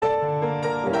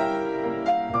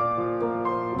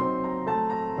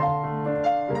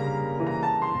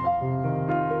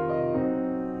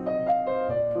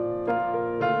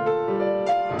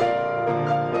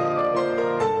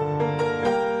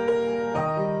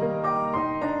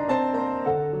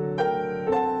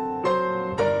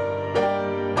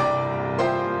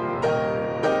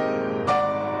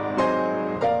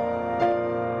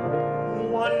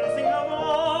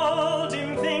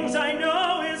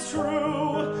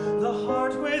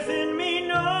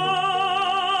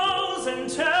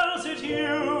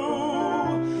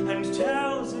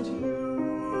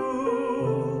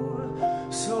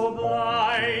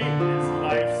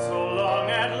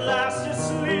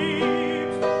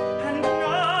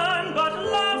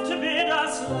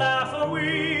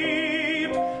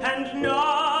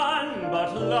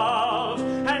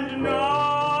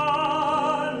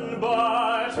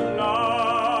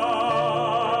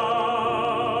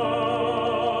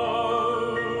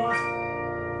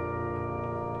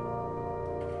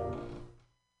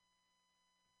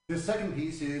This second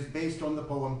piece is based on the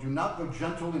poem Do Not Go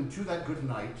Gentle Into That Good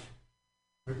Night,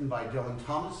 written by Dylan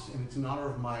Thomas, and it's in honor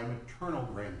of my maternal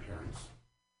grandparents.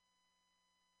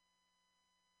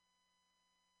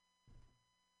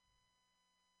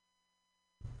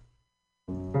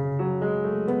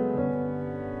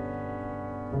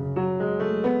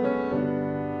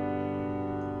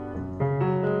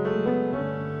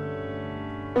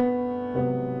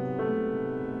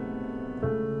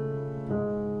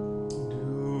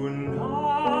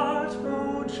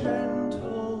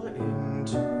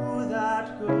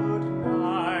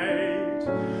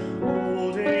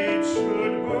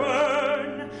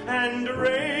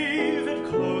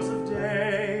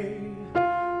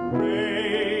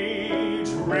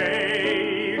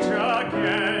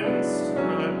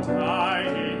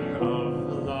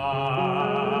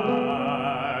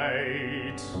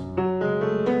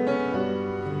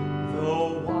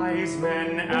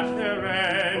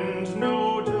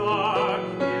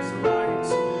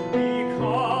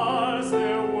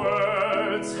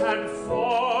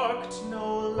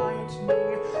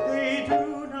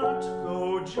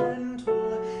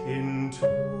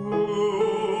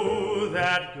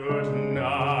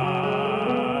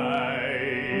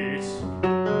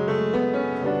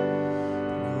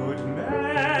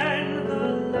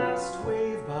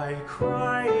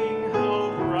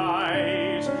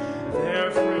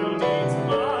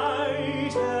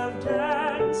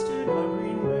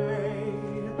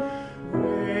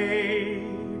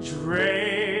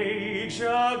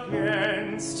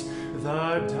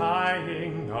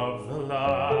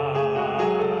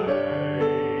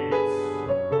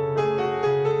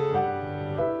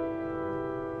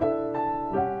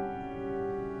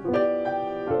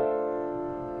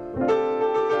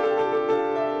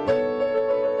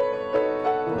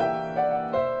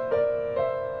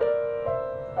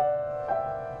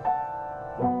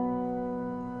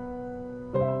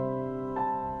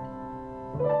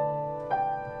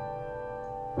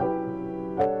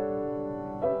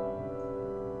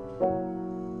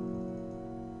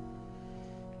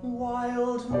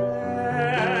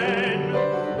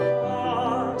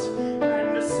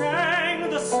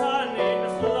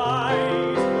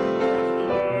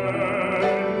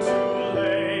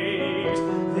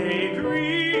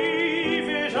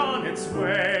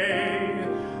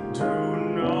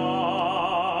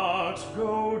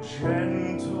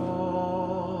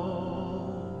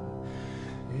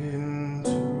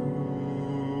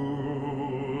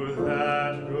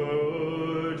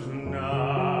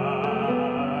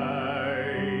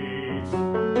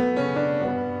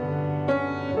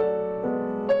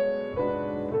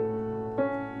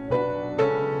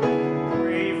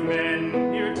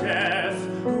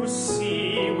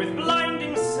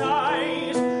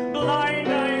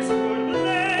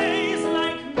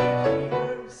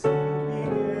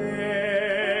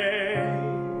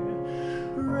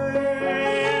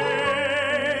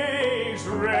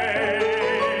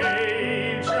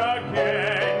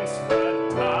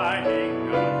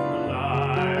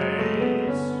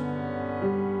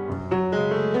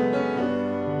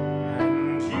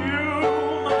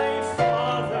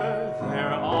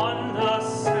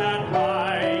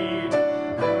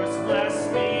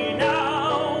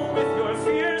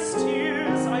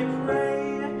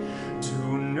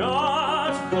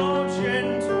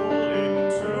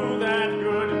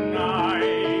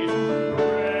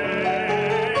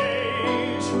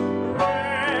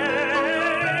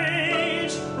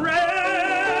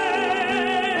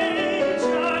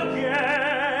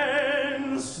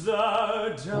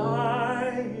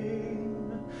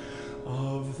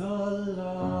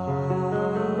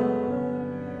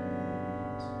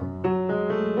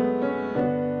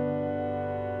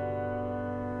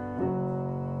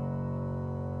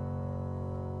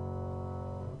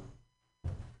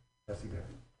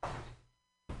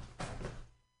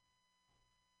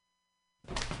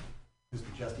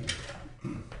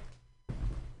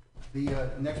 The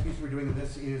next piece we're doing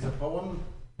this is a poem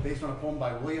based on a poem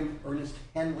by William Ernest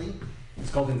Henley. It's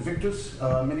called Invictus.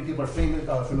 Many people are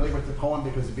familiar with the poem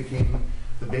because it became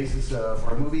the basis for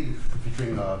a movie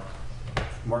featuring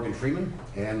Morgan Freeman.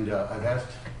 And I've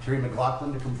asked Terry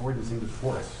McLaughlin to come forward and sing this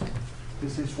for us.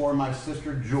 This is for my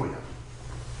sister Julia.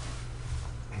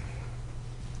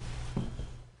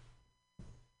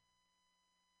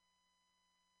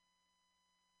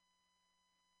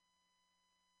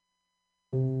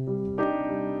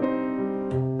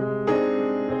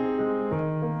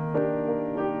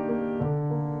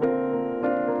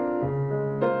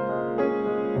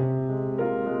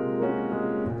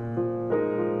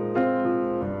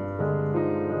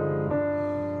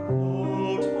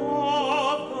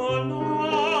 Out of the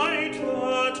night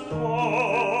that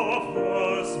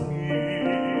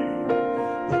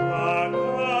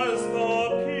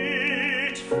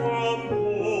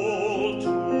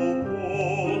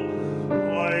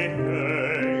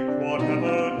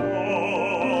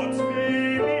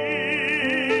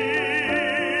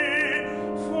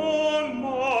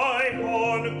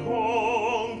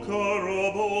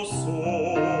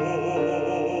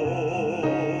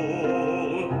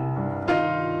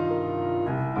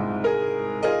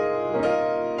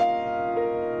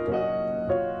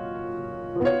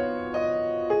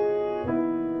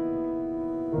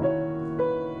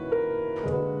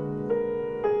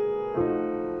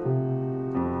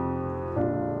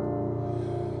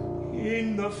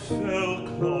fell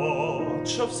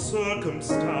clutch of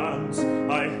circumstance,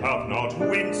 I have not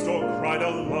winced or cried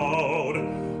aloud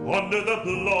under the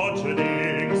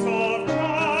bludgeonings of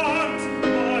chance.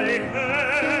 My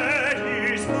head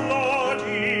is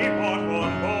bloody but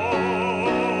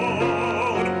unbowed.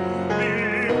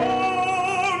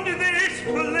 Beyond this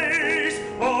place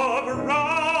of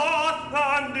wrath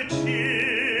and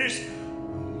tears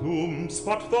looms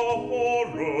but the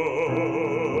horror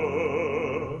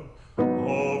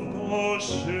of the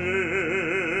shade.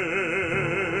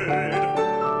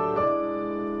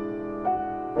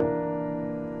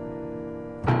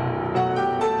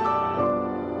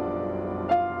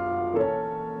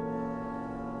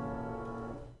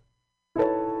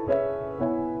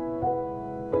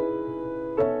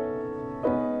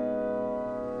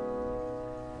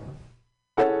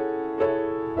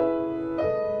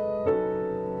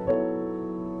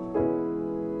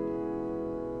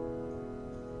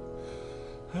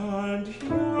 And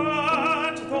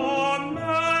yet the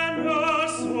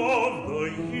menace of the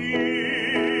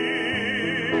years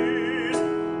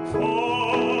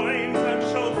finds and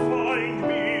shall find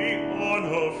me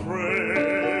unafraid.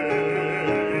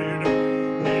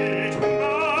 It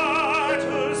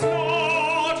matters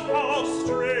not how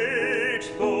strait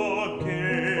the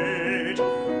gate,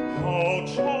 how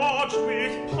charged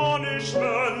with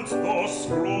punishment the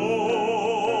scroll.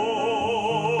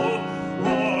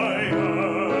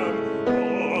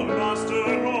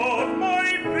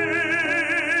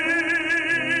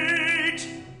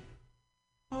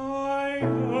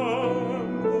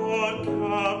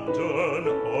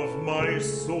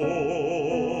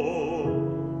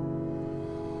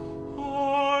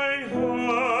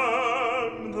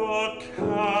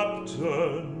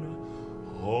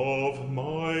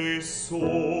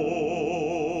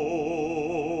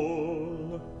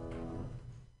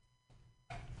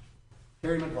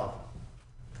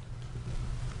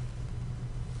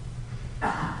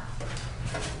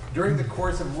 During the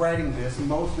course of writing this,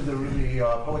 most of the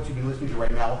poets you've been listening to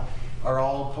right now are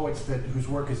all poets whose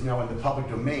work is now in the public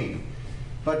domain.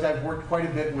 But I've worked quite a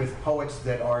bit with poets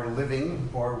that are living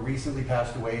or recently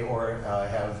passed away or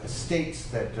have estates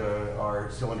that are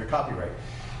still under copyright.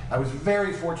 I was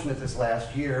very fortunate this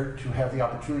last year to have the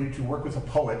opportunity to work with a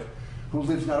poet who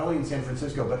lives not only in San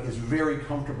Francisco, but is very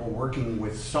comfortable working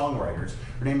with songwriters.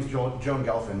 Her name is Joan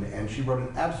Gelfand, and she wrote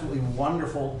an absolutely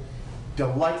wonderful,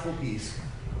 delightful piece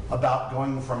about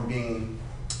going from being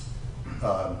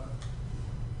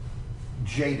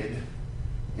jaded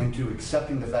into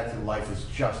accepting the fact that life is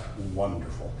just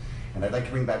wonderful. And I'd like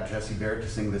to bring back Jessie Barrett to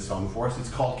sing this song for us. It's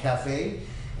called Cafe,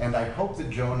 and I hope that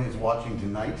Joan is watching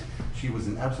tonight. She was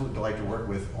an absolute delight to work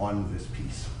with on this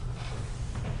piece.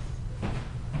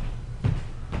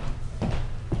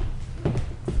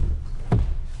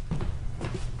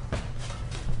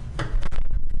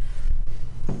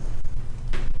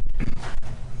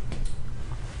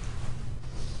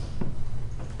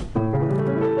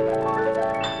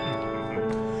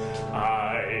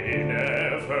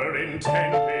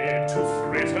 Intended to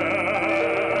fritter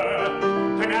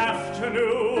an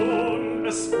afternoon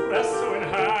espresso in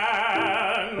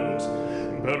hand,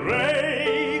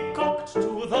 beret cocked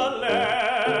to the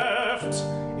left.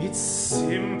 It's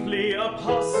simply a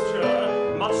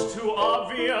posture much too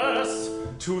obvious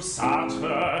to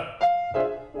Sartre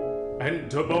and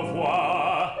de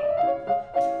Beauvoir,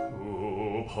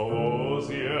 to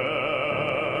Posier.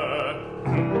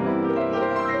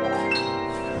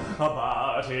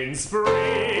 But in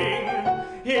spring,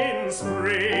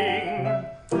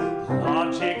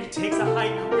 logic takes a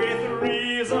hike with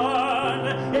reason.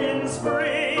 In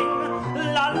spring,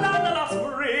 la la la la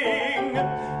spring,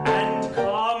 and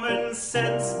common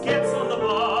sense gets on the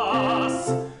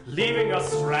bus, leaving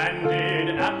us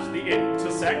stranded at the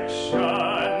intersection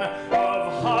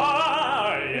of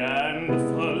high and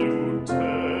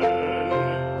falutin.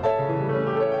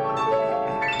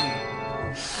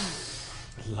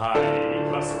 Like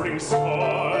a spring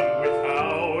storm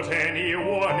without any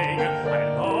warning,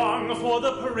 I long for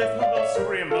the peripheral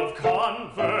scrim of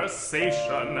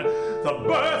conversation, the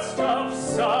burst of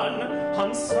sun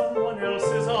on someone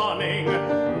else's awning,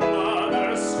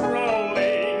 mothers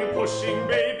strolling, pushing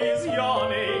babies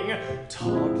yawning,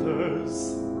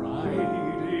 toddlers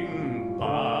riding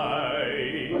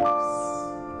bikes.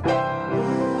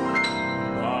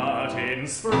 But in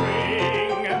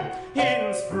spring,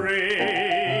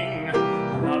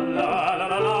 la la la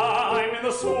la la, I'm in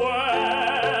the swell,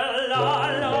 la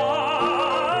la la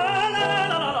la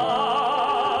la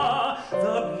la,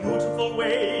 the beautiful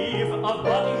wave of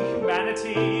budding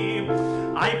humanity.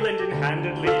 I blend in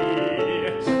handedly,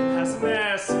 as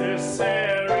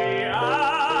necessary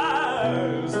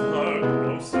as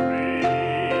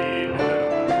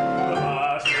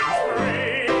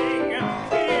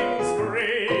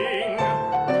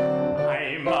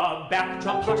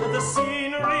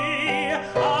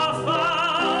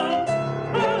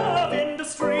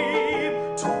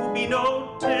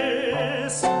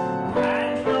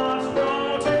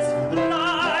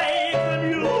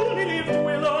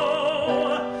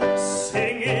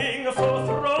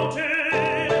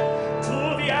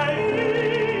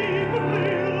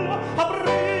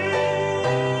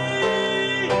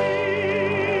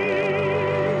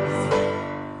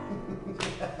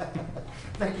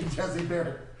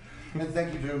And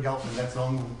thank you, Joe Gelfman. That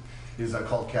song is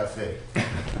called Cafe.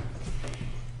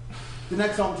 The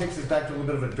next song takes us back to a little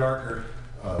bit of a darker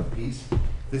piece.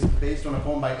 This is based on a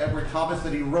poem by Edward Thomas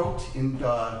that he wrote in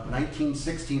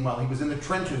 1916 while he was in the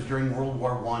trenches during World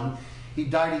War I. He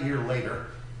died a year later.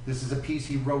 This is a piece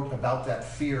he wrote about that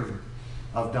fear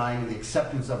of dying and the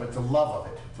acceptance of it, the love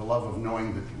of it, the love of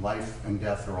knowing that life and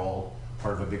death are all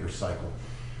part of a bigger cycle.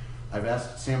 I've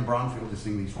asked Sam Bronfield to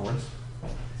sing these for us.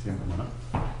 Sam, come on up.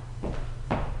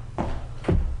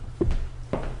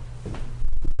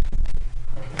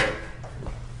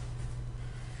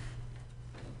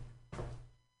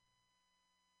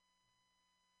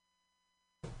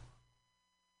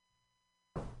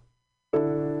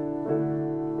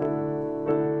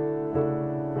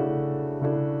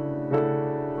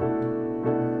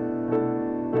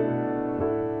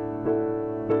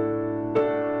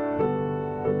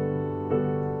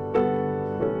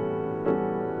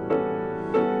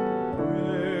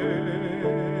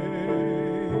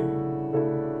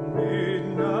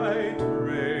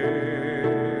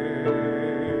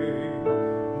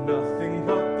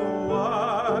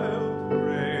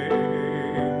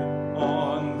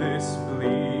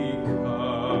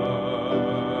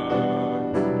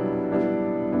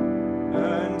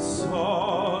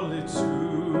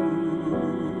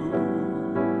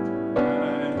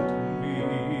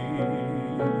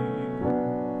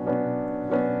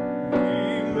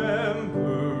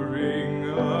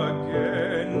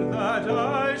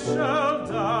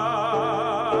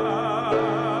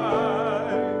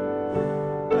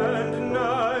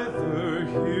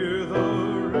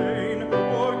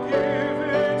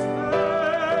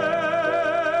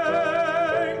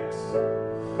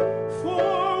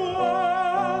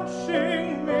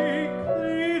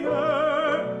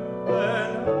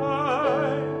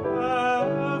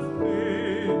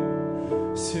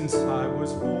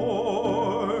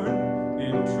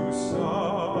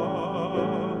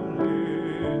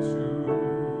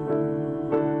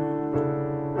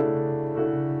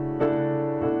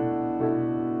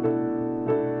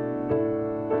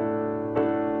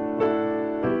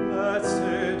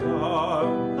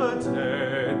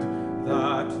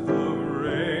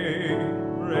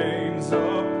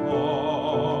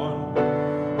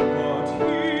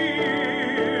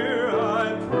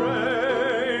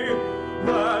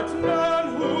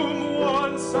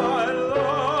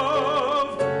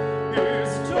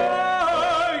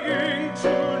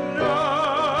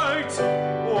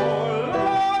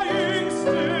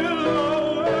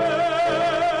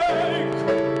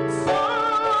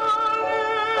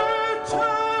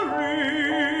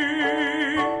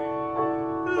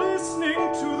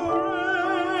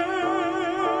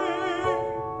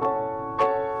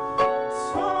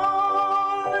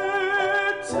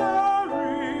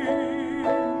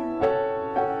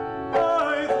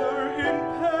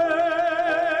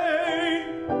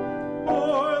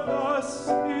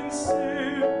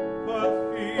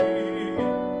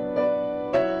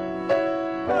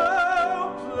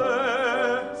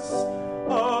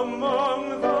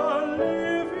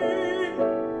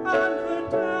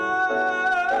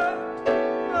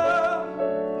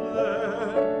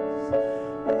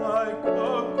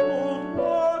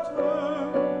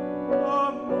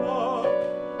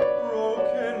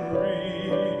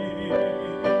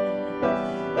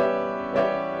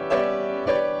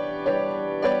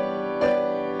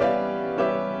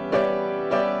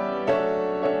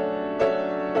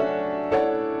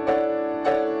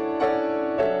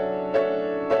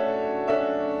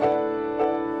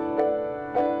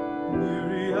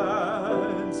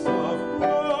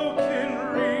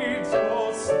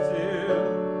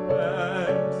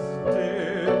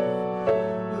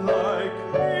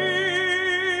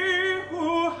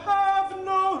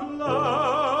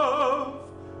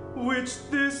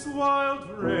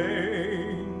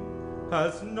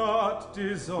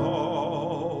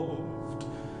 Dissolved,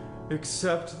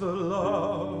 except the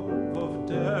love of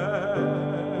death,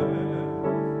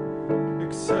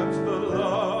 except the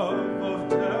love of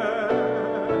death.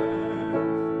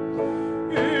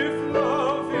 If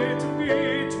love it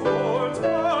be towards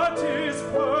what is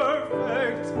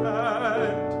perfect and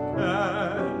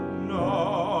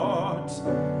cannot,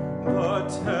 the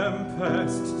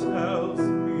tempest tells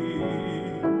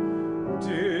me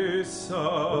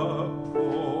disappoint.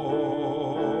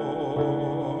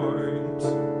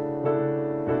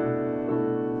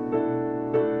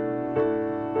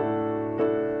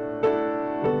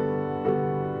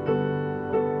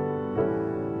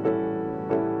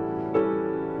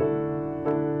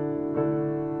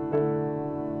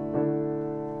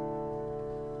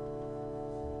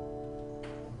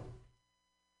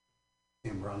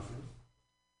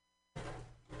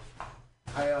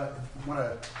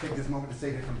 want to take this moment to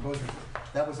say to composers,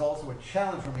 that was also a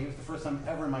challenge for me. It was the first time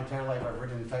ever in my entire life I've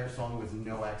written an entire song with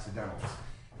no accidentals.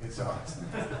 It's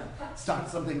not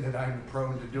something that I'm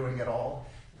prone to doing at all.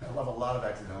 I love a lot of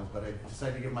accidentals, but I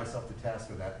decided to give myself the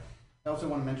task of that. I also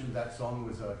want to mention that song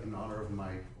was in honor of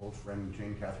my old friend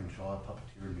Jane Catherine Shaw, a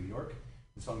puppeteer in New York.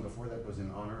 The song before that was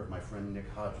in honor of my friend Nick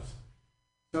Hodges.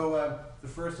 So the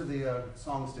first of the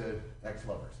songs to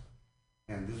ex-lovers.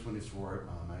 And this one is for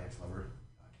my ex-lover,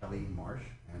 Kelly Marsh.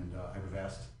 And I would have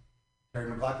asked Terry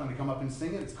McLaughlin to come up and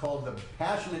sing it. It's called The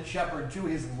Passionate Shepherd to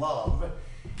His Love.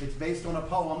 It's based on a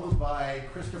poem by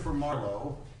Christopher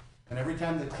Marlowe. And every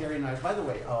time that Terry and I, by the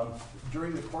way,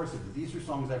 during the course of it, these are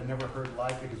songs I've never heard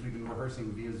live because we've been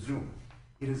rehearsing via Zoom.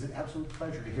 It is an absolute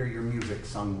pleasure to hear your music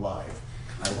sung live.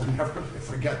 I will never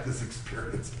forget this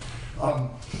experience.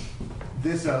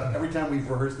 Every time we've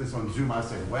rehearsed this on Zoom, I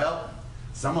say, well,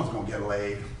 someone's gonna get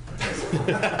laid.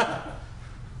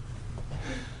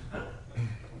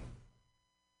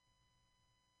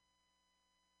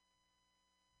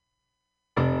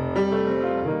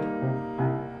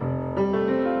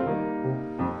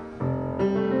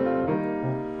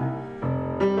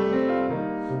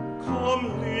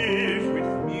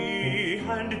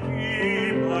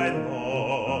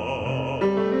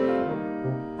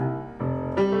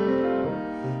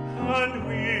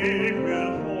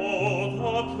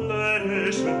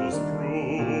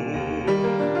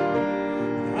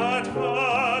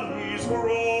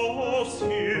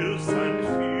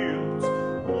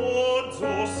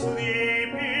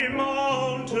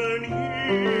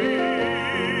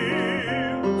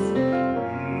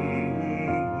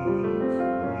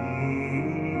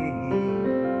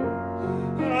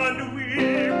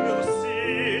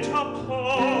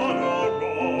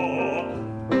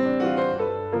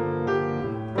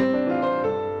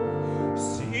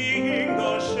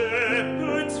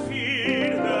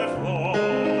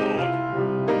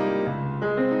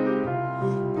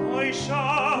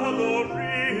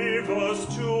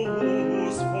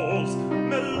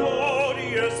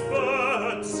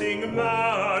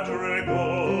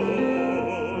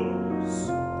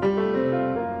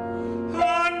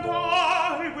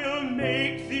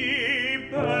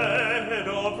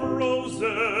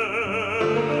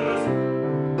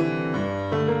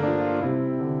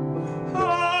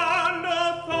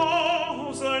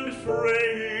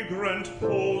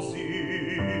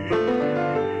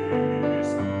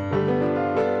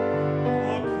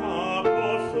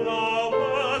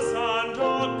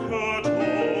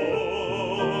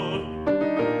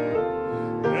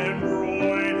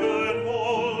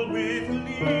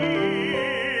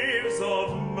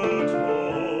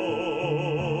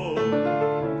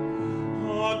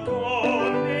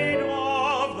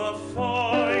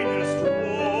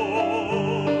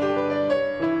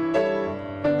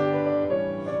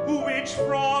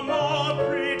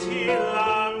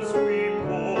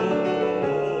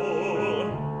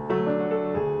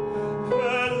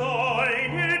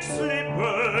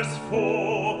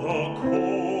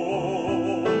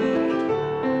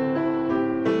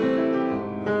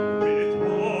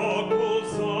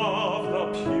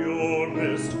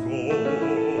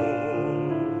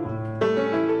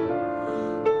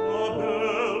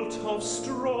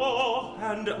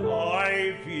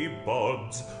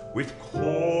 With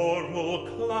coral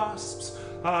clasps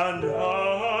and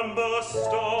amber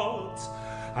studs,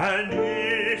 and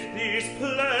if these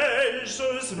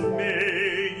pleasures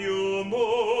may you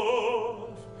move,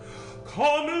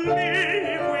 come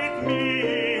live with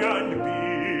me and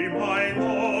be my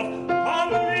love.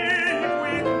 Come live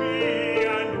with me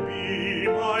and be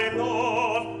my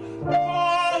love.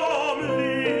 Come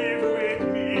live with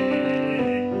me.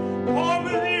 Come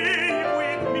live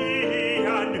with me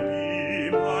and be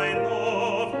my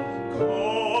love.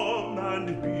 Come and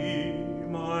be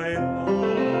my love.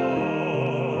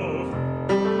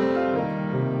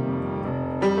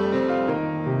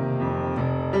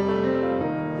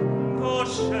 The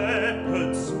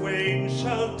shepherd swain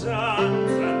shall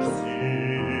dance and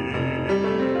sing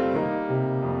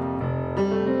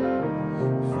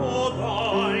for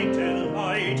thy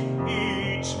delight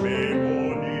each May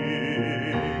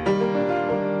morning.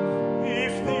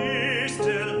 If this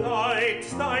delights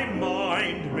thy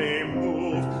mind may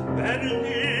move, then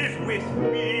live with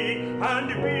me and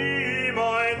be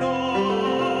my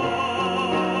love.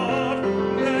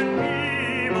 Then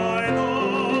be my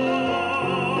love.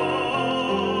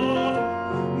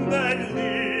 Then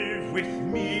live with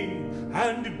me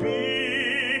and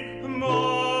be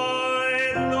my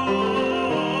love.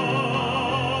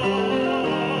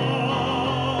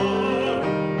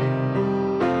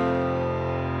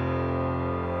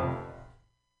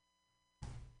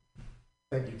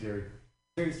 Thank you, Terry.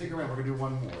 Jerry, stick around. We're going to do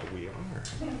one more. We are.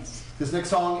 This next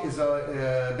song is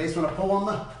based on a poem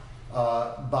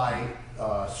by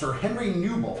Sir Henry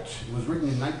Newbolt. It was written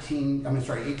in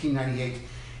 1898.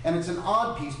 And it's an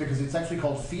odd piece because it's actually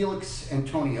called Felix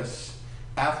Antonius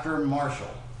after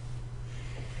Marshall.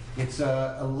 It's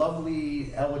a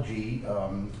lovely elegy,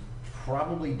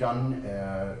 probably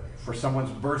done for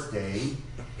someone's birthday,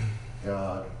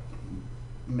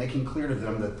 making clear to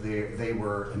them that they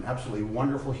were an absolutely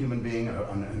wonderful human being,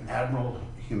 an admirable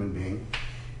human being.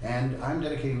 And I'm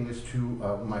dedicating this to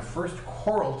my first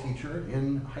choral teacher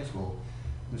in high school,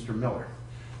 Mr. Miller.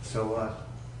 So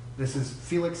this is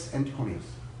Felix Antonius.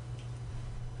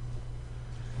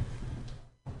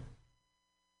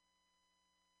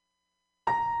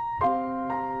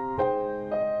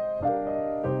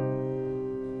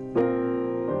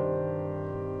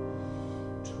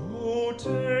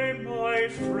 Today my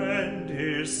friend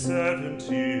is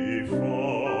 75.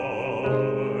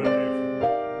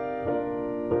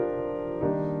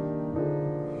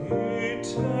 He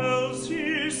tells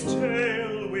his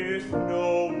tale with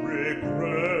no regret.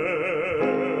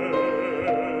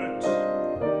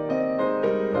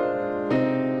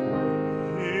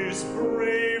 His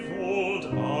brave old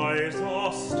eyes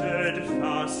are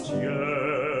steadfast yet.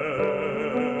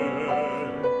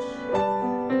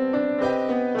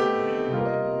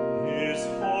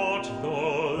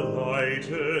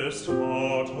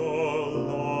 Heart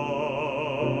alive.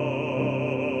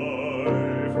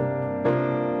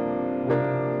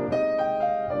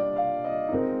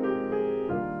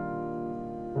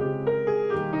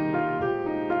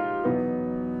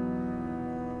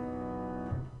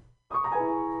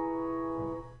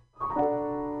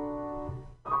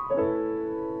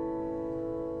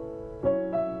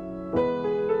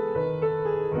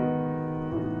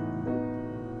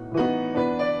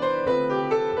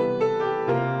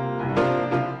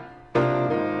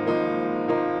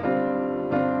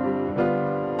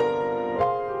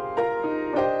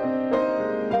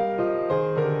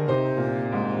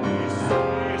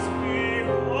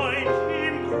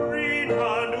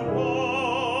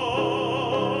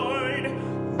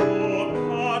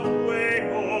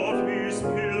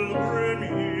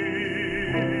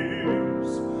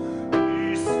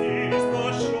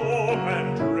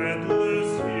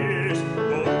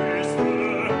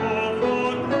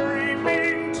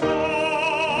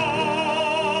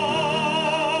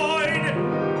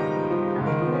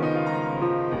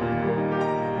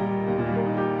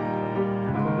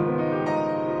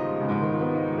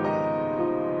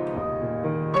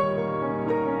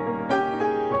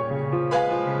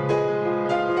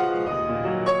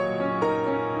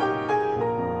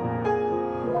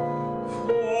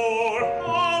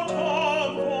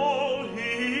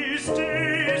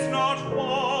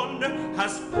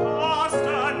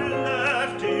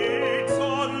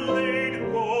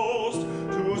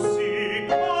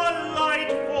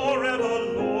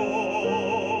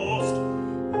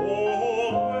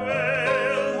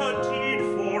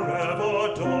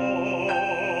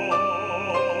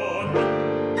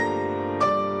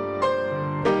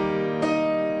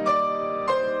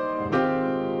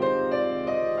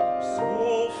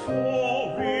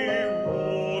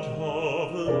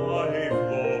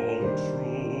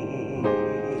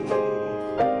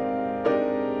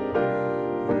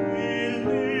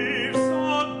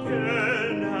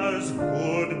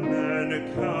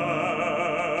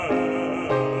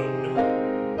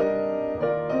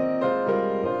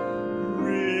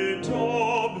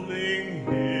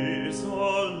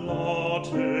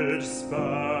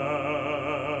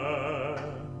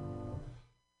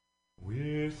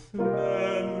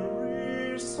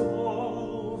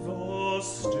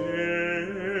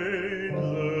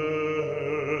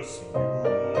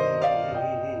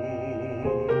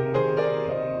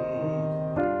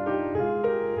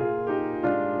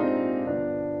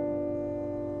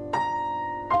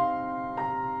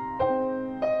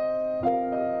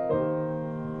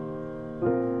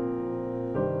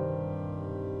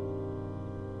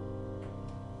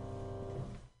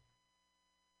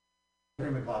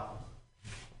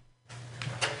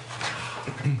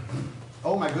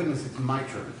 Oh my goodness, it's my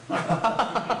turn.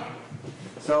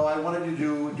 So I wanted to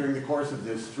do, during the course of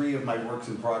this, 3 of my works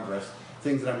in progress,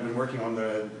 things that I've been working on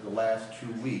the last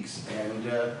 2 weeks,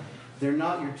 and they're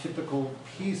not your typical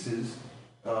pieces.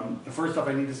 First off,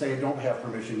 I need to say I don't have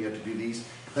permission yet to do these.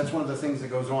 That's one of the things that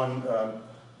goes on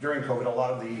during COVID. A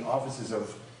lot of the offices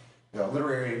of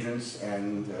literary agents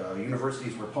and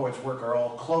universities where poets work are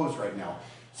all closed right now.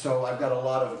 So I've got a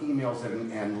lot of emails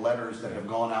and letters that have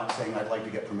gone out saying I'd like to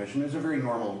get permission. There's a very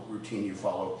normal routine you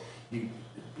follow. You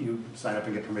sign up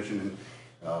and get permission, and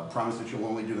promise that you'll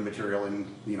only do the material in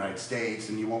the United States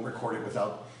and you won't record it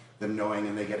without them knowing,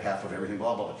 and they get half of everything,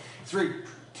 blah, blah, blah. It's a very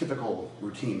typical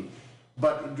routine.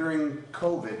 But during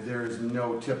COVID, there is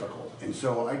no typical. And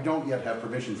so I don't yet have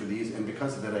permission for these, and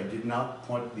because of that, I did not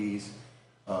put these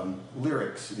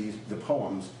lyrics, the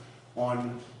poems,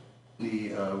 on the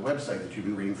website that you've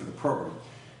been reading for the program.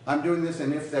 I'm doing this,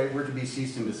 and if they were to be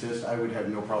cease and desist, I would have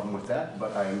no problem with that,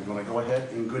 but I am going to go ahead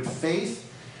in good faith.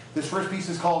 This first piece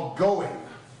is called Going.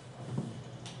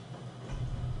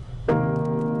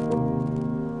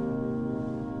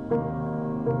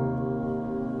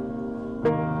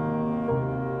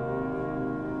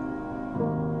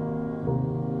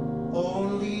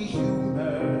 Only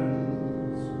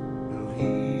humans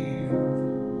believe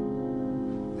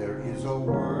there is a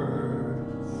word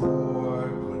for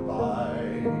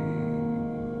goodbye.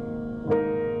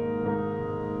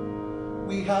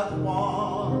 We have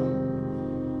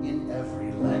one in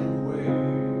every language,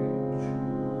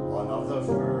 one of the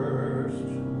first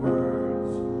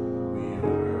words we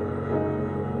learn.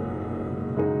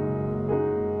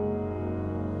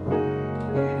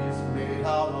 It is made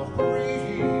out of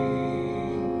greeting,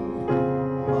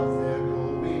 but they're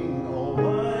going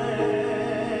away.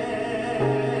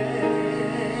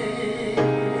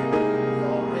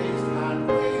 The raised hand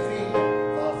waving,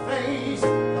 the face,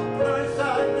 the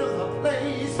person, the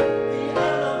place, the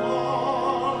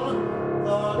animal,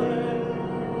 the day.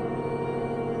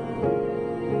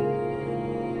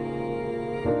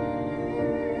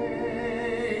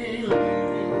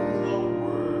 Leaving the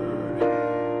word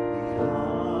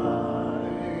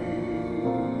behind.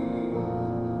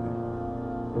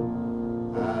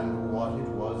 And what it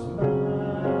was meant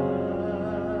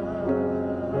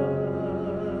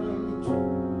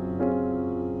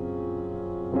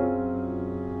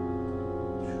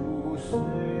to say.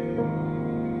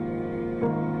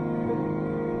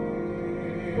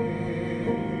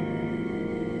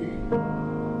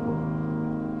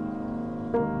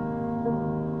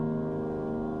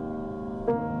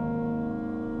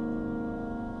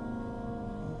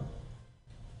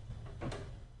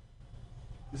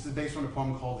 This is based on a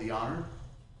poem called The Honor.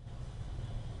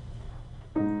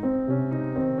 If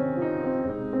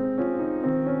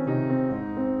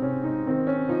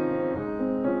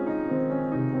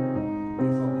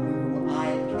a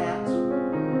blue-eyed cat,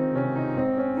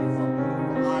 if a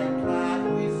blue-eyed cat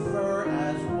with fur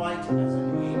as white as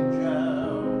an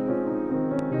angel,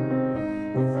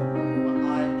 if a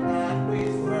blue-eyed cat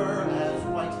with fur as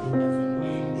white as an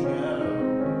angel,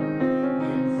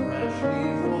 in freshly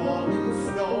fallen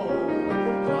snow,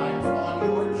 climbs on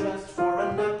your chest for a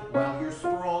nap while you're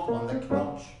sprawled on the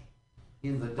couch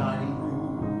in the dining room.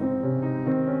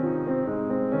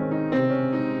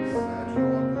 Set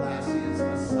your glasses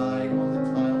aside on the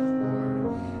tile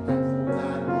floor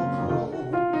and hope that will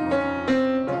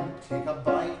grow. Don't take a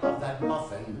bite of that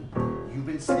muffin you've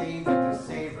been saving to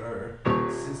savor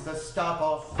since the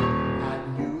stop-off at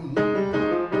noon.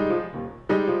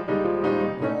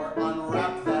 Or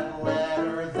unwrap that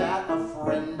letter that a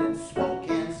friend in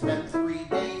Spokane spent 3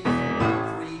 days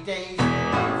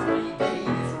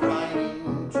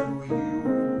writing to you.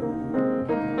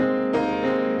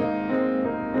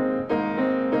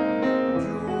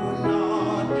 Do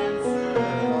not answer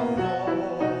the phone,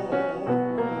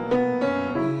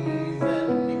 even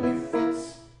if it's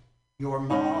your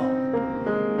mom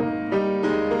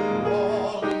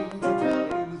calling to tell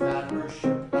you that her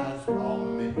ship has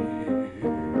come in.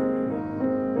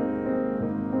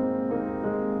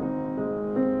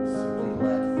 Simply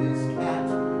let this cat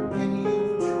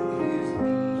continue to his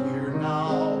be here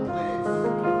now bliss.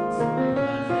 Simply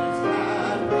let this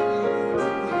cat continue to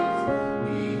his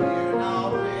be here now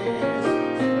bliss.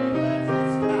 Simply let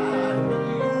this cat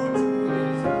continue to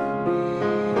his be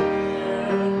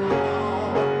here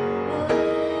now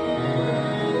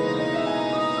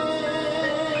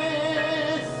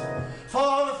bliss.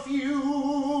 For a few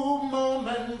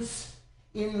moments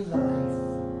in life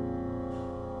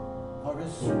are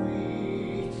as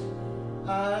sweet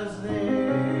as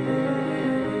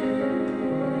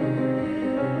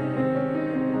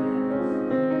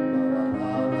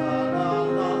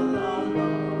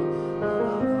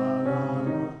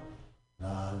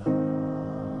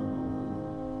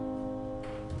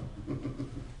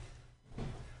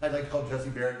I'd like to call Jesse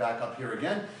Barrett back up here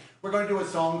again. We're going to do a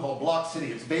song called Block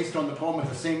City. It's based on the poem of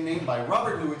the same name by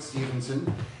Robert Louis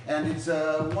Stevenson, and it's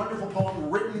a wonderful poem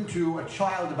written to a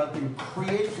child about the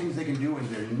creative things they can do and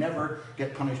they never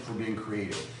get punished for being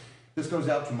creative. This goes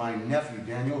out to my nephew,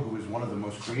 Daniel, who is one of the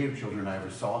most creative children I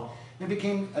ever saw, and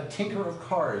became a tinker of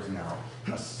cars now,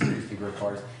 a serious tinker of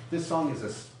cars. This song is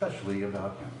especially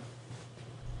about him.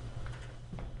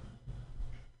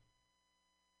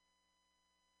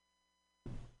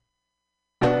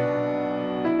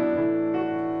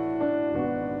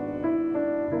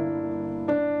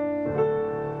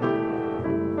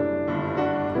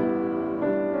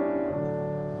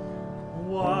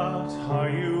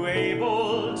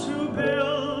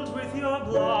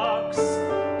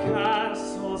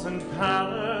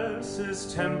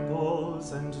 palaces,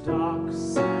 temples, and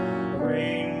docks.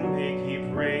 Rain may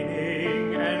keep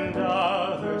raining and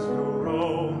others go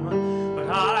roam, but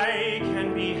I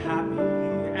can be happy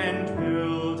and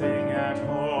building at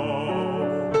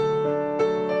home.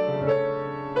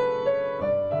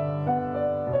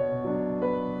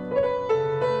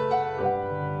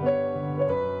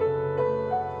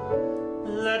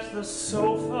 Let the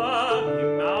sofa be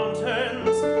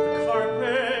mountains, the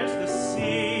carpet the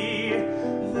sea.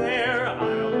 There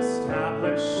I'll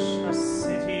establish a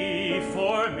city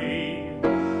for me,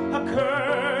 a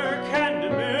kirk and a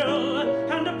mill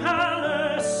and a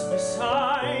palace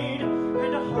beside,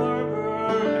 and a harbor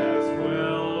as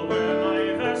well where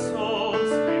my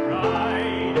vessels may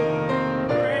ride.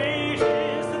 Great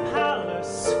is the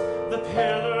palace, the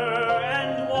pillar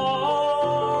and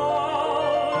wall,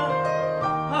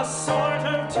 a sort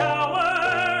of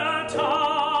tower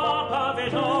atop of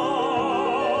it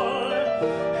all,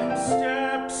 and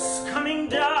steps coming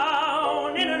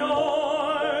down in an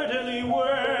orderly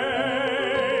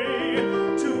way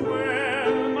to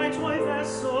where my toy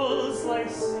vessels lie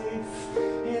safe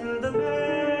in the bay.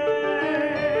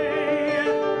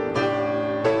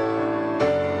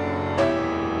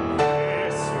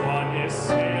 This one is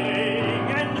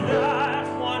sailing and that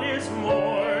one is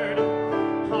moored.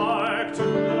 Hark to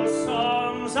the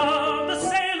songs of the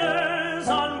sailors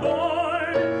on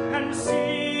board, and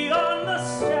see on the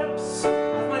steps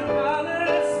of my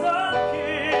palace the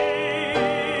kings,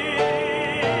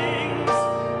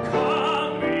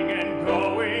 coming and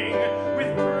going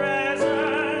with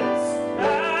presents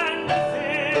and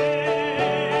things.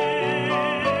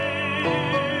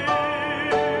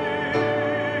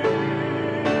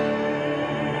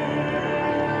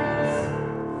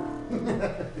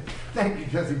 Thank you,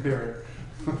 Jesse Barrett.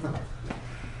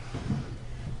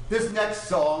 This next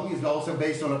song is also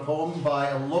based on a poem by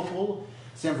a local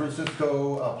San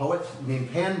Francisco poet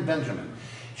named Pan Benjamin.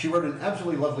 She wrote an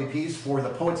absolutely lovely piece for the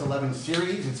Poets 11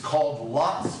 series. It's called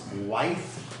Lot's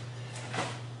Wife.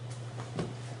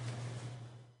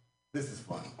 This is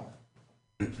fun.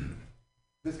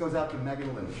 This goes out to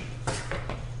Megan Lynch.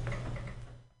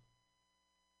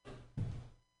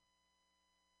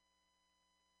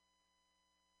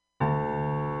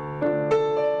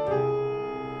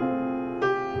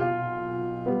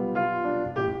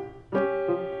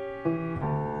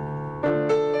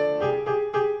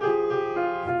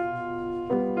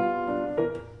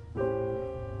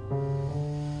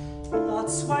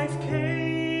 Lot's wife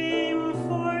came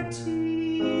for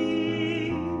tea.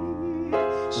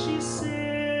 She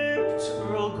sipped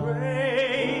Earl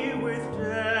Grey with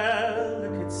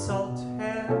delicate salt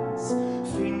hands.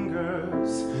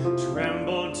 Fingers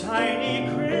trembled tiny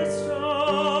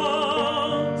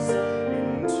crystals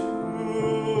into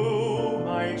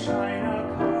my china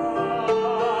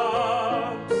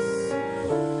cups.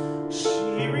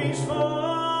 She reached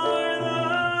for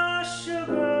the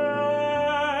sugar,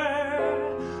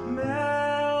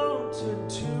 melted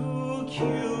 2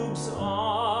 cubes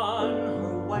on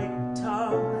her white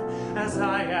tongue as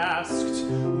I asked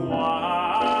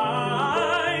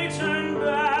why turn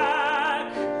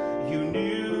back. You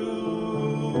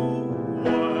knew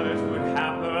what would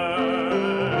happen.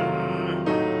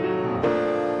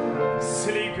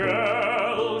 Silly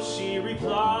girl, she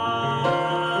replied,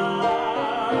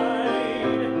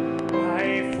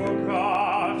 I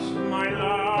forgot my life.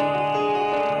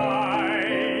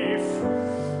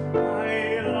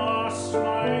 I lost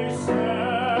myself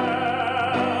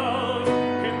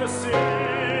in the city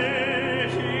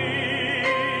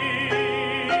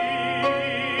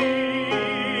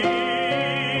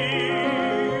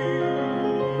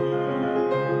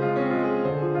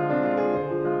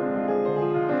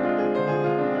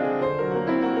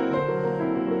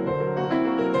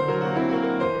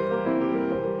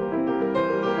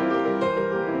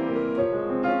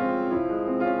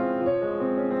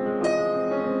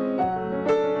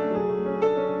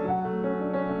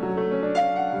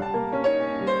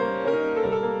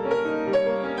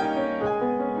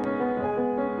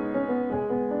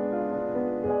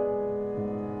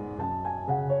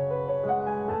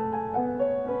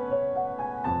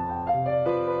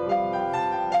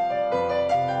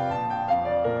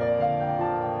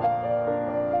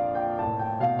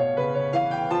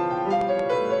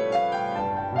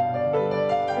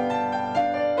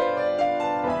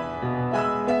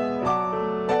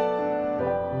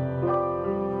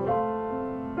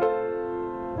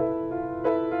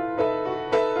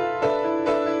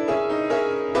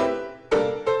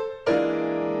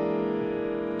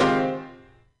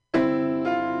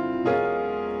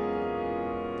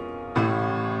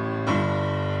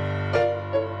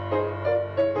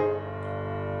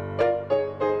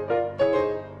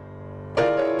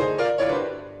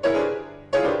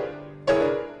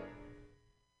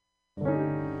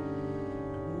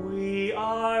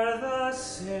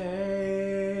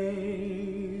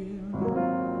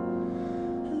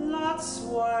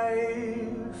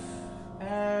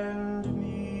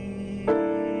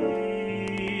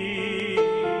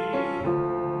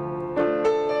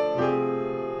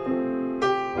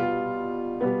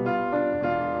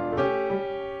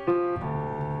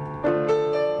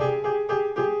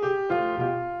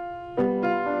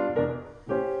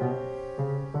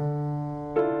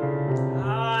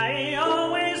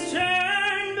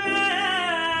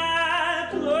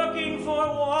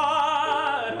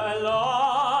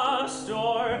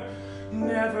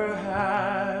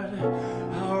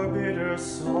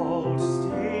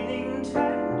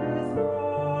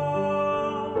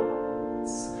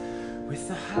with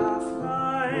the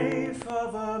half-life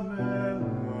of a memory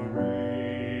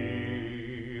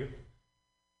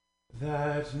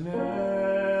that never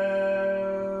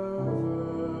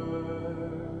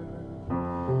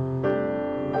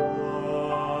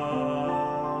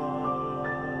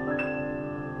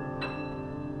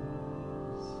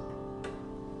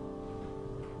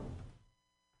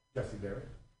Jesse Barrett.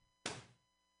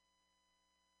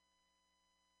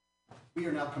 We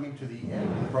are now coming to the end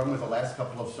of the program with the last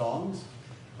couple of songs.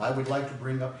 I would like to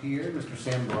bring up here Mr.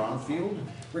 Sam Bronfield.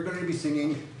 We're going to be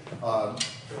singing a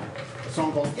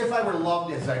song called If I Were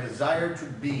Loved As I Desired to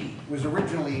Be. It was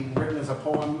originally written as a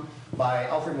poem by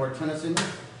Alfred Lord Tennyson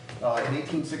in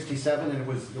 1867, and it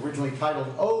was originally titled,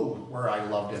 Oh, Were I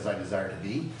Loved As I Desired to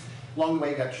Be. Along the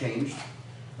way it got changed.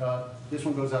 This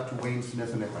one goes out to Wayne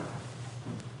Smith and Atlanta.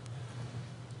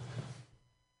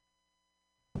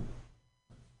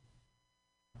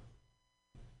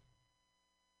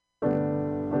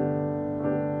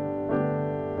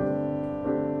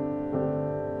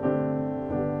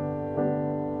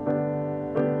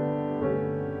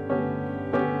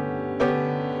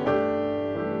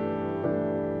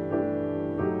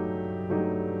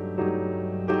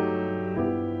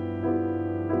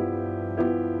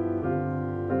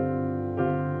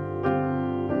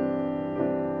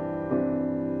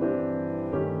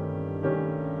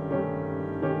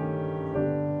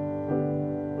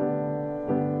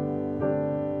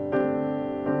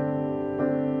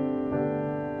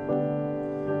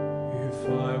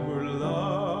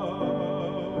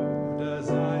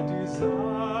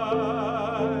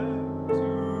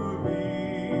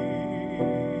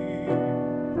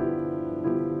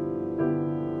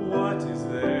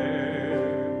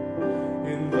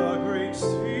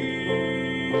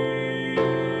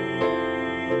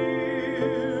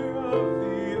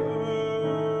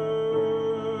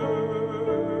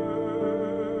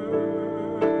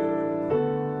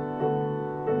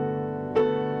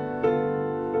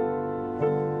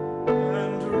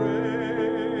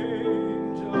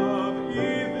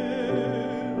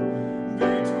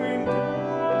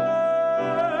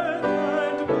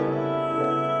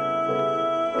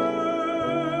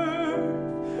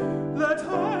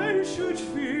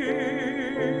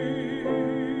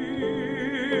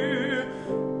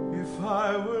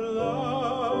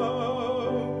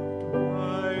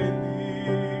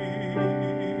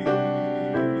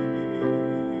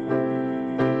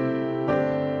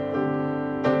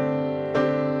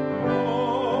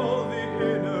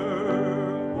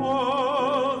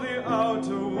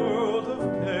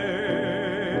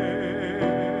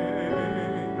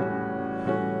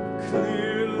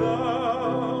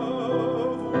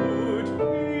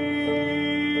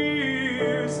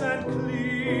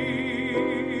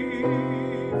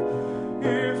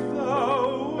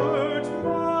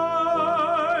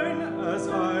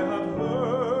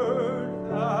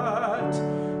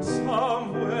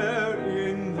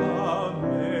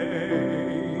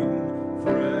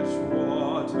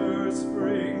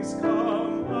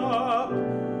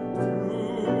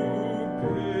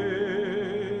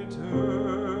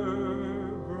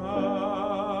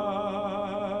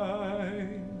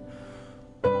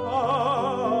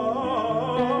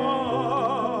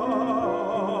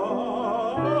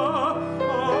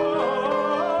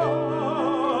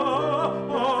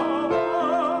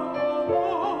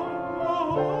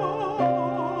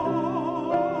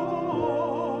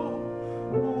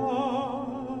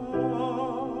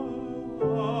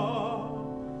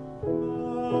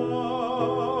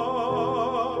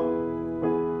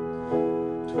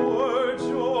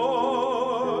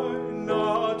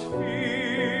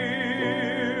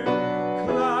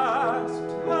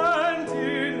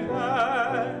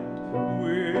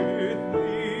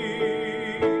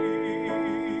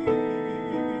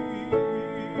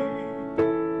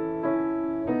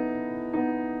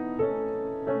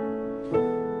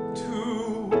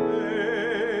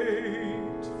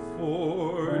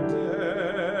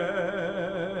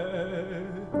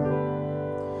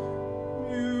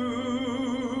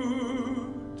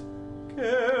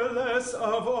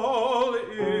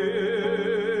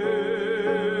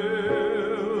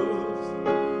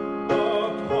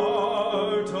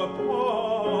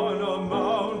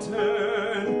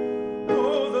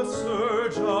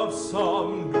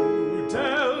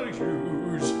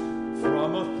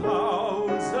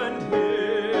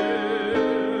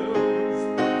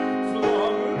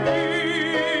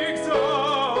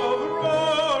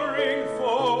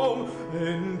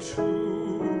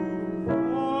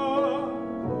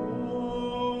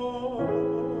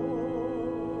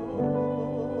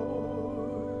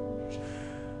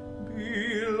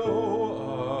 Below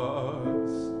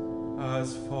us, as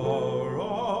far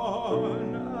on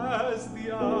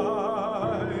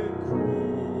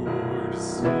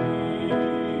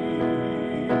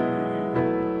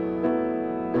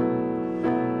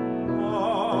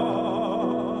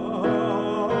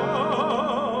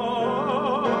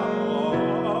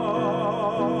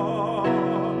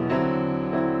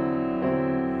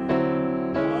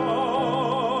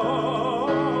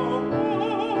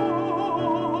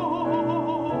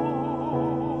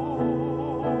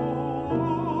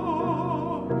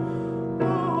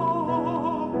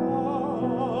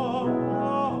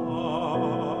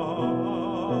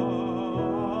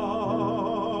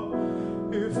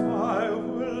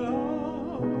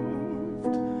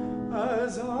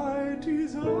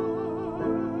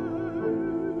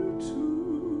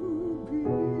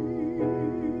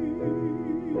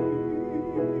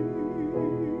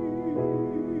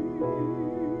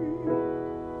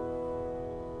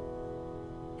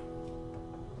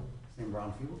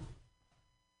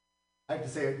I have to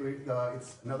say,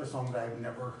 it's another song that I've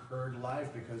never heard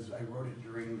live because I wrote it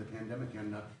during the pandemic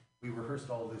and we rehearsed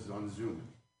all of this on Zoom.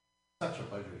 Such a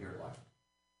pleasure to hear it live.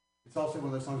 It's also one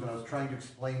of those songs when I was trying to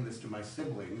explain this to my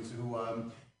siblings who,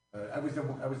 I was the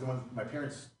one, my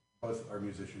parents both are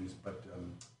musicians, but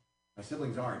my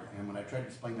siblings aren't. And when I tried to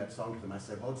explain that song to them, I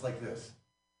said, well, it's like this.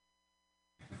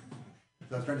 So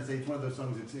I was trying to say it's one of those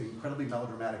songs that's incredibly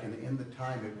melodramatic, and in the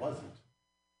time it wasn't.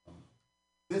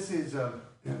 This is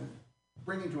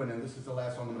bringing to an end. This is the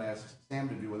last song I'm going to ask Sam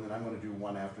to do, and then I'm going to do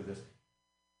one after this.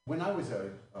 When I was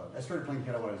I started playing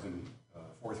piano when I was in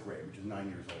fourth grade, which is 9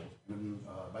 years old. And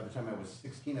by the time I was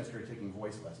 16, I started taking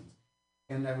voice lessons.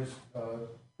 And I was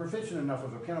proficient enough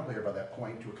of a piano player by that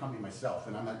point to accompany myself.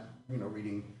 And I'm not,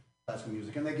 reading classical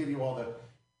music. And they give you all the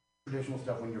traditional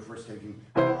stuff when you're first taking,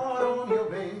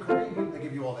 they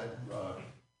give you all that,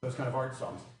 those kind of art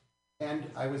songs. And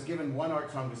I was given one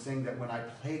art song to sing that when I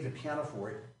played the piano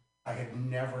for it, I had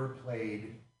never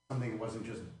played something that wasn't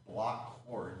just block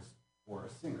chords for a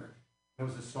singer. It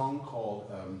was a song called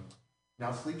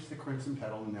Now Sleeps the Crimson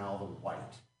Petal, Now the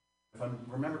White. If I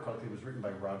remember correctly, it was written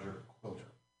by Roger Quilter.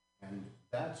 And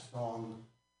that song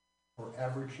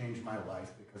forever changed my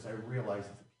life because I realized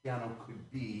that the piano could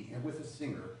be, and with a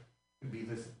singer, could be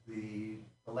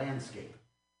the landscape.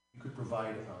 You could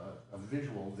provide a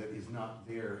visual that is not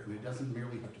there, and it doesn't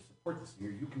merely have to support the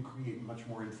singer. You can create much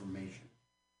more information.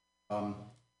 And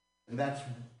that's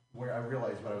where I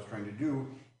realized what I was trying to do.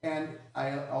 And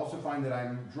I also find that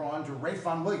I'm drawn to Ray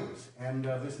Vaughan Williams. And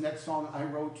this next song I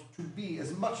wrote to be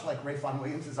as much like Ray Vaughan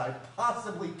Williams as I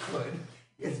possibly could.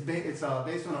 It's based on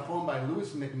a poem by Louis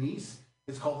MacNeice.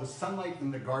 It's called The Sunlight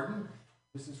in the Garden.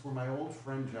 This is for my old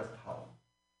friend Jeff Powell.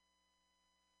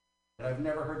 And I've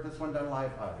never heard this one done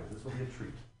live either. This will be a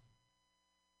treat.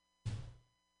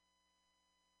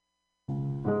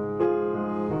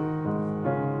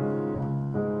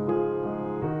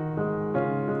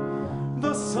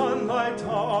 The sunlight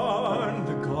on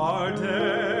the garden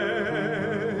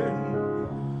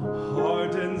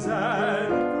hardens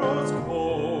and grows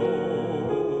cold.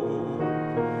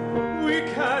 We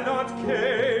cannot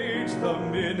cage the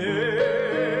minute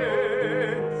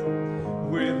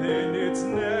within its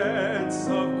nets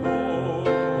of gold.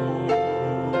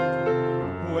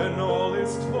 When all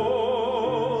is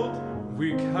told, we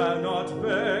cannot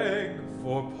beg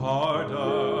for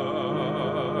pardon.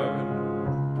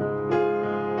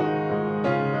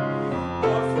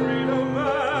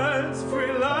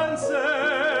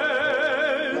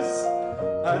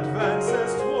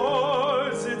 Advances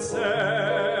towards its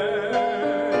end.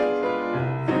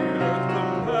 The earth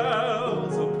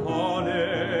compels upon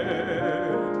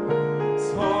it.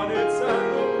 Sonnets and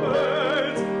the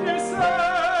birds descend.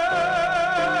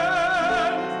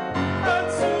 And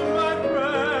soon, my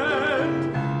friend,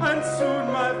 and soon,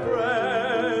 my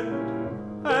friend,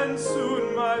 and soon,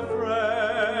 my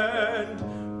friend,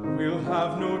 we'll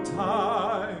have no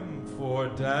time for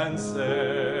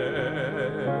dances.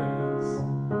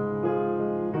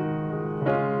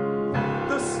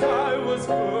 Was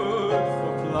good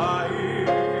for flying,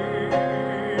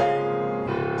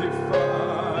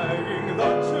 defying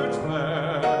the church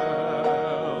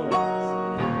bells,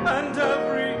 and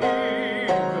every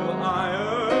evil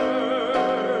iron,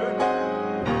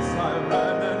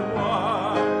 siren and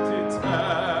what it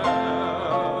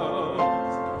tells.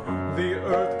 The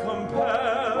earth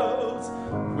compels,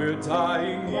 we're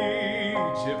dying,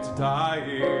 Egypt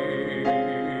dying.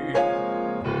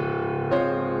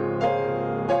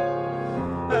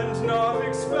 Not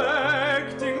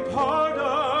expecting pardon,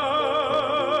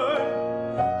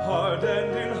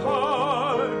 hardened in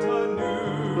heart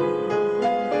anew,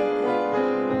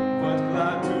 but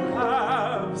glad to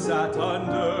have sat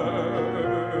under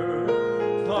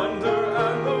thunder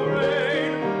and the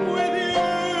rain with you,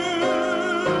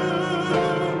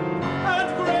 and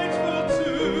grateful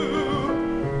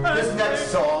too. This next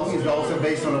song is also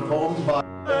based on a poem by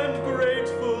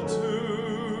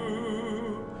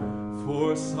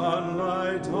for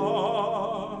sunlight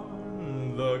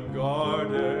on the garden.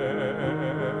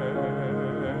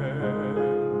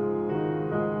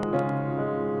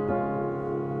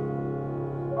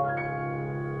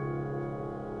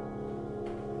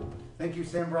 Thank you,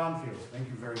 Sam Bromfield. Thank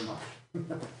you very much.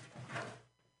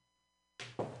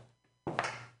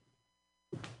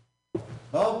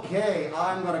 Okay,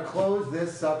 I'm going to close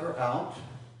this sucker out.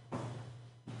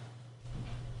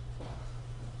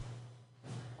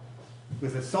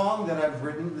 With a song that I've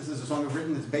written. This is a song I've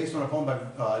written that's based on a poem by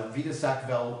Vita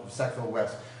Sackville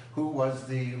West, who was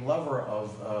the lover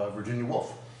of Virginia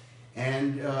Woolf.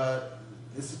 And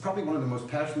this is probably one of the most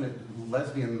passionate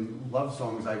lesbian love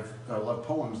songs love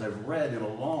poems I've read in a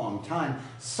long time.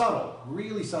 Subtle,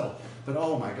 really subtle, but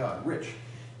oh my God, rich.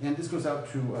 And this goes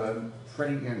out to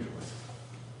Freddie Angeles.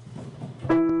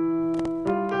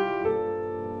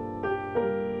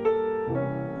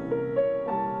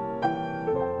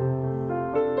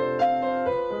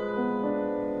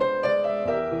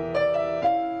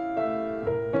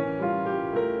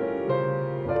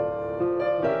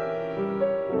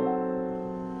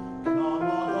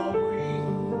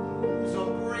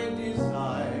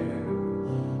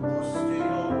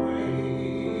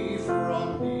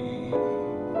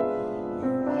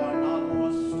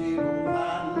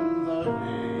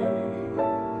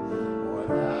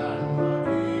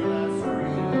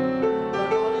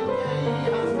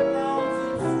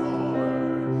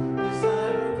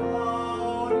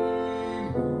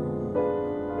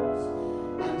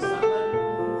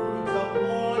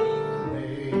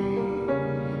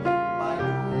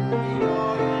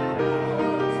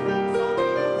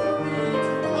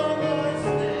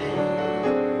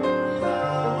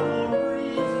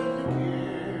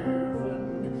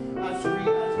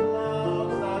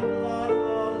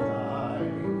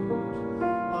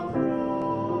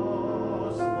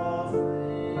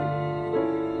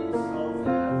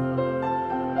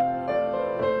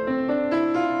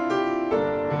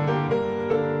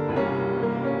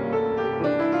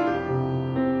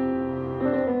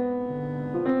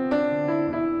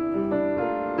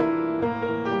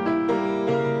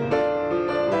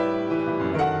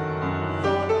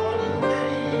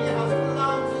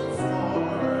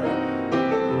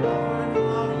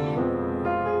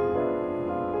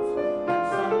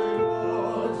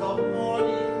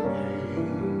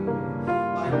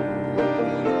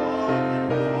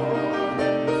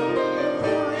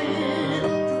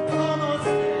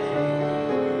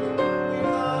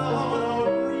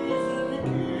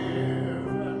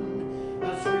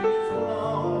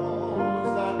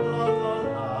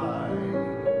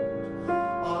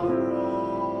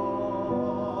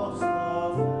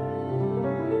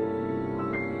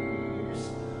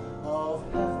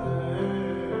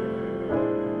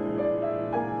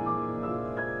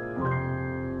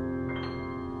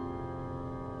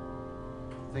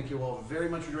 Thank you all very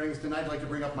much for joining us tonight. I'd like to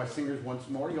bring up my singers once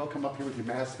more. You all come up here with your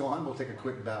mask on. We'll take a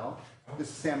quick bow. This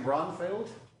is Sam Bronfeld,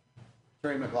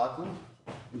 Terry McLaughlin,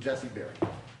 and Jesse Berry.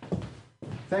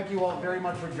 Thank you all very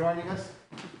much for joining us.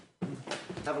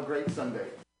 Have a great Sunday.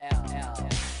 L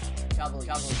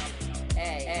W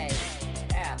A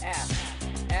F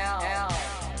L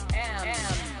M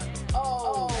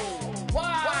O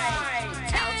Y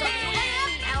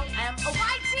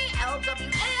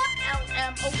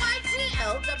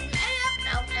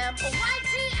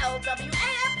LWAFLMOYT.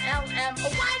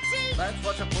 Let's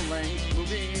watch a full-length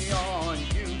movie on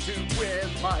YouTube with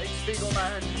Mike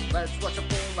Spiegelman. Let's watch a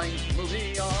full-length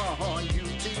movie on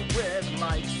YouTube with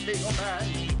Mike Spiegelman.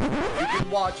 You can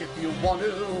watch if you want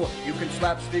to. You can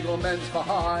slap Spiegelman's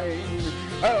behind.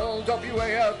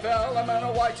 LWAFLMNOYT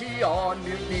on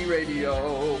Mutiny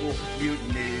Radio.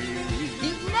 Mutiny.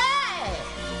 Mutiny!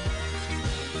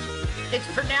 It's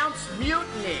pronounced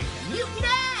mutiny. Mutiny!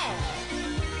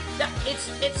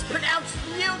 It's pronounced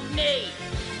mutiny.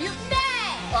 Mutiny!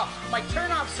 Oh, my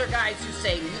turnoffs are guys who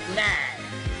say mutiny.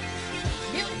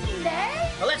 Mutiny?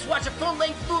 Well, let's watch a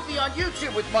full-length movie on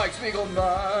YouTube with Mike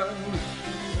Spiegelman.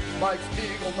 Mike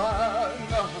Spiegelman.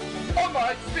 Oh,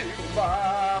 Mike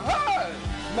Spiegelman.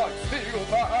 Mike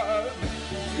Spiegelman.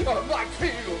 Oh, Mike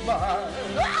Spiegelman.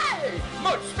 Hey!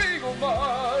 Mike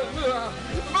Spiegelman.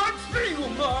 Mike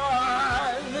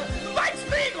Spiegelman. Mike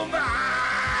Spiegelman.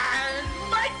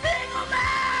 Mike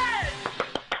Spiegelman.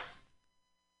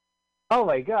 Oh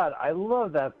my God, I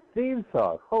love that theme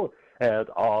song. Oh,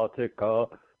 Antarctica.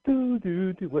 Do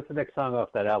do do. What's the next song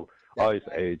off that album? Ice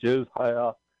Ages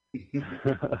Higher.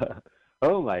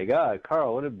 Oh my God,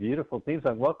 Carl, what a beautiful theme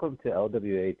song. Welcome to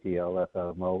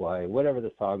LWATLFLMOY, whatever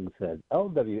the song said.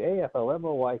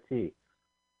 LWAFLMOYT.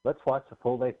 Let's watch a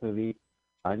full-length movie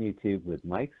on YouTube with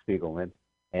Mike Spiegelman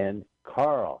and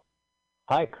Carl.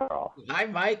 Hi, Carl. Hi,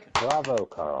 Mike. Bravo,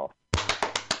 Carl.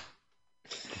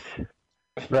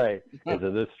 Right.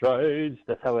 Isn't this strange?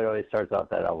 That's how it always starts off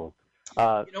that album.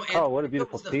 Carl, what a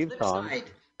beautiful theme song.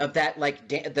 Of that, like,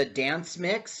 the dance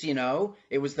mix, you know,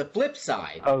 it was the flip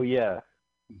side. Oh, yeah.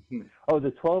 Oh,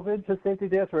 the 12-inch of safety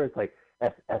dance where it's like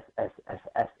S S S S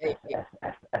S S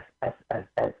S S S S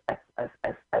S S S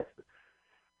S S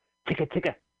ticka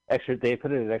ticka. Extra, they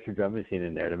put an extra drum machine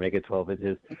in there to make it 12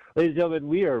 inches. Ladies and gentlemen,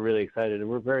 we are really excited, and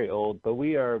we're very old, but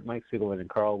we are Mike Spiegelman and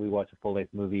Carl. We watch a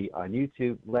full-length movie on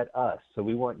YouTube. Let us. So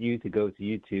we want you to go to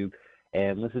YouTube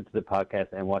and listen to the podcast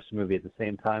and watch the movie at the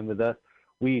same time with us.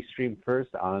 We stream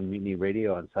first on Mutiny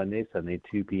Radio on Sunday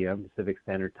 2 p.m. Pacific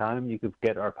Standard Time. You can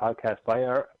get our podcast by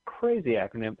our crazy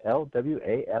acronym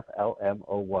LWAFLMOYT,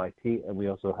 and we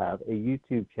also have a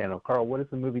YouTube channel. Carl, what is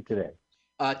the movie today?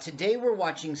 Today we're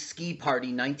watching Ski Party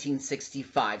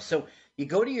 1965. So you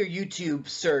go to your YouTube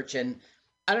search and,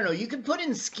 I don't know, you can put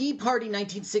in Ski Party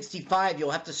 1965.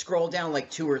 You'll have to scroll down like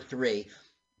 2 or 3.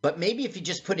 But maybe if you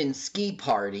just put in Ski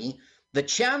Party, the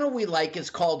channel we like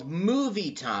is called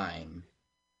Movie Time.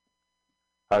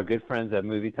 Our good friends at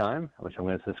Movie Time, which I'm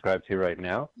going to subscribe to right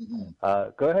now.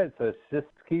 Go ahead. So it's just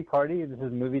Ski Party. This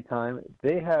is Movie Time.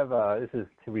 They have, this is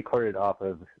recorded off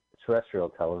of terrestrial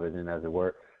television, as it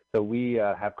were. So we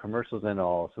have commercials and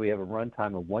all. So we have a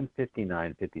runtime of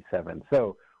 1:59:57.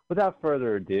 So without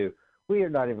further ado, we are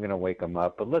not even going to wake them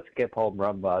up, but let's get Paul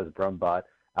Brumbaugh's Brumbot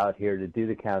out here to do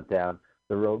the countdown,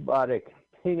 the robotic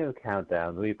king of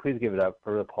countdowns. Will you please give it up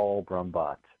for Paul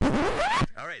Brumbot?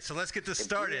 All right, so let's get this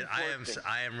started. I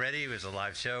am ready. It was a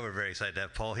live show. We're very excited to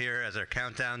have Paul here as our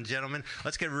countdown gentleman.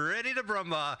 Let's get ready to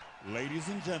Brumba. Ladies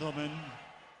and gentlemen,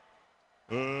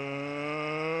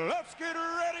 let's get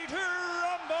ready to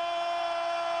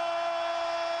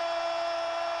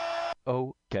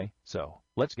rumble! Okay, so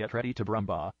let's get ready to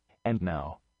Brumba. And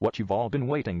now, what you've all been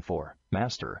waiting for,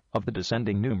 master of the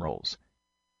descending numerals,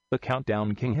 the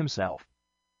countdown king himself.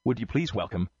 Would you please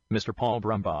welcome Mr. Paul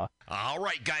Brumbaugh? All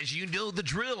right, guys, you know the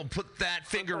drill. Put that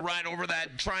finger right over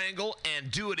that triangle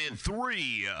and do it in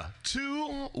 3,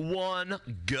 2, 1,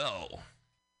 go.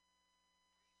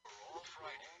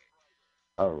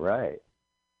 All right.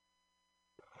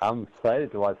 I'm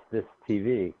excited to watch this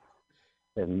TV.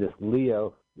 And this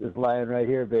Leo is lying right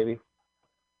here, baby.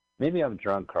 Maybe I'm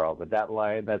drunk, Carl, but that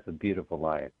lion, that's a beautiful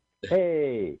lion.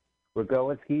 Hey, we're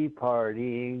going ski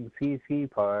partying, ski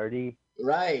party.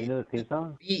 Right. You know the theme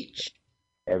song? Beach.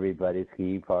 Everybody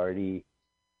ski party.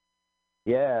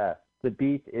 Yeah, the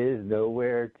beach is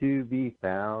nowhere to be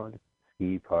found.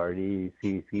 Ski party,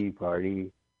 ski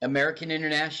party. American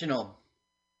International.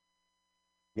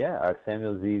 Yeah, our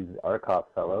Samuel Z. Arkoff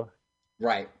fellow.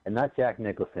 Right. And not Jack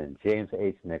Nicholson, James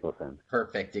H. Nicholson.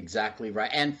 Perfect, exactly right.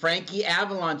 And Frankie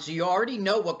Avalon, so you already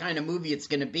know what kind of movie it's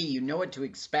going to be. You know what to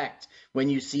expect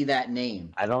when you see that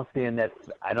name. I don't see Annette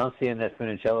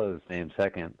Funicello's name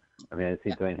second. I mean, I see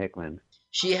Dwayne Hickman.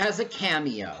 She has a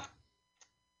cameo.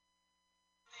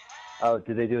 Oh,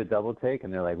 did they do a double take?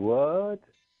 And they're like, what?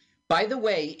 By the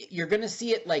way, you're going to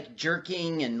see it like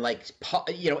jerking and like,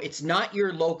 you know, it's not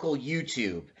your local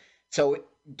YouTube. So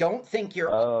don't think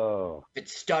you're. Oh. If it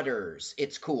stutters,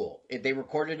 it's cool. They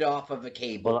recorded it off of a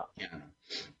cable channel.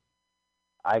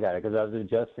 I got it because I was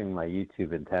adjusting my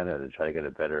YouTube antenna to try to get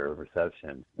a better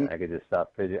reception. I could just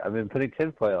stop video. I've been putting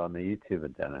tinfoil on the YouTube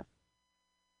antenna.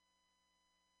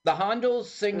 The Hondel's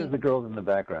singing. There's the girls in the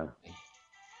background.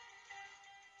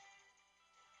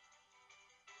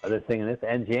 They're singing this,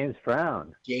 and James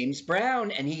Brown. James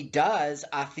Brown, and he does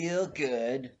I Feel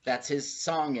Good. That's his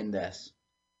song in this.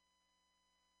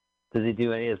 Does he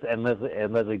do any? And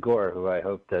Leslie Gore, who I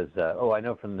hope does. I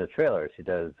know from the trailer she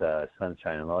does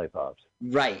Sunshine and Lollipops.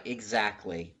 Right,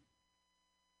 exactly.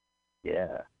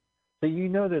 Yeah. So you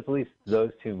know there's at least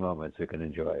those two moments we can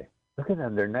enjoy. Look at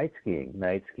them. They're night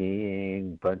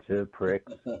skiing, bunch of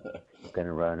pricks.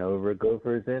 Gonna run over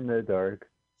gophers in the dark.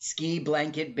 Ski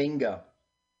blanket bingo.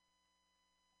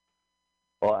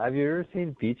 Well, have you ever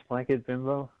seen Beach Blanket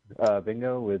Bingo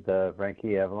with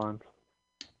Frankie Avalon?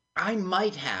 I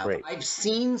might have. Great. I've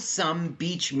seen some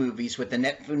beach movies with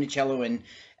Annette Funicello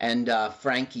and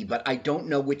Frankie, but I don't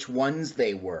know which ones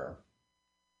they were.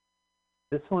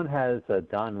 This one has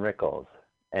Don Rickles,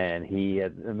 and he,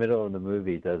 at the middle of the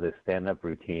movie, does a stand-up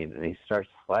routine, and he starts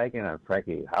slagging on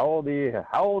Frankie. How old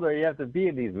are you have to be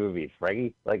in these movies,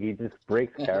 Frankie? Like, he just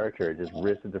breaks character, just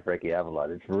rips into Frankie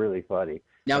Avalon. It's really funny.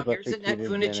 Now, here's Annette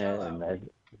Funicello.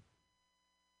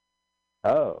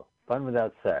 Oh, Fun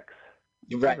Without Sex.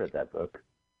 Right. I read that book.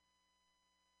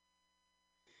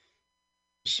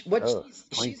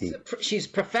 She's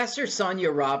Professor Sonia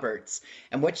Roberts,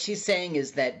 and what she's saying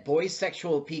is that boys'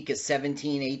 sexual peak is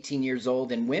 17, 18 years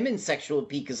old, and women's sexual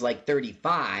peak is like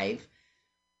 35.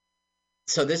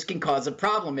 So this can cause a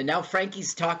problem. And now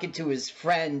Frankie's talking to his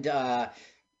friend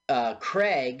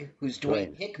Craig, who's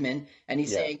Dwayne Hickman, and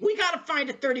he's saying, we got to find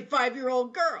a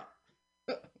 35-year-old girl.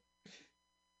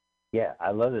 Yeah,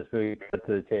 I love this movie. Cut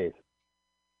to the chase.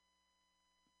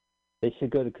 They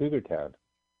should go to Cougar Town.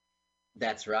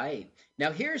 That's right.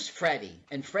 Now here's Freddie,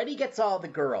 and Freddie gets all the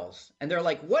girls, and they're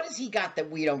like, what has he got that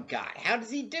we don't got? How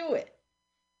does he do it?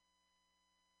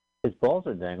 His balls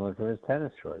are dangling from his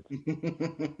tennis shorts.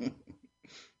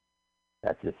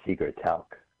 That's a secret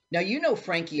talc. Now, you know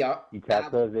Frankie. You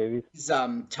tap those babies?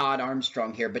 Todd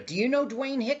Armstrong here, but do you know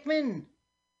Dwayne Hickman?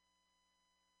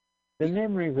 The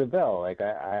name rings a bell. Like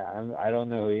I don't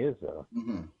know who he is though.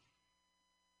 Mm-hmm.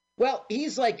 Well,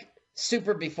 he's like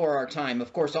super before our time.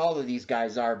 Of course, all of these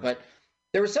guys are, but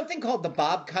there was something called the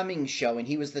Bob Cummings Show, and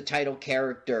he was the title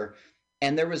character.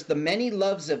 And there was The Many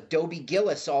Loves of Dobie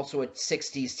Gillis, also a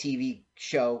 60s TV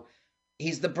show.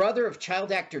 He's the brother of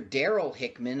child actor Daryl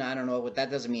Hickman. I don't know what that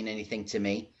doesn't mean anything to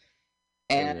me.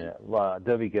 And yeah. Well,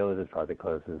 Dobie Gillis is probably the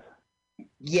closest.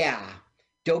 Yeah.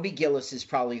 Dobie Gillis is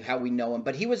probably how we know him,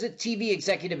 but he was a TV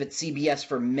executive at CBS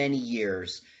for many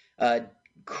years.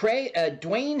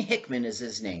 Dwayne Hickman is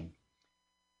his name.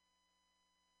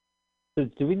 So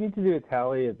do we need to do a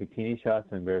tally of bikini shots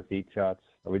and bare feet shots?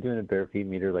 Are we doing a bare feet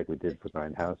meter like we did for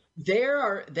Grindhouse?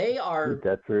 They are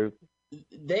Death Troop.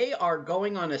 They are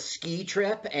going on a ski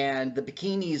trip, and the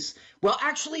bikinis. Well,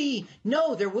 actually,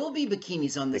 no, there will be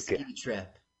bikinis on the ski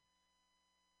trip.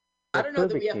 I don't know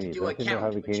that we have to do a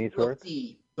count, but you will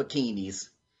see bikinis.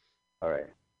 All right.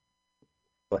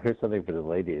 Well, here's something for the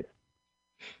ladies.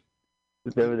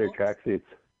 It's over their tracksuits.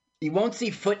 You won't see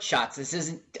foot shots. This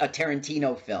isn't a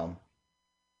Tarantino film.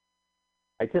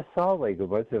 I just saw like a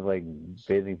bunch of like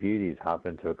bathing beauties hop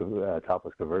into a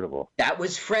topless convertible. That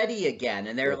was Freddie again,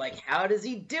 and they're like, "How does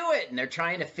he do it?" And they're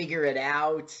trying to figure it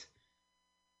out.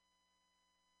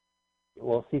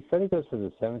 Well, see, Freddie goes for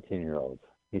the 17-year-olds.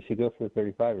 He should go for the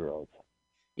 35-year-olds.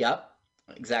 Yep,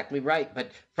 exactly right.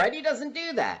 But Freddie doesn't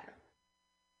do that.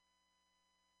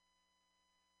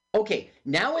 Okay,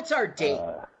 now it's our date.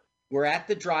 We're at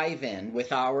the drive-in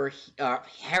with our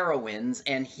heroines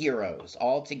and heroes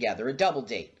all together, a double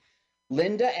date.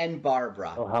 Linda and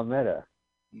Barbara. Oh, how meta.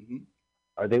 Mm-hmm.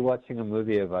 Are they watching a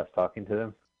movie of us talking to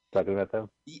them? Talking about them?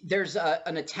 There's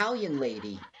an Italian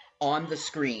lady on the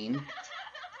screen. Stop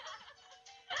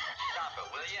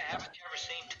it, will you? Haven't you ever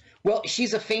seen... Well,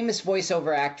 she's a famous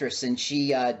voiceover actress, and she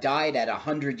died at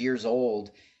 100 years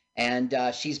old. And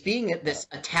she's being this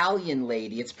Italian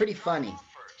lady. It's pretty funny.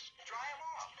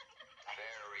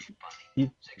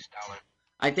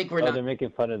 I think we're not. They're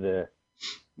making fun of the.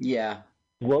 Yeah.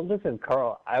 Well, listen,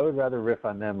 Carl. I would rather riff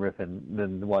on them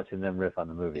than watching them riff on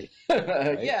the movie.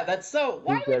 Right? Yeah, that's so.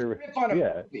 Why would they riff on a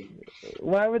movie?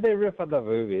 Why would they riff on the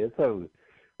movie?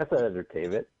 That's not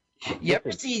entertainment. You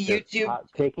ever see YouTube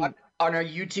on our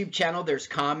YouTube channel? There's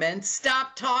comments.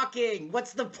 Stop talking.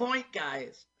 What's the point,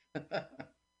 guys?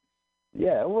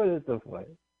 Yeah, what is the point?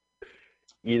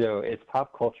 You know, it's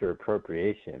pop culture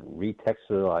appropriation,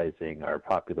 retextualizing our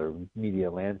popular media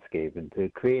landscape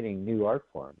into creating new art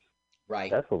forms.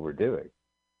 Right. That's what we're doing.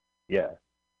 Yeah.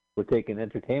 We're taking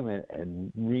entertainment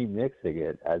and remixing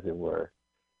it, as it were.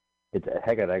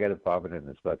 Heck, I got to pop it in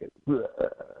this bucket.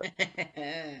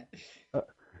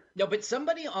 No, but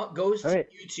somebody goes to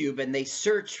YouTube and they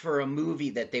search for a movie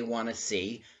that they want to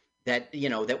see that, you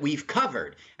know, that we've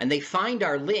covered. And they find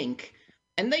our link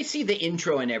and they see the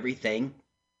intro and everything.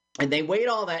 And they wait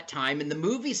all that time, and the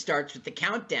movie starts with the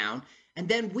countdown, and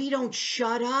then we don't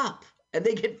shut up. And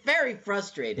they get very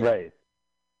frustrated. Right.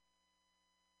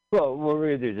 Well, what we're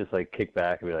going to do is just, like, kick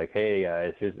back and be like, hey,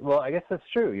 guys, well, I guess that's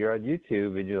true. You're on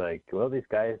YouTube, and you're like, well, these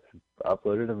guys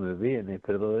uploaded a movie, and they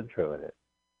put a little intro in it.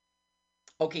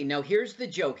 Okay, now here's the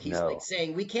joke. He's like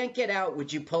saying, we can't get out.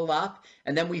 Would you pull up?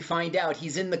 And then we find out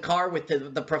he's in the car with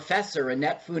the professor,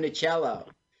 Annette Funicello.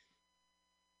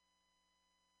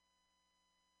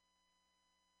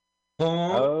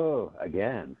 Oh,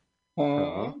 again.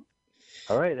 All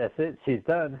right, that's it. She's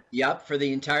done. Yep, for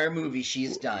the entire movie,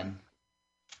 she's done.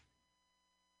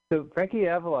 So Frankie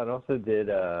Avalon also did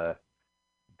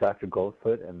Dr.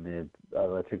 Goldfoot and the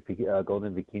electric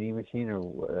golden bikini machine,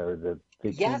 or the bikini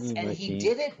machine. Yes, and he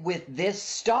did it with this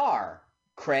star,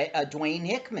 Dwayne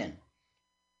Hickman.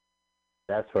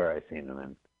 That's where I've seen him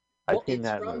in. I've seen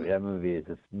that movie. That movie is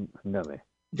just nummy.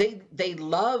 They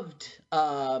loved...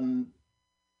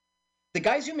 the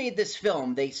guys who made this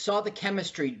film, they saw the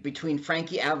chemistry between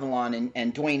Frankie Avalon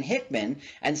and Dwayne Hickman,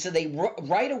 and so they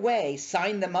right away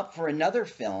signed them up for another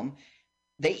film.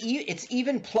 It's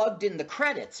even plugged in the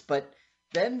credits, but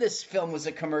then this film was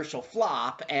a commercial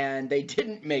flop, and they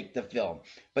didn't make the film.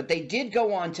 But they did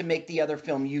go on to make the other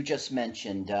film you just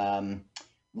mentioned, Dr.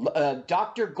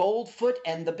 Goldfoot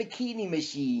and the Bikini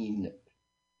Machine.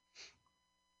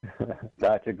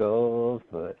 Dr.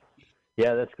 Goldfoot.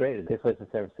 Yeah, that's great. It takes place in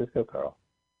San Francisco, Carl.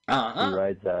 Uh-huh. He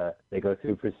rides, they go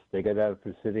down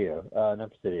Presidio,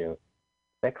 not Presidio,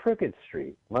 that Crooked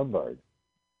Street, Lombard.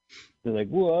 They're like,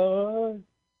 what?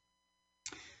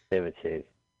 David Chase.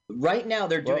 Right now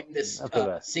they're doing this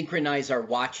synchronize our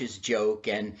watches joke,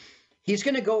 and He's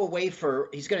going to go away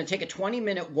he's going to take a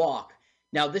 20-minute walk.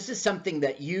 Now, this is something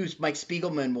that you, Mike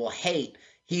Spiegelman, will hate.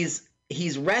 He's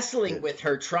wrestling with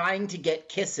her, trying to get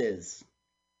kisses.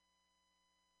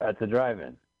 At the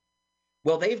drive-in.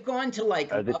 Well, they've gone to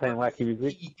like Are they playing wacky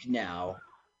music now?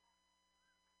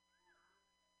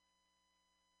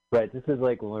 Right. This is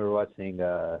like when we were watching.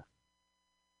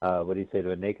 What do you say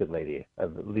to a naked lady?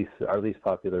 Our least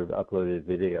popular uploaded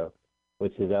video,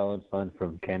 which is Alan Fun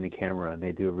from Candid Camera, and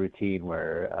they do a routine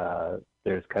where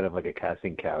there's kind of like a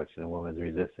casting couch and a woman's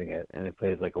resisting it, and it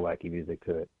plays like a wacky music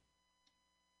to it.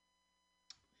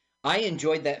 I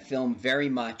enjoyed that film very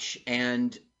much,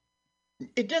 and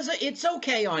it's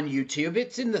okay on YouTube.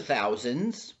 It's in the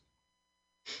thousands.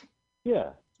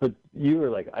 Yeah, but you were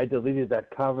like, I deleted that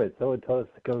comment. Someone told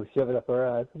us to go shove it up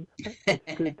our ass. I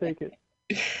couldn't take it.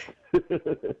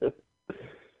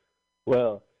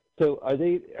 Well, so are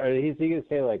he going to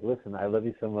say like, listen, I love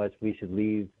you so much, we should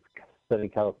leave Southern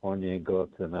California and go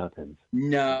up to the mountains?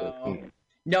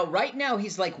 No, right now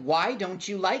he's like, why don't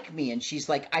you like me? And she's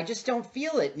like, I just don't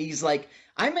feel it. And he's like,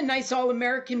 I'm a nice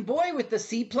all-American boy with a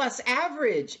C+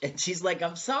 average. And she's like,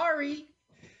 I'm sorry.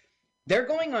 They're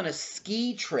going on a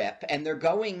ski trip, and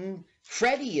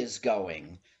Freddie is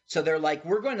going. So they're like,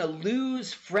 we're going to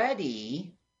lose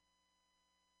Freddie,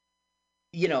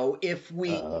 if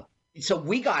we, so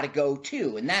we got to go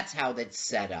too. And that's how that's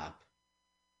set up.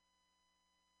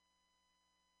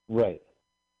 Right.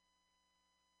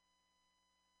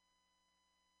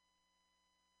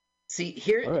 See,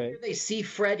 here they see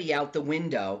Freddie out the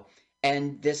window,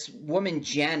 and this woman,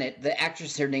 Janet, the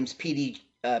actress, her name's Patty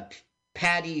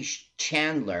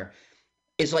Chandler,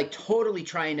 is like totally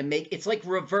trying to it's like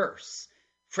reverse.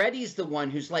 Freddie's the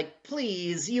one who's like,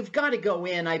 please, you've got to go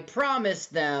in. I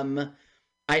promised them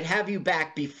I'd have you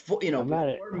back before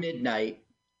midnight.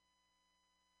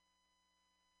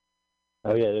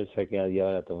 Oh, yeah, they're checking out,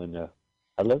 yelling out the window.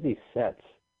 I love these sets.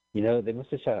 They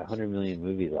must have shot 100 million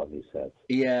movies on these sets.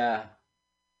 Yeah.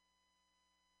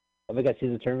 Oh my God,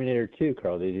 she's a Terminator 2,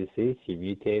 Carl. Did you see? She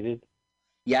mutated.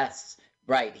 Yes,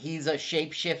 right. He's a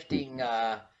shape-shifting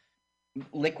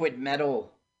liquid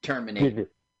metal Terminator.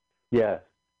 Yeah.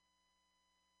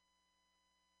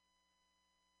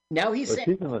 Now he's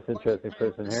she's the most interesting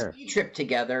person here. Ski trip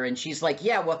together, and she's like,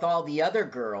 yeah, with all the other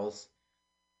girls.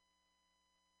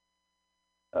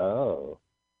 Oh.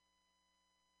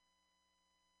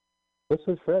 What's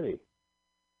with Freddie?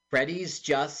 Freddie's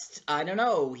just, I don't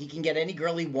know, he can get any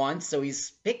girl he wants, so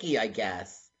he's picky, I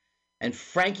guess. And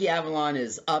Frankie Avalon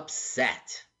is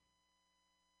upset.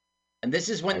 And this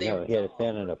is when he had to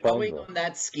stand in a phone going book. on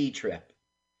that ski trip.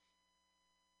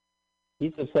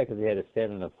 He's upset because he had to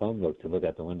stand in a phone book to look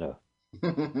out the window.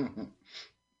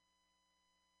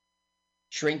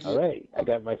 Shrinky. All right, I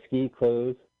got my ski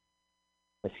clothes.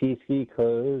 My ski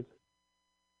clothes.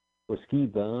 Or ski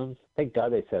bums. Thank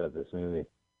God they set up this movie.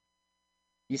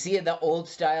 You see the old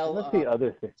style. What's the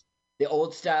other thing? The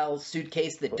old style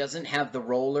suitcase that doesn't have the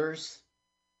rollers.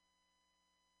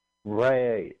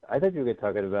 Right. I thought you were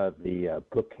talking about the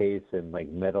bookcase and like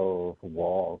metal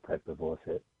wall type of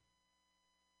bullshit.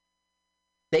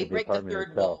 They break the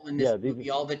third wall in this movie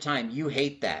all the time. You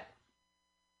hate that.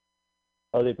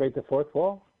 Oh, they break the fourth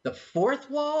wall? The fourth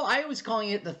wall? I was calling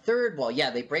it the third wall. Yeah,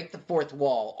 they break the fourth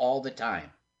wall all the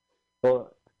time.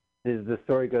 Well, the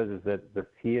story goes is that the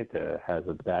theater has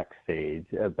a backstage,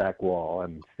 a back wall,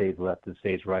 and stage left and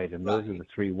stage right, and those are the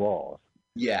three walls.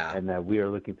 Yeah. And that we are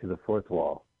looking to the fourth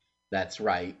wall. That's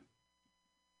right.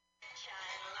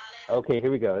 Okay,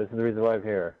 here we go. This is the reason why I'm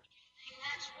here.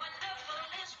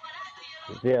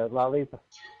 Yeah, lollipop.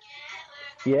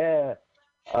 Yeah,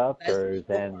 uppers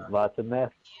and lots of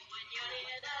meth.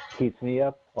 Keeps me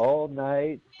up all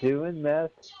night doing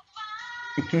meth.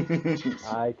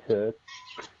 I took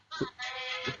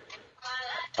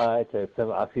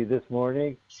some oxy this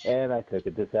morning, and I took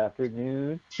it this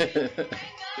afternoon.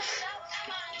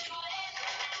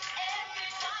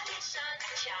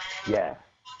 Yeah.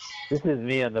 This is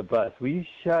me on the bus. Will you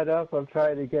shut up? I'm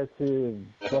trying to get to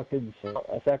fucking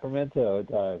Sacramento in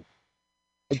time.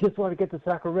 I just want to get to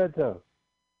Sacramento.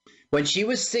 When she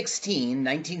was 16,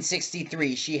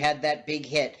 1963, she had that big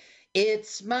hit,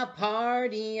 It's My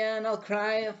Party and I'll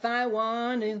cry if I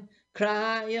want to,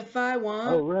 cry if I want.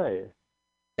 Oh, right.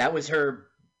 That was her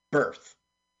birth.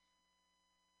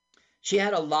 She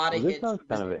had a lot of hits. This sounds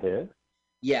kind of a hit.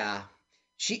 Yeah.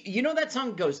 You know that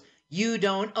song goes, You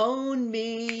Don't Own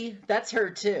Me. That's her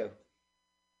too.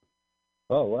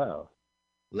 Oh, wow.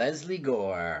 Leslie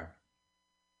Gore.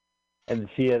 And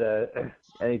she had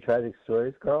any tragic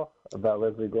stories, Carl, about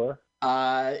Leslie Gore?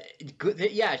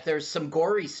 Yeah, there's some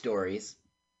gory stories.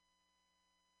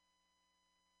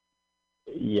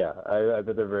 Yeah, I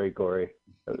bet they're very gory.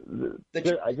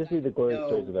 I just need the gory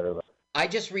stories of better life. I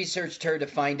just researched her to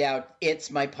find out it's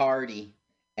my party,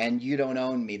 and you don't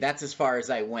own me. That's as far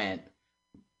as I went.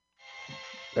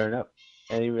 Fair enough.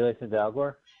 Any relation to Al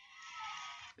Gore?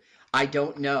 I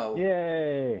don't know.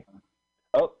 Yay!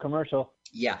 Oh, commercial.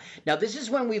 Yeah. Now, this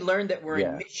is when we learned that we're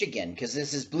in Michigan, because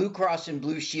this is Blue Cross and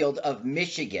Blue Shield of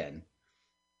Michigan.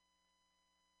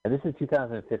 And this is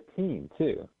 2015,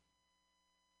 too.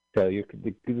 So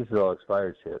this is all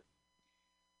expired shit.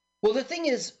 Well, the thing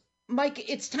is, Mike,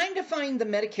 it's time to find the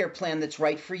Medicare plan that's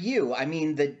right for you. I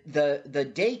mean,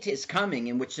 the date is coming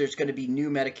in which there's going to be new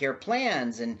Medicare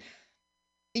plans, and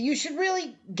you should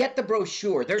really get the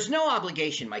brochure. There's no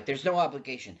obligation, Mike. There's no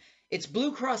obligation. It's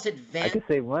Blue Cross Advance. I could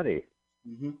save money.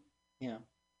 Mm-hmm. Yeah.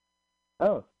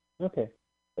 Oh, okay.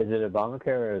 Is it Obamacare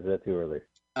or is that too early?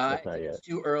 That's not yet. It's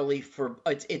too early for.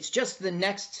 It's just the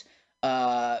next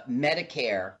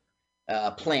Medicare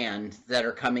plan that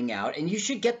are coming out, and you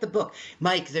should get the book,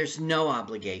 Mike. There's no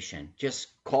obligation. Just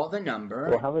call the number.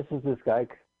 Well, how much is this guide?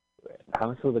 How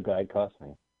much will the guide cost me?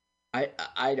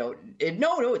 I don't.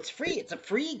 No, it's free. It's a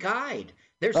free guide.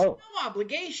 There's no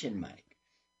obligation, Mike.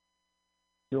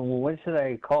 So when should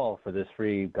I call for this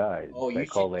free guide? Oh, should I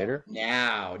call later?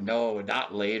 Now, no,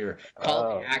 not later.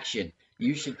 Call the action.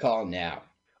 You should call now.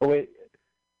 Oh wait,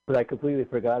 but I completely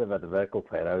forgot about the medical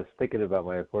plan. I was thinking about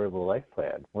my affordable life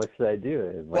plan. What should I do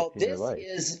in my senior life?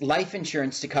 This is life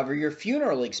insurance to cover your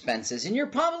funeral expenses, and you're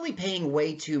probably paying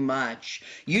way too much.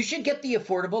 You should get the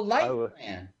affordable life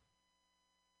plan.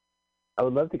 I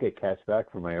would love to get cash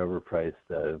back for my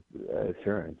overpriced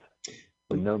insurance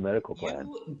with no medical plan.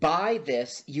 You buy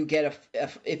this, you get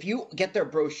if you get their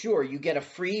brochure, you get a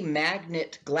free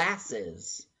magnet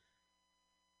glasses.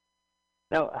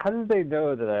 Now, how did they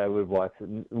know that I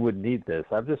would need this?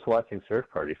 I'm just watching Search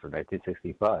Party from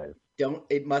 1965.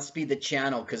 It must be the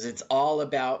channel, because it's all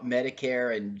about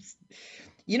Medicare, and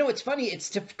it's funny.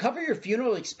 It's to cover your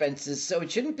funeral expenses, so it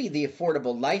shouldn't be the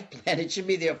affordable life plan. It should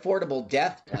be the affordable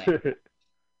death plan.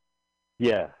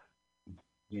 Yeah.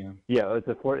 Yeah. Yeah, it's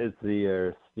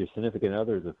your significant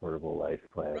other's affordable life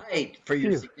plan. Right, for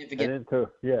your significant.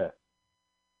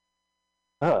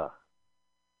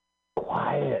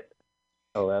 Quiet.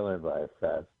 Oh, that went by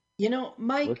fast.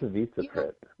 Mike, what's a Vista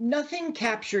print? Nothing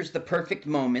captures the perfect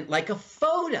moment like a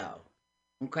photo.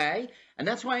 Okay? And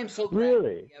that's why I'm so glad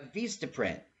we have Vista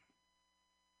print.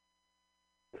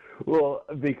 Well,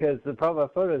 because the problem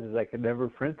with photos is I can never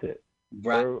print it.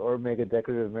 Right. Or make a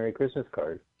decorative Merry Christmas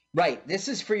card. Right. This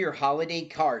is for your holiday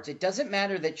cards. It doesn't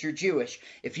matter that you're Jewish.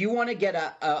 If you want to get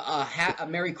a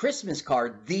Merry Christmas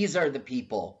card, these are the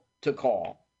people to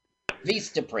call.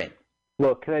 Vista print.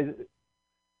 Well,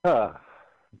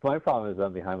 my problem is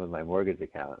I'm behind with my mortgage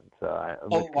account, so I'm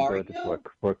going to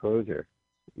foreclosure.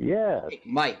 Yeah. Hey,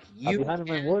 Mike, you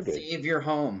can save your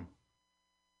home.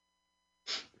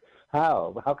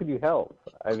 How? How can you help?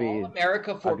 I mean,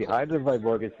 America I'm behind with my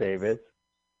mortgage payments.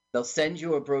 They'll send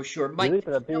you a brochure. Mike, really,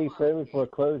 but I'm being threatened with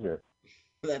foreclosure.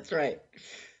 That's right.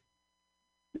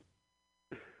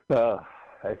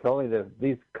 It's only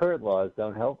these current laws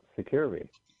don't help secure me.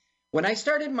 When I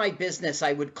started my business,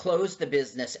 I would close the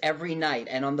business every night,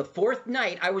 and on the fourth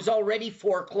night, I was already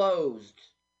foreclosed.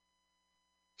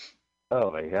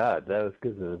 Oh my God, that was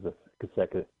because it was a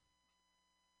consecutive.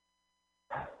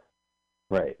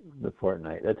 Right, the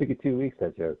fortnight. That took you 2 weeks,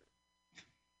 that joke.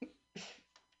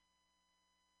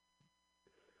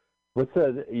 What's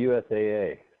the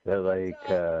USAA? They're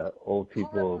like old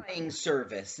people.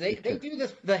 Service. They do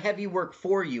the heavy work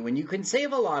for you, and you can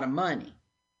save a lot of money.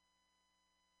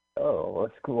 Oh,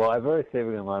 that's cool. Well, I've already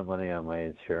saving a lot of money on my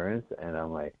insurance, and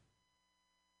I'm like,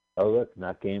 oh, look,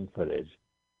 not game footage.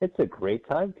 It's a great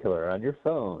time killer on your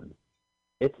phone.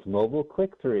 It's mobile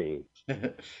click-3.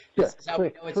 Just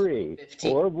click 3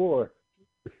 or more.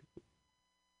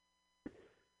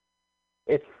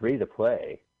 It's free to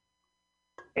play.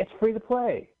 It's free to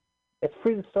play. It's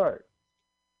free to start.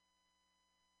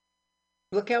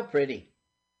 Look how pretty.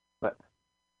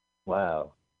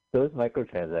 Wow. Those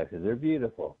microtransactions, they're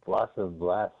beautiful. Blossom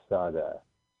Blast Saga.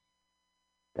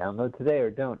 Download today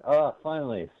or don't. Oh,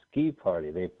 finally, Ski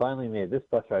Party. They finally made it. This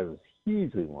bus ride was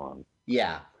hugely long.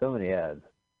 Yeah. So many ads.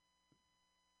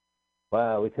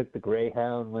 Wow, we took the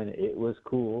Greyhound when it was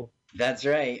cool. That's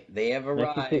right. They have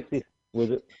arrived. Was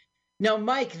it? Now,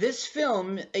 Mike, this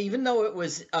film, even though it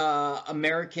was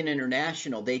American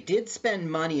International, they did spend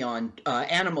money on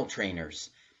animal trainers.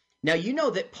 Now, you know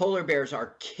that polar bears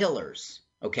are killers,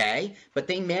 okay? But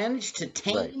they managed to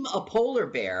tame a polar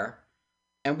bear,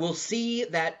 and we'll see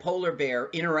that polar bear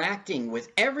interacting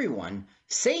with everyone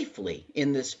safely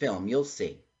in this film. You'll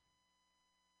see.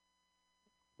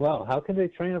 Wow, how can they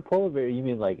train a polar bear? You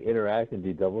mean like interact and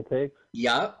do double takes?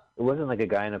 Yep. It wasn't like a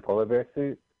guy in a polar bear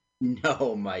suit?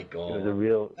 No, Michael. It was a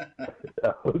real...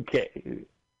 Okay.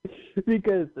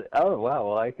 Because, oh, wow,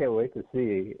 well, I can't wait to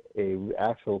see a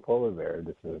actual polar bear in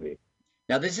this movie.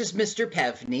 Now, this is Mr.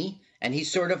 Pevney, and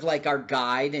he's sort of like our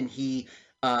guide, and he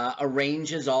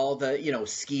arranges all the,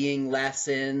 skiing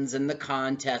lessons and the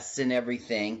contests and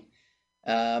everything.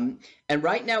 And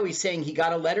right now he's saying he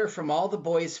got a letter from all the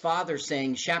boys' fathers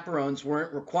saying chaperones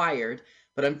weren't required,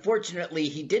 but unfortunately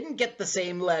he didn't get the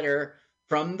same letter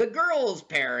from the girls'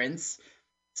 parents,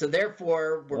 so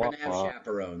therefore we're going to have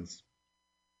chaperones.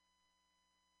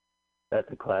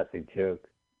 That's a classic joke.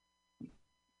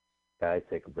 Guys,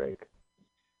 take a break.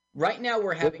 Right now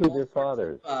we're having all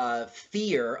sorts of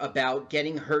fear about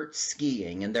getting hurt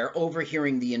skiing, and they're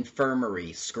overhearing the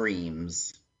infirmary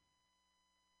screams.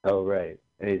 Oh, right.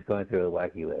 And he's going through a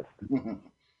wacky list.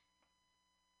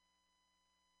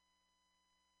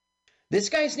 This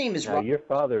guy's name is your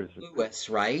father's Lewis,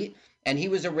 right? And he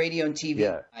was a radio and TV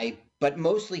guy, but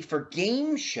mostly for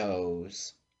game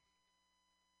shows.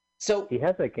 So he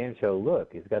has that game show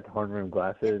look. He's got the horn rim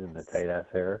glasses and the tight ass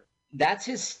hair. That's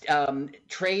his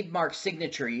trademark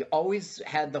signature. He always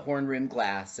had the horn rim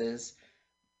glasses.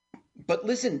 But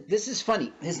listen, this is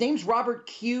funny. His name's Robert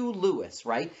Q. Lewis,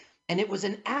 right? And it was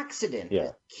an accident.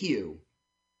 Yeah. Q.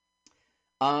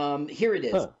 Here it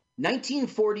is.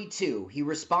 1942. He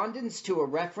responded to a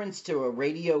reference to a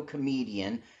radio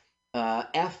comedian,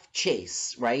 F.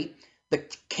 Chase, right? The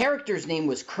character's name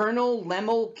was Colonel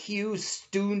Lemuel Q.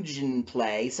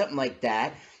 Stungenplay, something like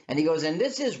that. And he goes, and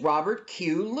this is Robert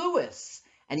Q. Lewis.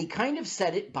 And he kind of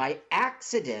said it by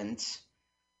accident.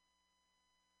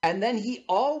 And then he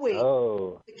always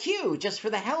the Q just for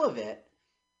the hell of it.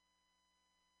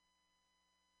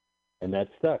 And that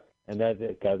stuck. And that's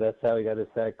how he got his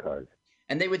SAG card.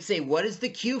 And they would say, what is the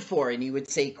Q for? And he would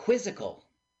say quizzical.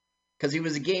 Because he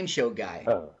was a game show guy.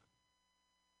 Oh.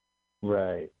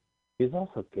 Right. He's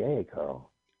also gay,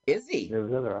 Carl. Is he?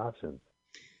 There's other options.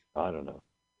 I don't know.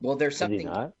 Well, there's something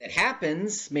that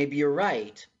happens. Maybe you're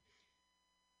right.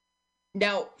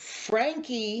 Now,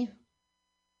 Frankie,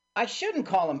 I shouldn't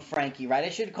call him Frankie, right? I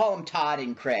should call him Todd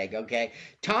and Craig, okay?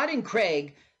 Todd and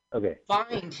Craig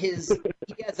find he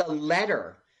has a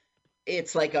letter.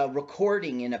 It's like a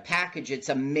recording in a package. It's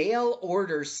a mail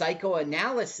order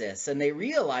psychoanalysis, and they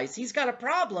realize he's got a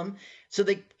problem, so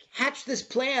they hatch this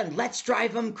plan. Let's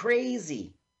drive him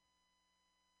crazy.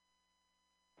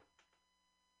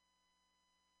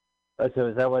 So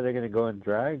is that why they're going to go in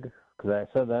drag? Because I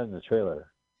saw that in the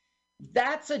trailer.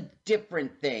 That's a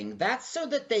different thing. That's so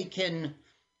that they can...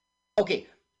 Okay,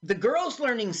 the girls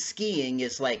learning skiing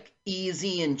is like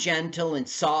easy and gentle and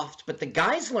soft, but the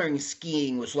guys learning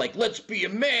skiing was like, let's be a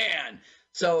man.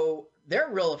 So they're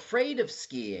real afraid of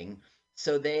skiing.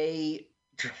 So they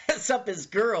dress up as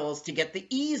girls to get the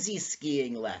easy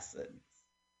skiing lessons.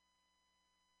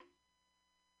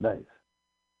 Nice.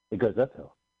 It goes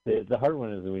uphill. The hard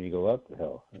one is when you go up the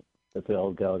hill. That's the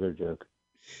old Gallagher joke.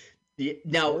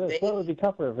 No, it would be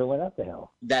tougher if it went up the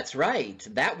hill. That's right.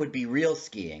 That would be real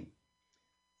skiing.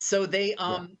 So they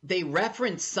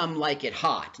reference Some Like It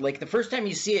Hot. Like the first time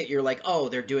you see it, you're like, oh,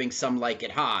 they're doing Some Like It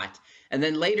Hot. And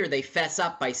then later they fess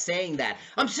up by saying that.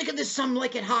 I'm sick of this Some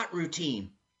Like It Hot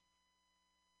routine.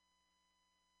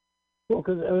 Well,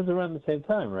 because it was around the same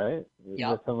time, right?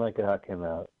 Yeah. Some Like It Hot came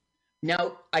out.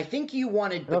 Now, I think you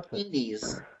wanted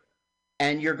bikinis,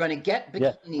 and you're going to get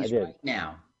bikinis right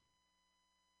now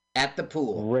at the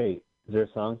pool. Great. Is there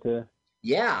a song to?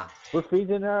 Yeah. We're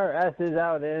freezing our asses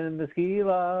out in the ski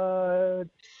lodge.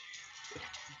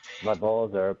 My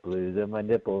balls are blues and my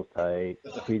nipples tight.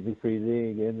 Freezing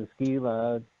in the ski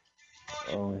lodge.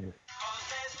 Oh.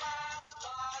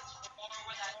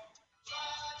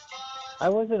 I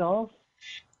wasn't off.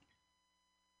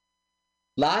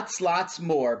 Lots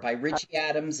More by Richie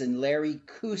Adams and Larry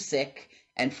Cusick,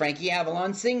 and Frankie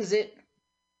Avalon sings it.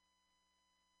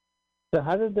 So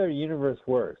how did their universe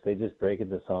work? They just break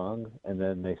into song and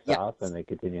then they stop and they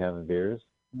continue having beers?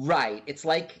 Right. It's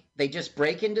like they just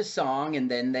break into song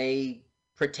and then they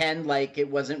pretend like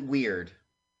it wasn't weird.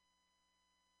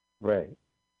 Right.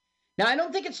 Now, I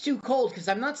don't think it's too cold because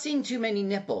I'm not seeing too many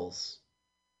nipples.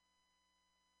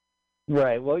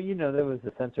 Right. Well, there was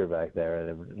a censor back there at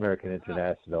American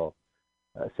International.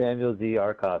 Samuel Z.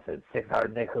 Arkoff said 6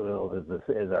 hard nickel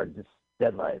is our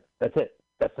deadline. That's it.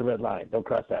 That's the red line. Don't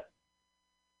cross that.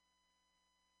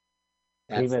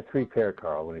 He meant 3 pair,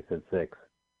 Carl, when he said 6.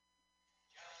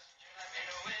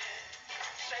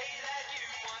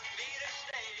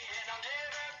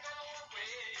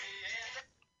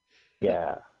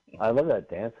 Yeah. I love that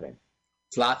dancing.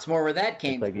 It's lots more where that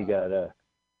came It's like from. you got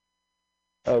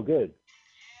oh, good.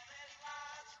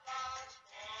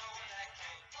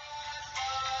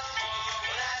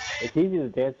 It's easy to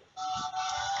dance.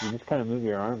 You just kind of move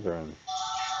your arms around.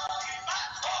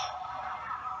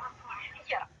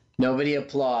 Nobody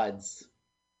applauds.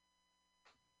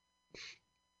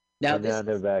 Now, And now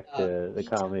they're back to the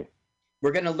comedy.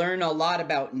 We're going to learn a lot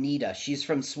about Nita. She's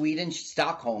from Sweden,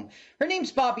 Stockholm. Her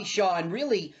name's Bobby Shaw, and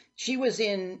really, she was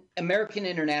in American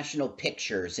International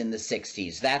Pictures in the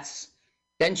 60s.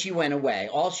 Then she went away.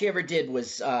 All she ever did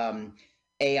was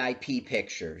AIP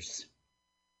Pictures.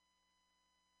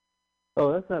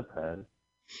 Oh, that's not bad.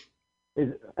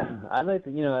 I like,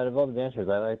 out of all the dancers,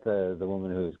 I like the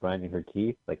woman who was grinding her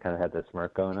teeth, like kind of had the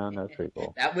smirk going on. That was pretty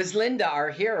cool. That was Linda, our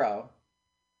hero.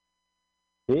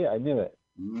 See, I knew it.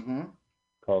 Mm-hmm.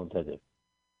 Call intended.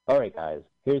 All right, guys,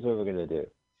 here's what we're going to do.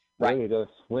 We're going to go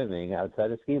swimming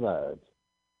outside of ski lodge.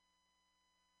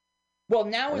 Well,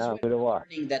 now is when we're we're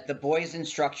learning that the boys'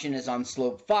 instruction is on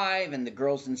slope 5 and the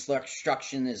girls'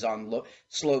 instruction is on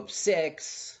slope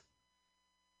 6.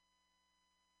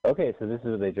 Okay, so this is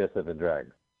where they dress up in drag.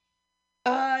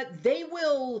 They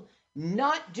will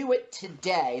not do it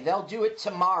today. They'll do it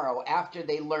tomorrow after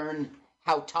they learn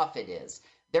how tough it is.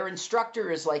 Their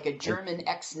instructor is like a German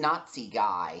ex-Nazi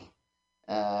guy.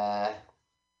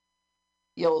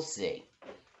 You'll see.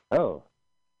 Oh,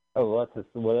 well, that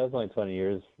was only 20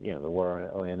 years. The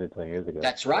war only ended 20 years ago.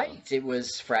 That's right. It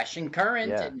was fresh and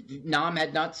current, and Vietnam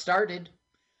had not started.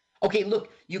 Okay,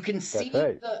 look, you can see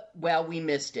well, we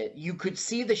missed it. You could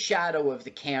see the shadow of the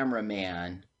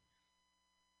cameraman.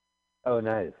 Oh,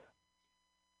 nice.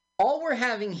 All we're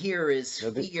having here is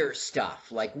fear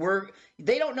stuff. Like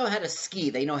they don't know how to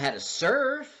ski. They know how to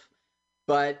surf,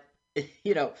 but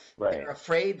they're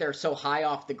afraid they're so high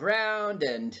off the ground,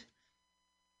 and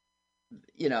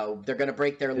they're going to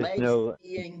break their legs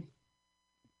skiing.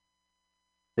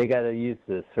 They got to use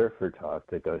the surfer talk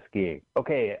to go skiing.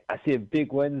 Okay, I see a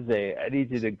big Wednesday. I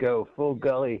need you to go full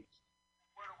gully.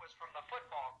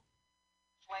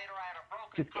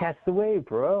 Just catch the wave,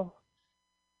 bro.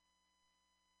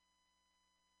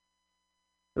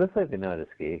 It looks like they know how to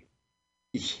ski.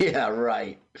 Yeah,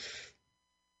 right.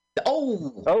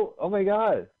 Oh my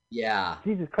God. Yeah.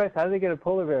 Jesus Christ, how do they get a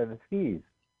polar bear on the skis?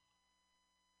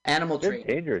 Animal training.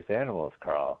 They're dangerous animals,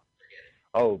 Carl.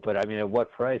 Oh, but I mean, at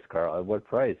what price, Carl? At what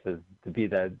price is to be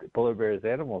that polar bear's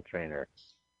animal trainer?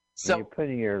 So you're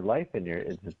putting your life in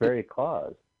it's very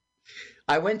claws.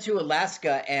 I went to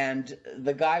Alaska, and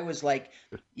the guy was like,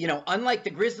 unlike the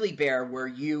grizzly bear, where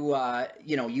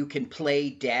you can play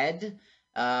dead.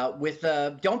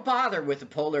 Don't bother with a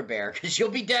polar bear because you'll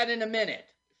be dead in a minute.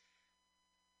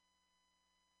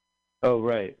 Oh,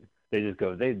 right. They just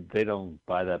go. They don't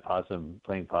buy that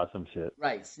playing possum shit.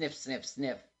 Right. Sniff, sniff,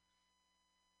 sniff.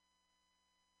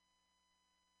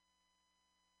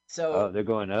 So they're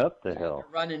going up the hill.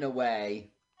 They're running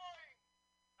away.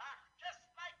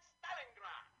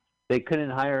 They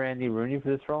couldn't hire Andy Rooney for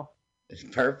this role?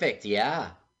 Perfect, yeah.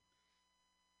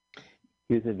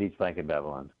 He was in Beach Blanket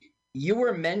Babylon. You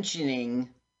were mentioning...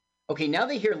 Okay, now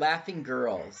they hear Laughing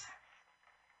Girls.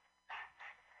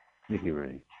 Mickey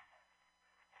Rooney.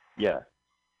 Yeah.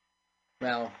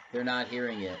 Well, they're not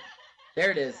hearing it.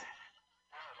 There it is.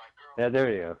 Yeah, there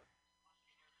you go.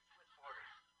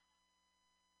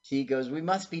 He goes, we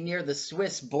must be near the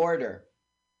Swiss border.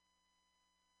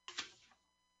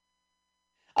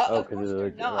 Because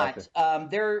they're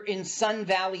not. They're in Sun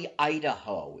Valley,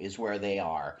 Idaho, is where they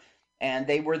are. And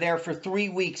they were there for 3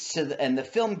 weeks, and the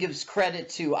film gives credit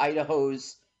to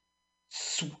Idaho's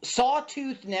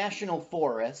Sawtooth National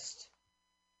Forest.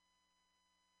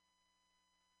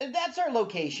 That's our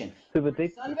location.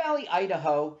 Sun Valley,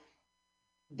 Idaho.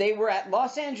 They were at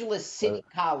Los Angeles City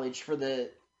College for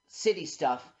the city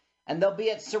stuff, and they'll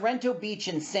be at Sorrento Beach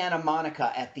and Santa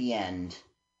Monica at the end.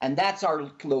 And that's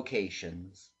our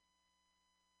locations.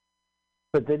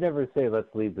 But they never say,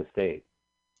 let's leave the state.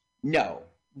 No.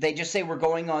 They just say we're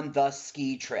going on the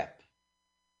ski trip.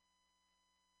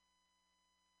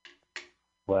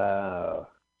 Wow.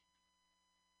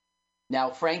 Now,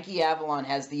 Frankie Avalon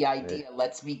has the idea,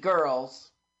 let's be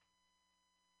girls.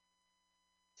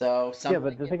 So, yeah,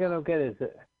 but the thing I don't get is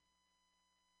that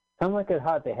Some Like It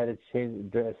Hot, they had to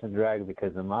change dress and drag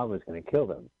because the mob was going to kill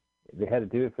them. They had to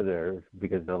do it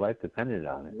because their life depended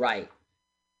on it. Right.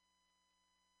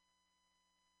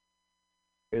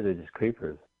 Here they're just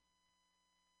creepers.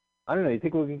 I don't know. You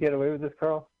think we can get away with this,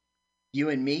 Carl? You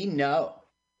and me? No.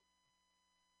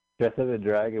 Dress up in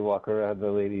drag and walk around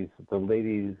the ladies'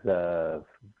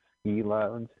 ski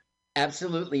lounge?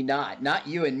 Absolutely not. Not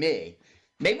you and me.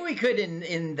 Maybe we could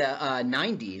in the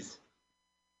 90s.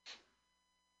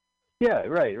 Yeah,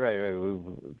 right.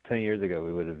 10 years ago,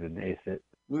 we would have been aced it.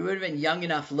 We would have been young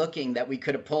enough looking that we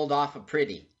could have pulled off a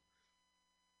pretty.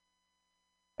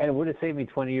 And it would have saved me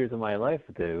 20 years of my life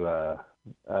to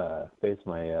face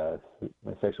my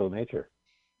my sexual nature.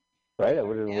 Right? I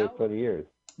would have lived 20 years.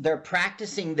 They're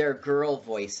practicing their girl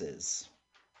voices.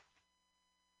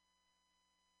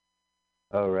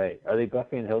 Oh, right. Are they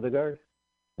Buffy and Hildegard?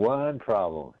 One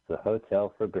problem. It's a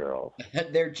hotel for girls.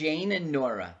 They're Jane and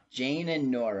Nora. Jane and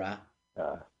Nora.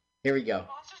 Here we go.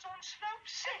 Bosses on slope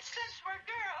since we're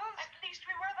girls. At least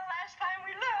we were the last time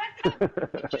we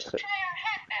learned. Just try our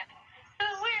hat now.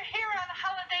 We're here on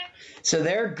holiday. So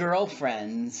their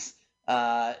girlfriends,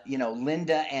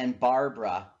 Linda and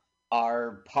Barbara,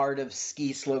 are part of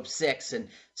Ski Slope 6. And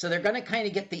so they're going to kind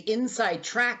of get the inside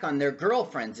track on their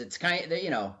girlfriends. It's kind of,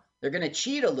 they're going to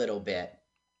cheat a little bit.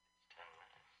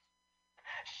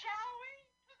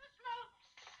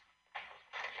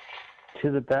 To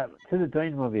the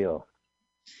Dynamobile.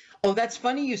 Oh, that's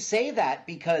funny you say that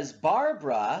because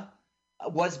Barbara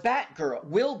was Batgirl,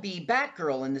 will be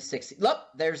Batgirl in the 60s. Look,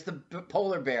 there's the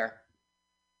polar bear.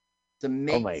 It's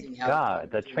amazing. Oh my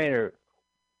God, the trainer,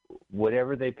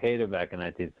 whatever they paid him back in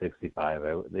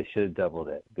 1965, they should have doubled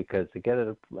it because to get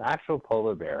an actual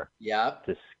polar bear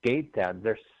to skate down,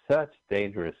 they're such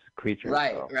dangerous creatures.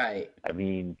 Right. I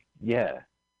mean, yeah.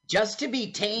 Just to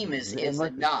be tame is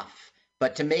enough.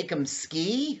 But to make them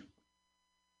ski?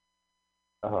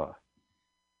 Oh.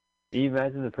 Can you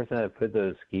imagine the person that put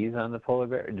those skis on the polar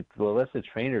bear? Well, unless the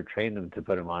trainer trained them to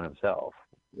put them on himself.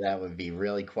 That would be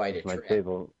really quite a trip.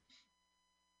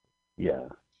 Yeah.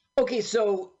 Okay,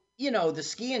 so, the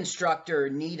ski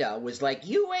instructor, Nita, was like,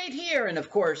 you wait here. And,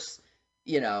 of course,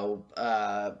 this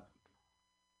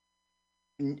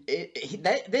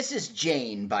is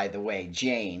Jane, by the way,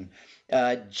 Jane.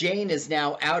 Jane is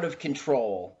now out of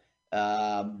control.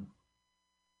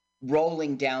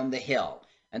 Rolling down the hill.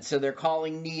 And so they're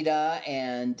calling Nita,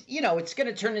 and, it's going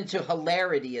to turn into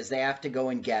hilarity as they have to go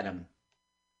and get him.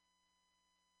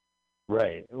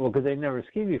 Right. Well, because they've never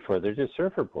skied before. They're just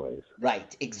surfer boys.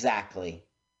 Right, exactly.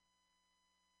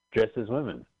 Dressed as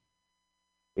women.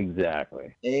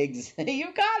 Exactly.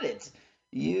 You got it.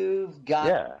 You've got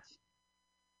it.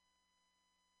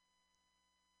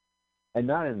 And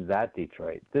not in that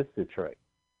Detroit. This Detroit.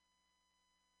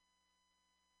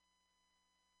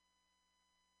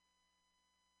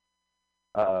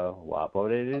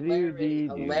 Hilarity.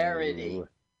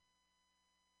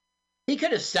 He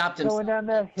could have stopped himself. Going down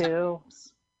that hill.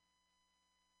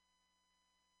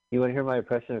 You want to hear my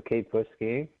impression of Kate Bush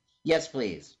skiing? Yes,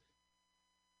 please.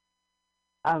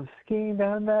 I'm skiing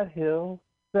down that hill,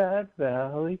 that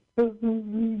valley.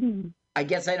 I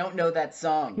guess I don't know that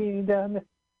song. Skiing down the...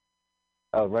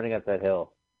 Oh, running up that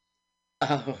hill.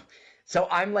 Oh, so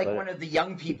I'm like one of the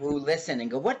young people who listen and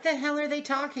go, what the hell are they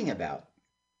talking about?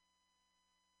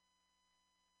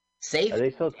 Safe. Are they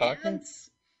still talking?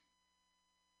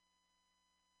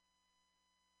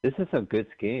 This is some good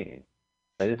skiing.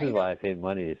 This is why I paid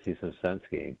money to see some sun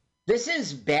skiing. This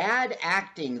is bad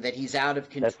acting that he's out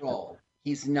of control.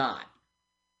 He's not.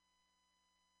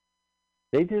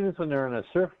 They do this when they're on a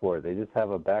surfboard. They just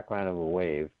have a background of a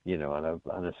wave,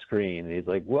 on a screen. And he's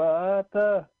like, what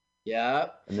the? Yeah.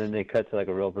 And then they cut to like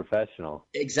a real professional.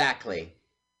 Exactly.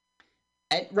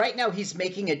 And right now he's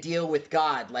making a deal with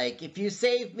God. Like, if you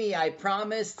save me, I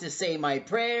promise to say my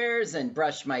prayers and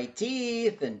brush my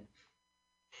teeth. And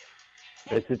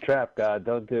it's a trap, God.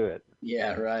 Don't do it.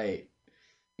 Yeah, right.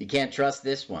 You can't trust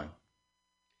this one.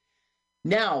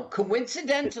 Now,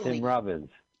 coincidentally, Tim Robbins.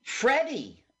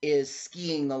 Freddie is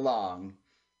skiing along.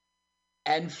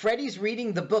 And Freddie's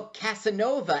reading the book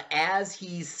Casanova as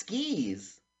he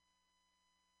skis.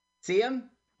 See him?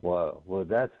 Whoa. Well,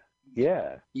 that's...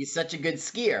 Yeah. He's such a good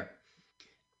skier.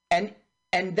 And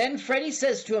then Freddie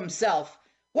says to himself,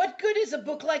 what good is a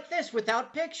book like this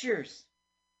without pictures?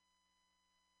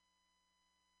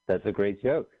 That's a great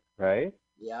joke, right?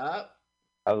 Yeah.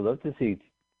 I would love to see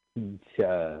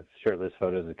shirtless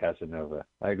photos of Casanova.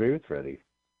 I agree with Freddie.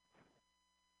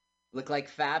 Look like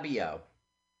Fabio.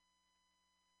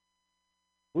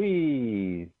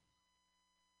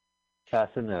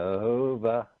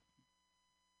 Casanova.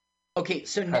 Okay,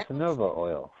 so now Casanova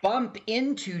oil. Bump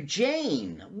into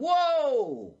Jane.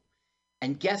 Whoa!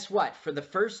 And guess what? For the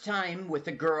first time with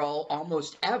a girl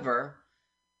almost ever,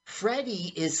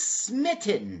 Freddie is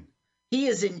smitten. He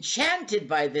is enchanted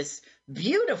by this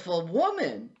beautiful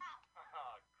woman.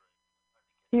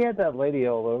 He had that lady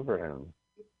all over him.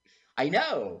 I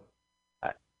know.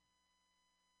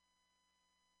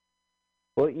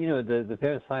 Well, the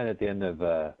famous line at the end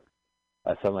of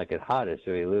sound like it hot as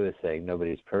Joey Lewis saying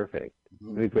nobody's perfect.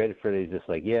 It'd be great if Freddie's just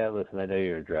like, yeah, listen, I know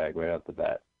you're a drag right off the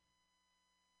bat.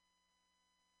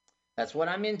 That's what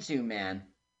I'm into, man.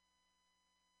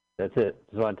 That's it.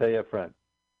 Just want to tell you up front.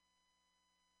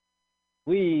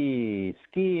 Wee,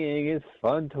 skiing is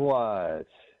fun to watch.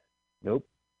 Nope.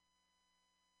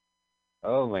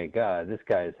 Oh my God, this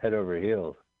guy is head over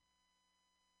heels.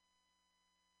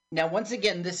 Now, once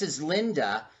again, this is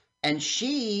Linda, and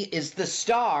she is the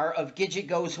star of Gidget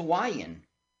Goes Hawaiian.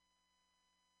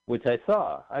 Which I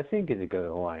saw. I've seen Gidget Go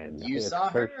Hawaiian. You saw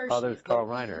her? Her father's Carl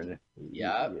Reiner.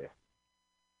 Yeah.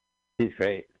 She's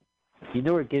great. You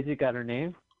know where Gidget got her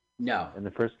name? No. In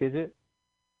the first Gidget?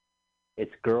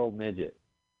 It's Girl Midget.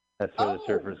 That's where the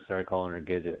surfers started calling her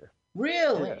Gidget.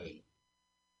 Really?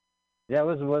 Yeah, it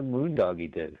was what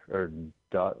Moondoggy did, or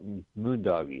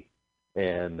Moondoggy,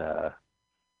 and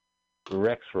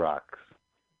Rex Rocks.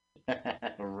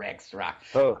 Rex Rock.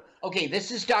 Oh. Okay, this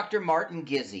is Dr. Martin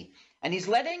Gizzi, and he's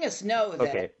letting us know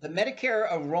that the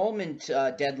Medicare enrollment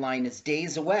deadline is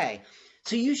days away.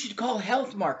 So you should call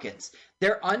Health Markets.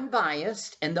 They're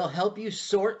unbiased, and they'll help you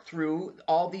sort through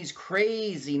all these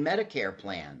crazy Medicare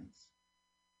plans.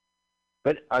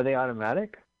 But are they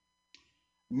automatic?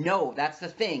 No, that's the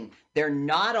thing. They're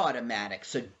not automatic,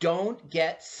 so don't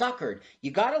get suckered. You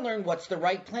got to learn what's the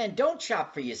right plan. Don't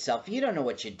shop for yourself. You don't know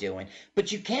what you're doing.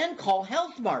 But you can call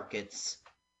Health Markets.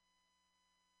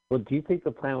 Well, do you think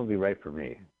the plan will be right for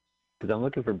me? Because I'm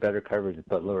looking for better coverage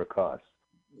but lower costs.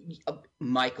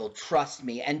 Michael, trust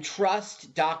me, and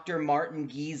trust Dr. Martin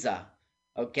Giza,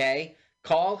 okay?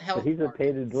 Call Health But he's a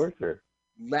paid endorser.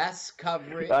 Less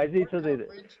coverage. I need something.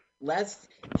 Less.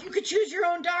 You could choose your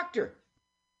own doctor.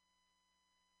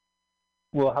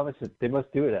 Well, how much? They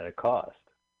must do it at a cost.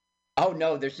 Oh,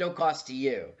 no, there's no cost to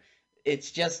you. It's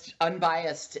just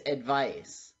unbiased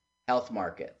advice. Health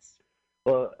Markets.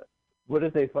 Well, what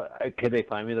if can they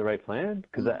find me the right plan?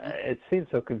 Because it seems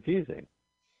so confusing.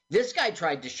 This guy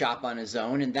tried to shop on his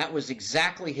own, and that was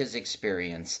exactly his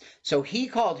experience. So he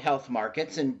called Health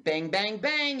Markets, and bang, bang,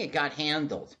 bang, it got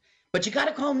handled. But you got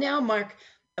to call now, Mike.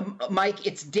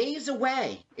 It's days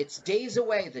away. It's days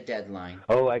away, the deadline.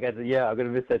 Oh, I'm going to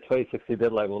miss that 2060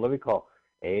 deadline. Well, let me call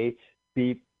H,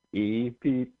 beep, E,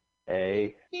 beep,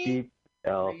 A, beep,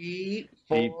 L, beep,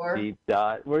 beep,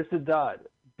 dot. Where's the dot?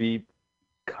 Beep,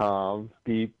 com,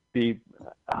 beep, beep.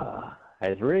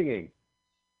 It's ringing.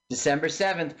 December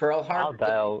 7th, Pearl Harbor.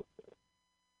 I'll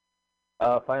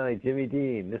dial. Finally, Jimmy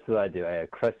Dean. This is what I do. I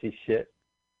have crusty shit.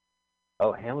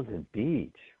 Oh, Hamilton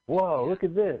Beach. Whoa, look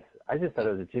at this. I just thought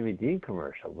it was a Jimmy Dean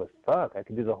commercial. But fuck, I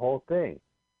can do the whole thing.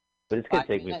 But it's going to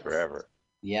take me forever.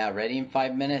 Yeah, ready in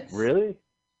 5 minutes. Really?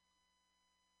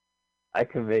 I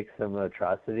can make some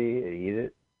atrocity and eat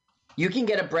it. You can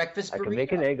get a breakfast burrito. I can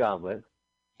make an egg omelet.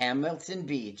 Hamilton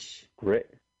Beach. Great.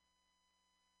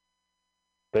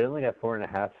 But it only got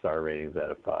 4.5 star ratings out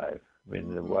of 5. I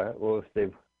mean, what if they...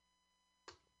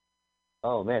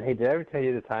 Oh, man. Hey, did I ever tell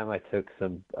you the time I took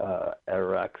some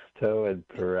Araxto and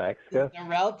Paraxca?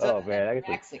 Oh, man. I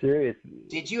got some serious...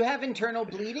 Did you have internal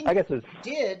bleeding? I got some... If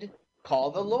you did,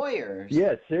 call the lawyers.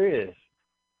 Yeah, serious.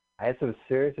 I had some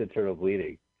serious internal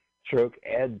bleeding. Stroke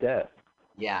and death.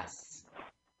 Yes.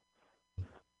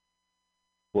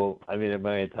 Well, I mean, am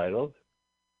I entitled?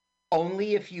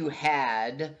 Only if you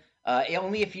had...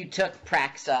 only if you took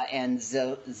Praxa and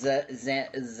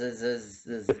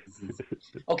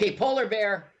Okay, Polar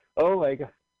Bear. Oh my God.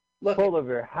 Look, Polar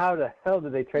Bear. How the hell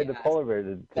did they train the Polar Bear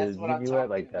to give you out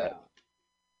like that?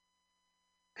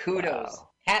 Kudos. Wow.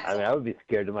 Hats off. I mean, I would be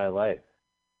scared to my life.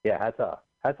 Yeah, hats off.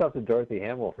 Hats off to Dorothy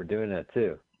Hamill for doing that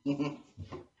too.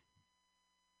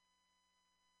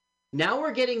 Now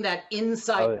we're getting that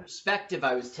inside perspective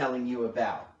I was telling you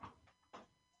about.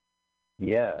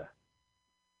 Yeah.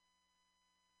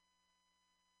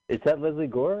 Is that Leslie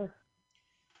Gore?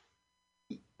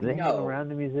 Do they hang around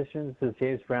the musicians as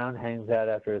James Brown hangs out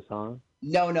after a song?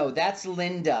 No, that's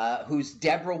Linda, who's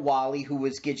Deborah Wally, who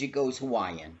was Gidget Goes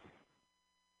Hawaiian.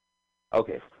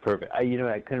 Okay, perfect. I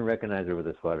couldn't recognize her with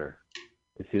a sweater.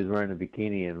 If she was wearing a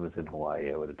bikini and was in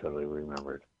Hawaii, I would have totally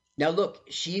remembered. Now look,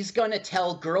 she's going to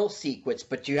tell girl secrets,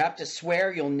 but you have to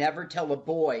swear you'll never tell a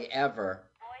boy ever.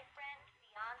 Boyfriend,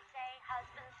 fiancé,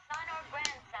 husband, son, or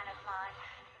grandson of mine,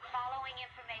 the following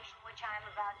information which I am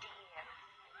about to hear.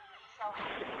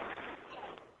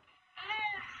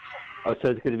 Oh,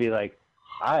 so it's going to be like,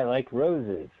 I like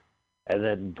roses. And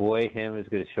then boy him is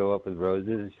going to show up with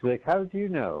roses. And she's like, how did you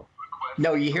know?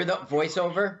 No, you hear the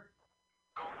voiceover?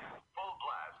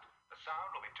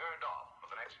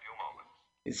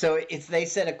 So they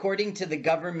said, according to the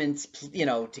government's,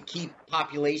 to keep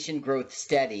population growth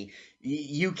steady,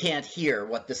 you can't hear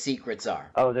what the secrets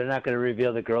are. Oh, they're not going to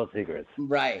reveal the girl secrets.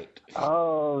 Right.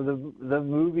 Oh, the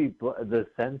movie, The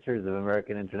Censors of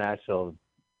American International.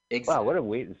 Exactly. Wow,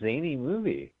 what a zany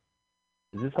movie.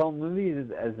 Is this whole movie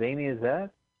as zany as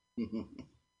that?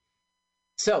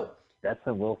 So. That's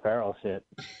some Will Ferrell shit.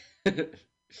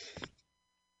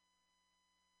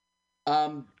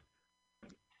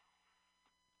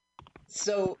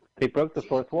 So they broke the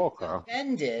fourth wall, Carl.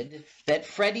 Offended that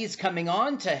Freddie's coming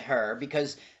on to her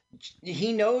because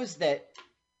he knows that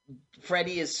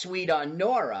Freddie is sweet on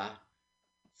Nora,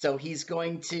 so he's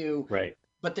going to. Right.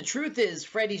 But the truth is,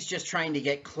 Freddie's just trying to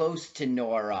get close to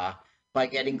Nora by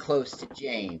getting close to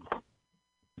Jane.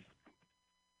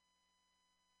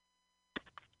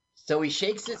 So he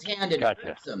shakes his hand and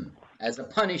hurts him as a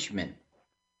punishment.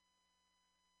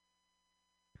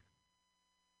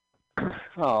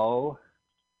 Oh.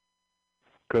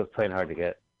 Girl's playing hard to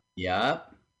get.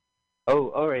 Yep. Oh,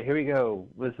 all right, here we go.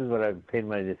 This is what I've paid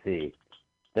money to see.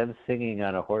 Them singing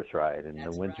on a horse ride in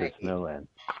the winter snowland.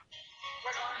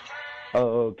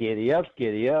 Oh, giddy up,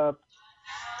 giddy up.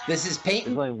 This is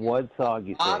Peyton. There's only one song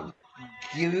you sing.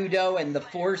 Guido and the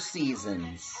Four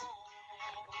Seasons.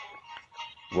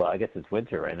 Well, I guess it's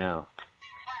winter right now.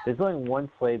 There's only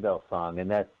one sleigh bell song, and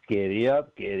that's Giddy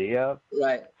Up, Giddy Up.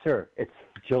 Right. Sure, it's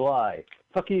July.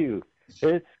 Fuck you.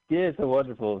 It's a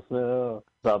wonderful snow.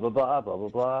 Blah, blah, blah, blah, blah,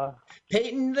 blah.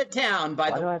 Painting the Town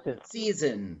by the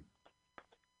Season.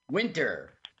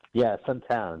 Winter. Yeah, some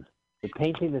town. They're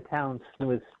painting the town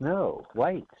with snow,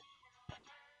 white.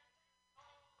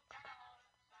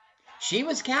 She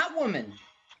was Catwoman.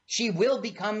 She will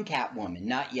become Catwoman,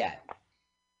 not yet.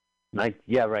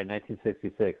 Yeah, right,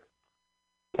 1966.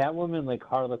 Catwoman, like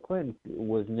Harley Quinn,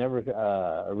 was never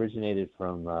originated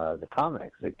from the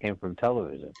comics. It came from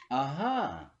television.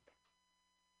 Uh-huh.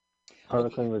 Harley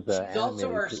Quinn was She's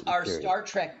also our Star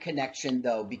Trek connection,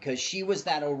 though, because she was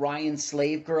that Orion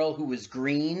slave girl who was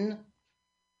green.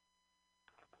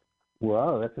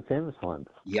 Whoa, that's a famous one.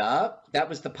 Yup, that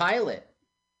was the pilot.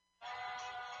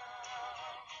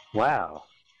 Wow.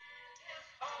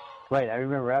 Right, I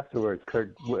remember afterwards,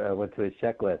 Kurt went to his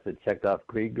checklist and checked off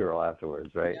Green Girl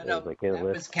afterwards, right? No, it was like, that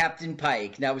was Captain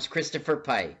Pike. That was Christopher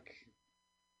Pike.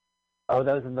 Oh,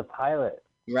 that was in the pilot.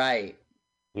 Right.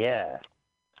 Yeah.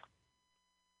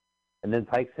 And then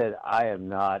Pike said, I am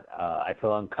not, I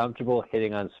feel uncomfortable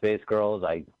hitting on space girls.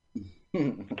 I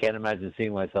can't imagine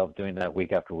seeing myself doing that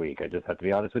week after week. I just have to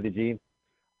be honest with you, Gene.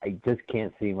 I just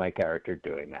can't see my character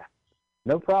doing that.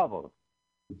 No problem.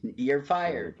 You're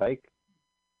fired. Pike.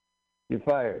 You're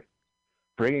fired.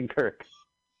 Bring in Kirk.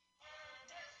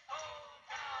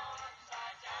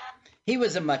 He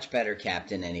was a much better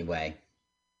captain anyway.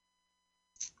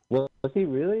 Well, was he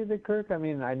really the Kirk? I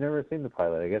mean, I've never seen the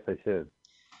pilot. I guess I should.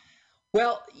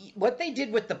 Well, what they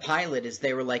did with the pilot is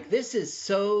they were like, this is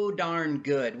so darn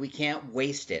good, we can't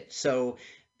waste it. So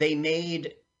they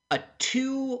made a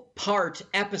 2-part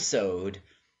episode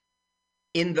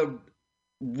in the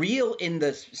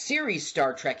series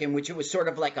Star Trek, in which it was sort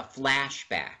of like a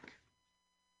flashback.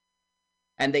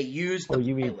 And they used the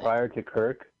you mean prior to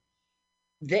Kirk?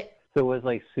 So was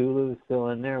like Sulu still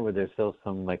in there? Were there still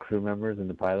some like crew members in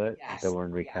the pilot that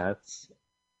weren't recast?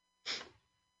 Yes.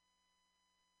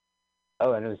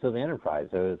 Oh, and it was still the Enterprise.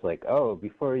 So it was like, oh,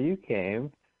 before you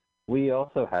came, we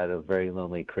also had a very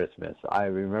lonely Christmas. I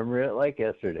remember it like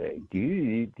yesterday.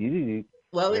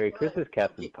 Well, Merry Christmas,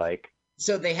 Captain Pike.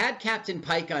 So they had Captain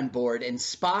Pike on board, and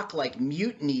Spock like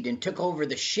mutinied and took over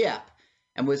the ship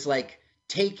and was like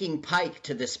taking Pike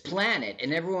to this planet.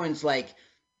 And everyone's like,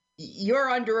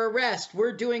 you're under arrest.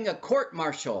 We're doing a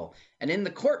court-martial. And in the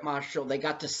court-martial, they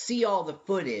got to see all the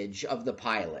footage of the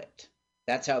pilot.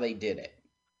 That's how they did it.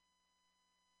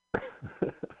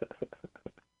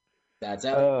 That's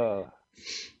how. Oh,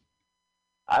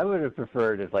 I would have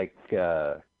preferred if like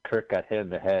Kirk got hit in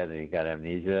the head and he got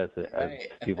amnesia, as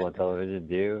people on television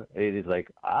do. And he's like,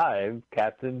 I'm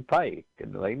Captain Pike.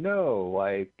 And they're like, no,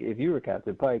 why, if you were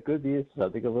Captain Pike, could be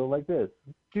something a little like this.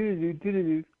 So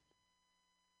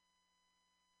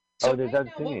right now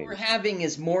what we're having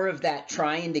is more of that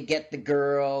trying to get the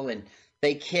girl, and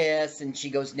they kiss, and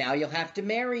she goes, now you'll have to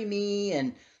marry me,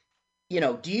 and, you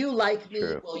know, do you like me?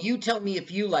 True. Well, you tell me if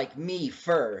you like me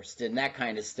first, and that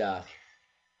kind of stuff.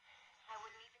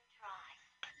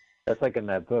 That's like in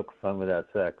that book, Fun Without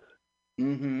Sex.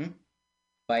 Mm-hmm.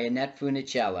 By Annette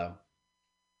Funicello.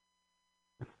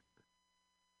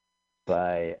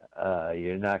 By,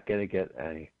 you're not going to get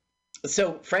any.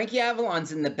 So Frankie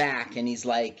Avalon's in the back, and he's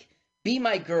like, be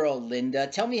my girl, Linda.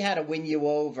 Tell me how to win you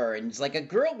over. And it's like, a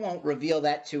girl won't reveal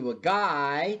that to a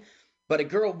guy, but a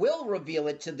girl will reveal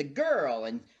it to the girl.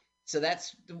 And So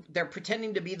they're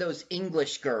pretending to be those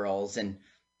English girls, and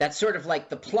that's sort of like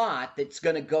the plot that's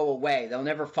going to go away. They'll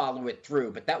never follow it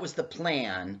through, but that was the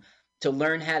plan, to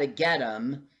learn how to get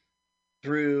them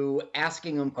through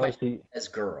asking them questions as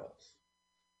girls.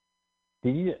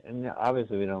 Did you? And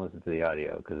obviously, we don't listen to the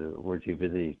audio because we're too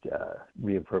busy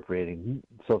reappropriating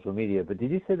social media. But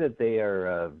did you say that they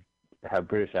have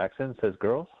British accents as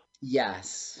girls?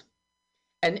 Yes.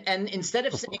 And instead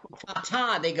of saying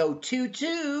ta-ta, they go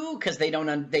toot-toot because they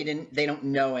don't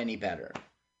know any better.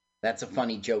 That's a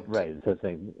funny joke. Right. So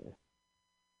saying,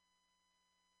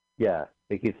 yeah,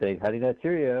 they keep saying Honey Nut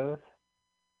Cheerios.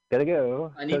 Gotta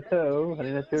go. Honey Nut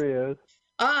Cheerios.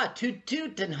 Ah,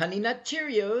 toot-toot and Honey Nut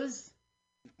Cheerios.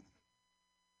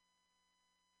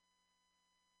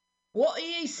 What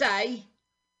did he say?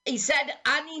 He said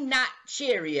Honey Nut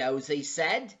Cheerios, he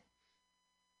said.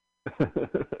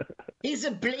 He's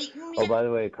a blatant Oh, by the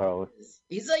way, Carl.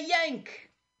 He's a Yank.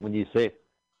 When you say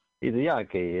he's a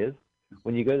Yankee, he is.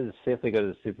 When you safely go to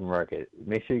the supermarket,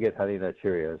 make sure you get Honey Nut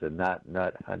Cheerios and not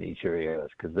Honey Cheerios,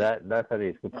 because that honey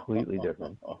is completely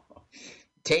different.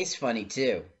 Tastes funny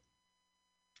too.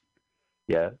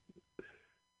 Yeah.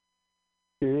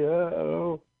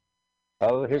 Cheerio.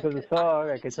 Oh, here comes the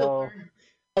song. I can tell.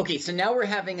 Okay, so now we're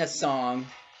having a song.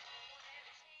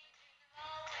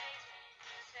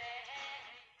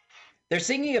 They're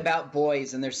singing about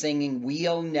boys, and they're singing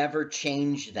 "We'll Never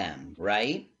Change Them,"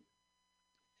 right?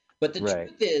 But the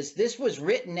truth is, this was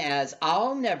written as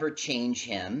 "I'll Never Change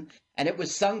Him," and it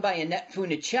was sung by Annette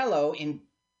Funicello in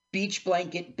Beach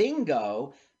Blanket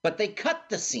Bingo, but they cut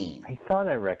the scene. I thought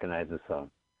I recognized the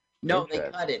song. No, they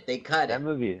cut it. They cut it. That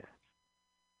movie.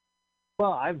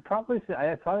 Well, I thought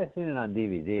I'd seen it on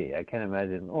DVD. I can't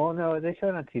imagine. Oh no, they show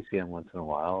it on TCM once in a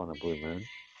while on a Blue Moon.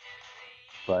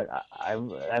 But I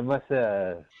must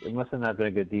it must have not been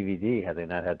a good DVD had they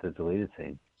not had the deleted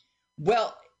scene.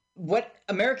 Well, what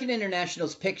American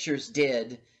International's Pictures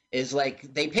did is,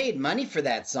 like, they paid money for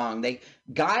that song.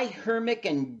 Guy Hermick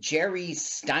and Jerry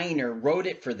Steiner wrote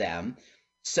it for them.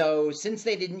 So since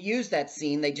they didn't use that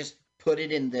scene, they just put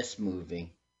it in this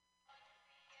movie.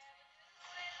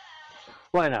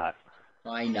 Why not?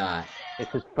 Why not?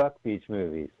 It's just fuck beach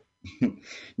movies.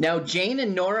 Now Jane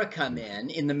and Nora come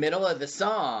in the middle of the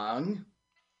song.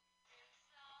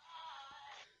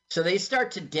 So they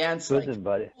start to dance like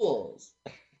fools.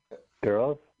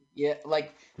 Girls? Yeah,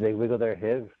 like... They wiggle their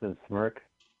hips and smirk.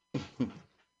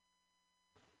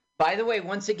 By the way,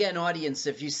 once again, audience,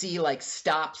 if you see like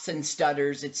stops and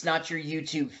stutters, it's not your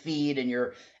YouTube feed and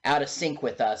you're out of sync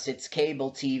with us. It's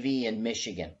cable TV in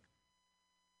Michigan.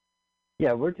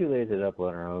 Yeah, we're too lazy to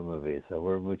upload our own movies, so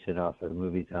we're mooching off at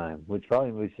movie time, which probably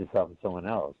mooches off of someone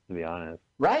else, to be honest.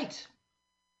 Right.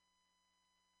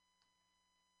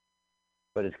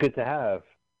 But it's good to have.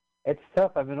 It's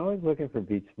tough. I've been always looking for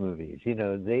beach movies. You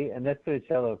know, Annette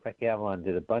Funicello, Frankie Avalon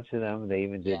did a bunch of them. They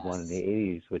even did one in the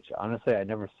 80s, which honestly I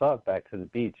never saw it. Back to the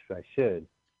Beach, but I should.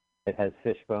 It has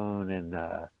Fishbone and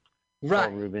Paul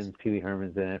Rubens, Pee Wee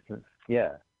Herman's in it.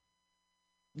 Yeah.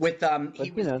 With but,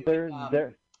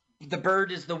 they're The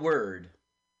Bird is the Word.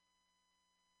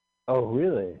 Oh,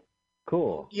 really?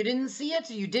 Cool. You didn't see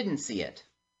it, or you didn't see it?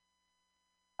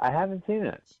 I haven't seen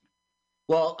it.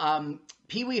 Well,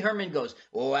 Pee Wee Herman goes,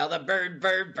 "Oh, well, the bird,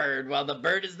 well, the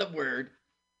bird is the word."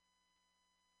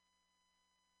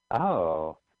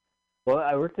 Oh. Well,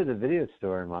 I worked at a video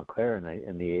store in Montclair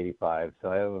in the 85,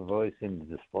 so I've always seen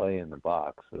the display in the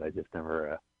box, but I just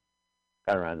never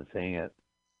got around to seeing it.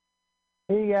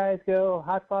 Here you guys go,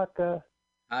 hot vodka.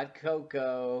 Hot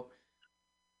cocoa.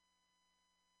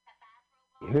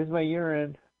 Here's my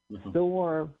urine. It's still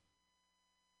warm.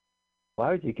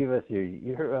 Why would you give us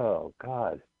your oh,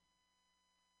 God.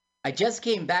 I just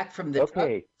came back from the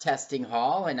drug testing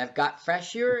hall, and I've got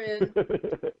fresh urine.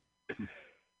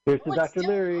 Here's to Dr.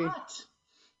 Leary.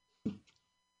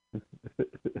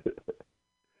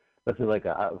 This is like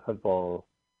a football.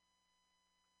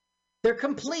 They're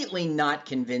completely not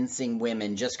convincing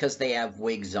women just because they have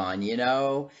wigs on, you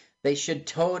know? They should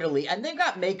totally, and they've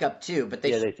got makeup too, but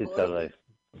they should totally.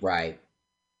 Right.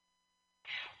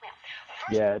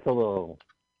 Yeah, it's a little.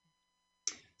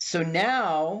 So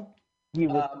now, you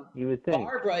would think.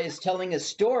 Barbara is telling a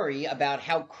story about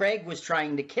how Craig was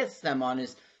trying to kiss them on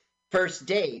his first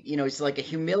date. You know, it's like a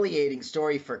humiliating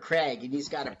story for Craig, and he's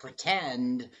got to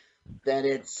pretend that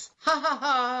it's ha ha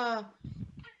ha.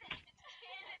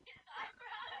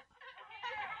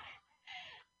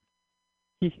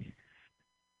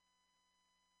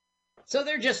 So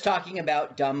they're just talking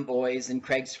about dumb boys and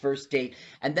Craig's first date.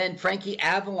 And then Frankie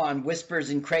Avalon whispers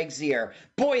in Craig's ear,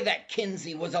 "Boy, that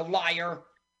Kinsey was a liar."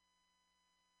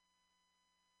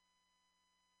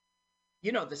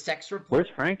 You know, the sex report. Where's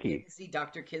Frankie? Kinsey,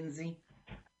 Dr. Kinsey.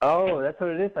 Oh, that's what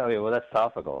it is. Oh, yeah, well, that's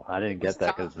topical. I didn't get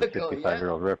that because it's a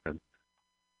 65-year-old reference.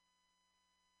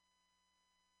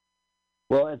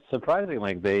 Well, it's surprising.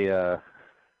 Like they, it's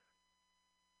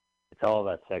all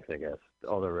about sex, I guess.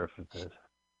 All the references.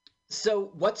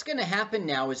 So what's going to happen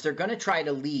now is they're going to try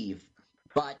to leave,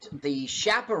 but the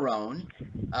chaperone,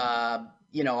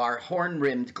 our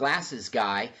horn-rimmed glasses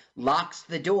guy, locks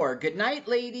the door. Good night,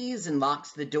 ladies, and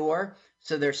locks the door.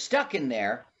 So they're stuck in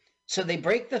there. So they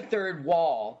break the third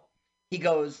wall. He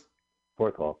goes,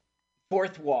 fourth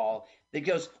wall. He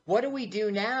goes, what do we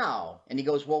do now? And he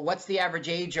goes, well, what's the average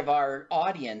age of our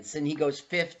audience? And he goes,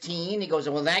 15. He goes,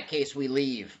 well, in that case, we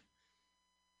leave.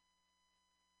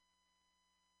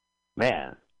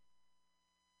 Man.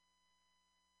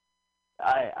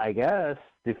 I guess.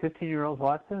 Do 15-year-olds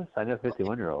watch this? I know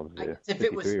 51-year-olds do. If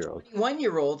it was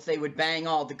 21-year-olds, they would bang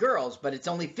all the girls, but it's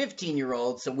only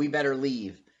 15-year-olds, so we better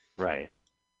leave. Right.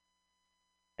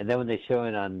 And then when they show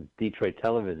it on Detroit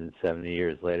television 70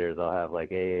 years later, they'll have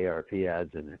like AARP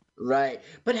ads in it. Right.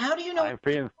 But how do you know?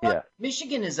 Yeah.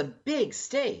 Michigan is a big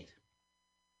state.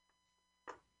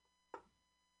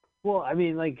 Well, I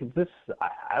mean, like this,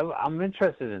 I'm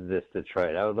interested in this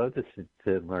Detroit. I would love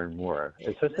to learn more,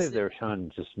 especially if they were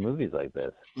showing just movies like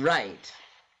this. Right.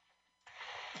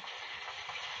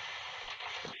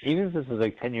 Even if this was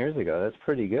like 10 years ago, that's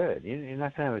pretty good. You're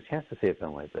not going to have a chance to see a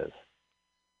film like this.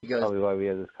 That's probably why we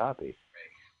have this copy.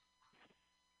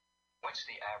 What's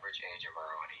the average age of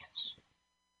our audience?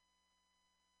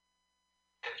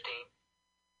 15?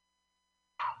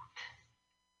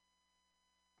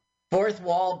 Fourth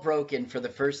wall broken for the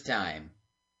first time.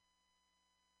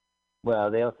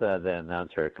 Well, they also had the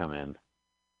announcer come in.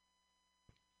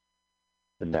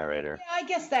 The narrator. Yeah, I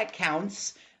guess that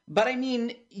counts. But I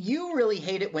mean, you really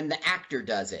hate it when the actor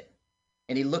does it.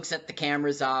 And he looks at the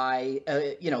camera's eye,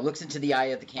 looks into the eye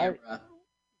of the camera.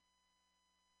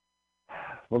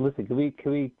 Well, listen, can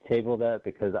we table that?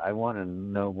 Because I want to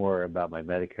know more about my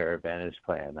Medicare Advantage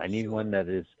plan. I need one that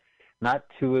is not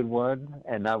 2-in-1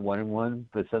 and not 1-in-1,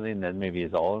 but something that maybe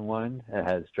is all-in-one and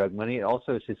has drug money. It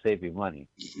also should save you money.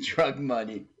 Drug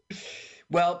money.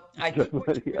 Well, I think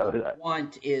what you really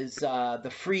want is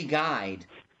the free guide.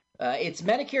 It's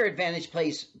Medicare Advantage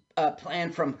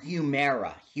plan from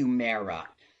Humira.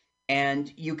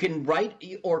 And you can write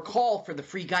or call for the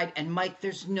free guide. And, Mike,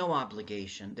 there's no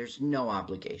obligation.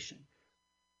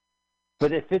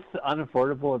 But if it's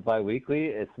unaffordable and biweekly,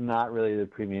 it's not really the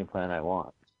premium plan I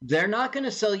want. They're not going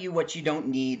to sell you what you don't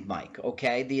need, Mike,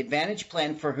 okay? The Advantage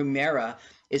plan for Humira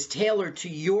is tailored to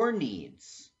your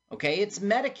needs, okay? It's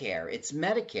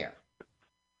Medicare.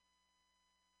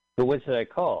 But what should I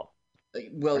call?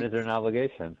 Well, or is there an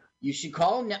obligation? You should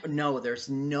call now. No, there's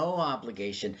no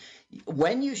obligation.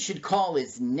 When you should call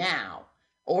is now,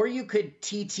 or you could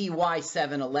TTY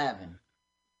 711.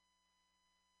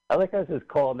 I like how it says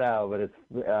call now, but it's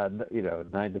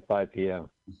 9 to 5 p.m.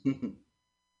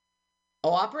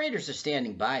 Oh, operators are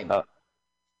standing by me.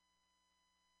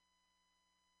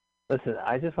 Listen,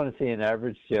 I just want to see an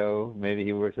average Joe. Maybe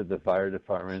he works at the fire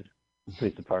department,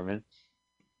 police department.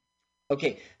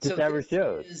 Okay, just so average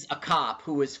Joe is a cop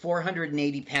who is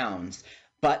 480 pounds,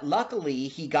 but luckily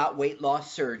he got weight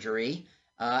loss surgery,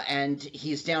 and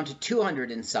he's down to 200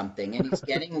 and something, and he's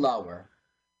getting lower.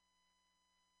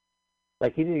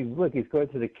 Like he's going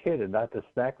to the kid and not the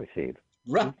snack machine.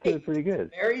 Right. He's doing pretty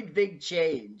good. Very big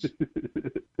change.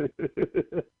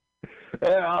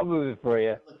 I'll move it for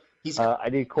you. I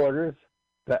need quarters.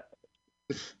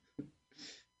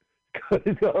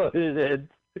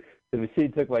 The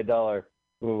machine took my $1.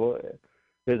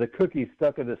 There's a cookie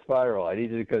stuck in the spiral. I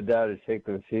need you to come down and shake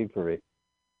the machine for me.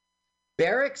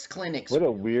 Barracks Clinics. What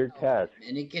a weird task.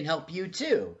 And it can help you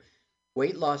too.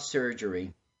 Weight loss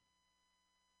surgery.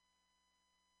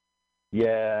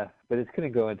 Yeah, but it's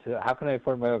going to go into, how can I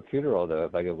afford my own funeral, though,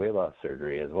 if I get weight loss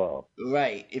surgery as well?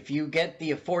 Right. If you get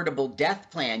the affordable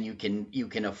death plan, you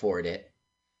can afford it.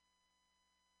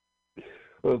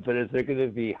 Well, but is there going to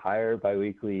be higher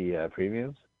biweekly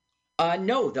premiums?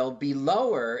 No, they'll be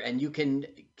lower, and you can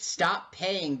stop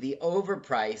paying the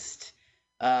overpriced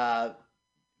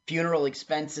funeral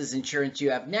expenses insurance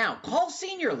you have now. Call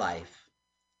Senior Life.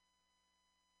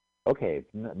 Okay,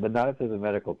 but not if there's a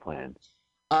medical plan.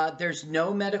 There's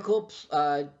no medical.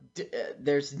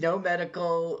 There's no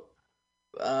medical.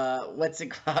 What's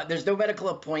it called? There's no medical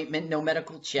appointment, no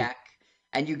medical check,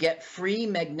 and you get free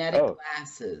magnetic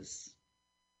glasses.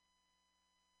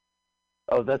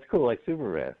 Oh, that's cool, like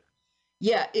Superman.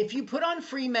 Yeah, if you put on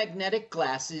free magnetic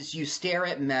glasses, you stare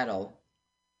at metal.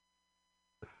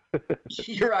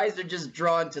 Your eyes are just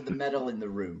drawn to the metal in the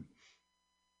room.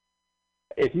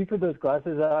 If you put those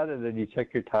glasses on and then you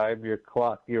check your time,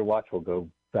 your watch will go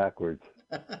backwards.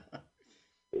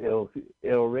 It'll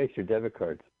erase your debit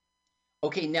cards.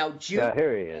 Okay, now June. Yeah,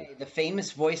 here he is. The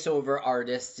famous voiceover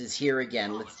artist is here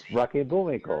again. Let's. Rocky and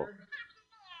Bullwinkle.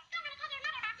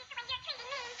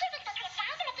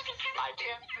 My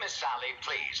dear Miss Sally,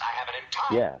 please, I have an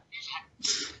entire... Yeah.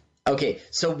 Okay,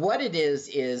 so what it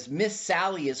is Miss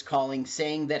Sally is calling,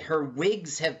 saying that her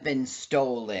wigs have been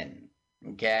stolen.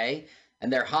 Okay,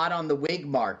 and they're hot on the wig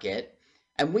market,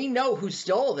 and we know who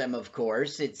stole them. Of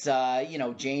course, it's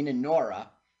Jane and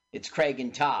Nora. It's Craig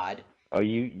and Todd. Oh,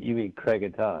 you mean Craig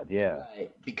and Todd? Yeah.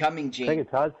 Right. Becoming Jane. Craig and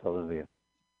Todd stole them.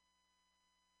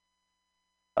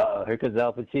 Here comes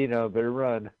Al Pacino. Better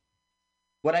run.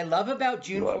 What I love about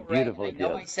June beautiful, I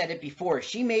know I said it before,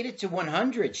 she made it to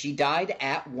 100. She died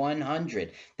at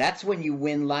 100. That's when you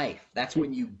win life. That's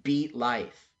when you beat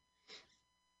life.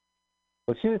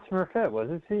 Well, she was Smurfette,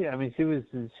 wasn't she? I mean, she was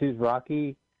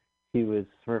Rocky. She was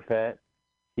Smurfette.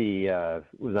 She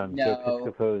was on Joe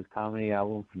Piscopo's comedy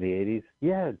album from the 80s.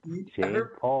 Yeah,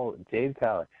 Jane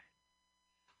Pally.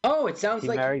 Oh, it sounds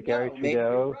like married Gary maybe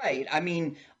Trudeau. you're right. I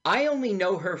mean, I only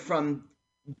know her from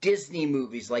Disney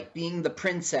movies, like Being the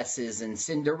Princesses and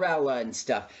Cinderella and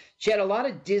stuff. She had a lot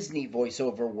of Disney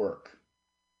voiceover work.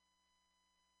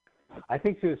 I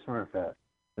think she was Smurfette.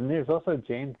 And there's also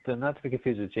Jane, not to be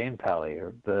confused with Jane Pally,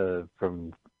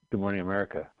 from Good Morning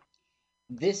America.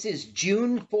 This is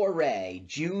June Foray.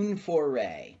 June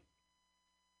Foray.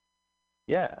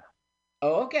 Yeah.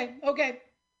 Oh, okay.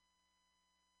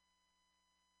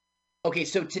 Okay,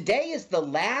 so today is the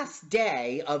last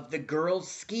day of the girls'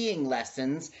 skiing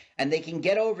lessons, and they can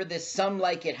get over this "some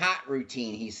like it hot"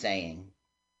 routine, he's saying.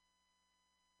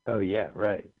 Oh, yeah,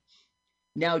 right.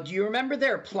 Now, do you remember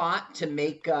their plot to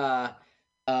make Mr.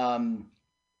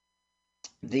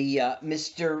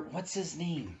 What's his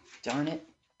name? Darn it.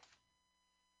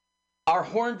 Our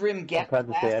horned rim get I'm proud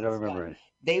to say I don't remember it.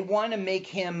 They want to make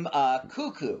him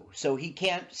cuckoo, so he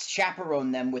can't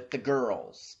chaperone them with the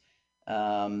girls.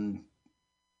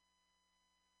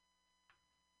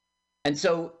 And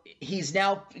so he's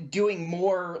now doing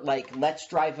more like Let's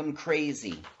Drive Him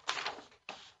Crazy.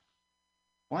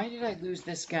 Why did I lose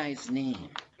this guy's name?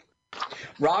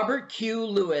 Robert Q.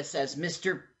 Lewis as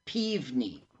Mr.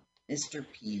 Peavney. Mr.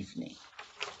 Peavney.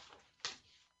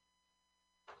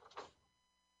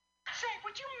 Say,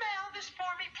 would you mail this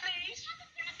for me, please?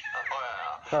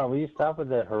 Carl, will you stop with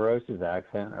the Hiroshi's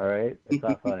accent, all right? It's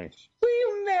not funny. Will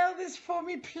you mail this for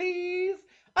me, please?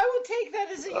 I will take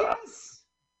that as a yes.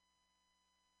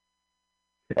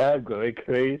 I'm going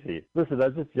crazy. Listen,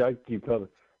 that's just Junkie Public.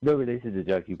 No relation to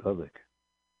Junkie Public.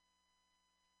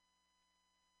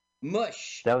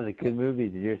 Mush. That was a good movie.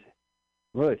 Did you?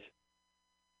 Mush.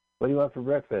 What do you want for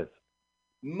breakfast?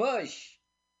 Mush.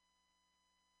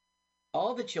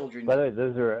 All the children. By the way,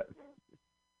 those are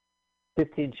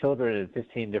 15 children and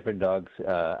 15 different dogs'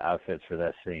 outfits for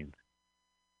that scene.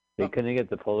 They couldn't get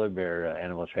the polar bear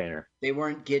animal trainer. They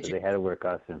weren't Gidget. So they had to wear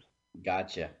costumes.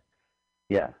 Gotcha.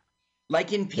 Yeah.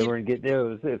 Like in They weren't get. There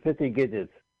was 15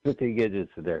 Gidgets. 15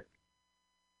 Gidgets there.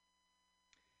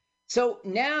 So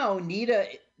now Nita,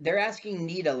 they're asking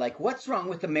Nita, like, what's wrong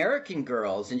with American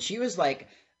Girls? And she was like,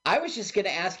 I was just going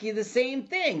to ask you the same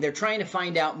thing. They're trying to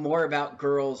find out more about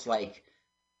girls, like,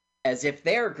 as if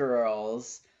they're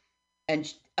girls.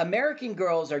 And American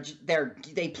Girls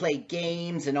they play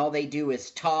games and all they do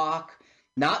is talk.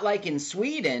 Not like in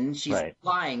Sweden, she's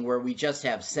implying where we just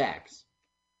have sex.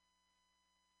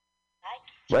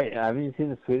 Right. Haven't you seen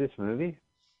the Swedish movie?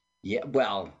 Yeah,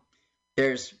 well,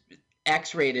 there's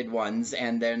X-rated ones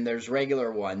and then there's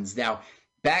regular ones. Now,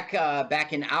 back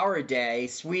in our day,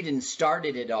 Sweden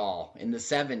started it all in the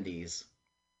 70s.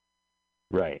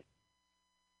 Right.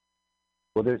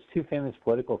 Well, there's two famous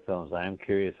political films, I'm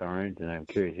Curious Orange and I'm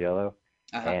Curious Yellow.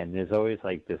 And there's always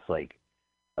like this like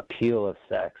appeal of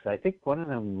sex. I think one of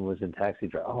them was in Taxi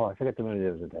Driver. Oh, I forget the movie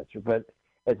that was in Taxi Driver.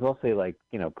 But it's mostly like,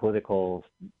 political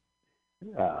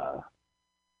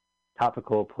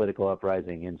topical political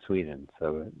uprising in Sweden.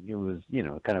 So it was,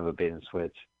 kind of a bait and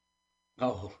switch.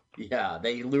 Oh, yeah.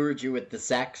 They lured you with the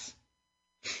sex.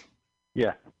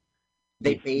 Yeah.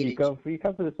 They baited you. You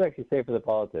come for the sex, you stay for the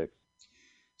politics.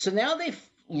 So now they've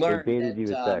learned that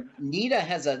sex. Nita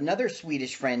has another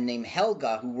Swedish friend named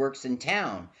Helga who works in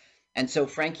town. And so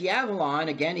Frankie Avalon,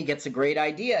 again, he gets a great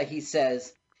idea. He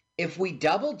says, if we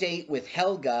double date with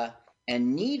Helga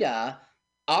and Nita,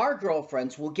 our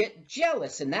girlfriends will get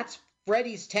jealous, and that's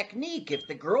Freddie's technique. If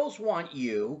the girls want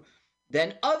you,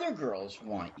 then other girls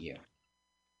want you.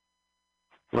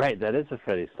 Right, that is a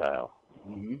Freddie style.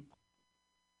 Mm-hmm.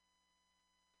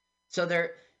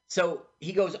 So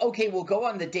he goes, okay, we'll go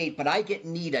on the date, but I get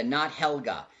Nita, not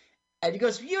Helga. And he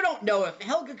goes, you don't know if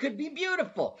Helga could be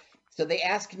beautiful. So they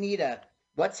ask Nita,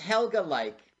 what's Helga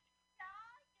like?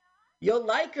 You'll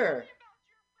like her.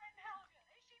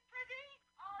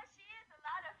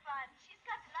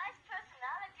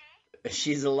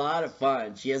 She's a lot of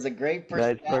fun. She has a great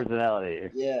personality. Nice personality.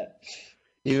 Yeah.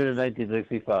 Even in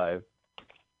 1965.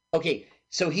 Okay,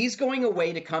 so he's going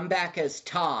away to come back as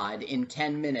Todd in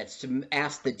 10 minutes to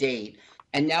ask the date.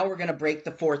 And now we're going to break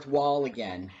the fourth wall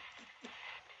again.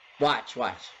 Watch. All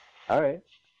right. Look,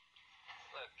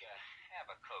 have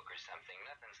a Coke or something.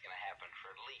 Nothing's going to happen for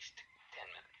at least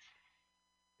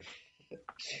 10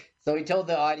 minutes. So he told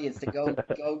the audience to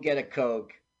go get a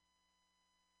Coke.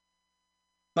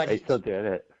 But I still did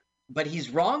it. But he's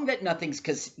wrong that nothing's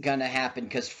going to happen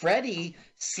because Freddie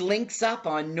slinks up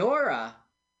on Nora,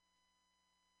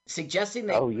 suggesting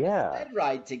they sled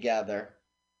ride together.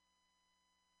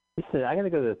 Listen, I got to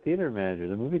go to the theater manager.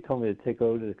 The movie told me to take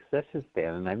over to the concession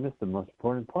stand, and I missed the most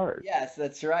important part. Yes,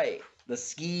 that's right. The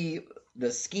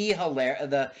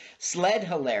sled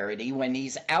hilarity when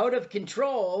he's out of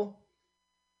control.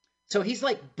 So he's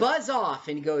like, buzz off,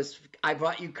 and he goes, I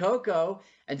brought you Coco.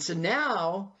 And so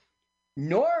now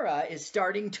Nora is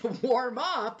starting to warm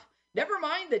up. Never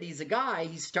mind that he's a guy.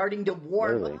 He's starting to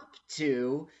warm up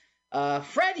to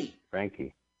Freddie.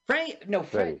 Frankie.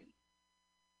 Freddie.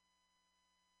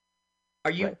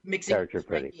 Are you mixing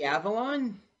Frankie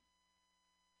Avalon?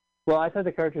 Well, I thought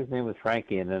the character's name was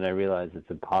Frankie, and then I realized it's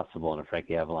impossible in a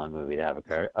Frankie Avalon movie to have a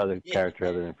character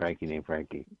other than Frankie named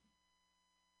Frankie.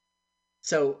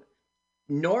 So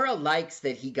Nora likes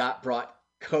that he brought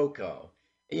Coco.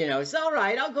 You know, it's all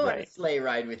right. I'll go on a sled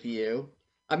ride with you.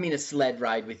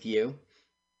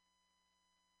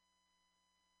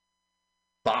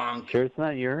 Bonk. Sure it's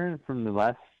not urine from the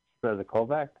last the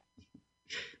callback?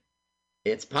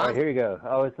 It's possible. Oh, here you go.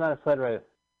 Oh, it's not a sled ride.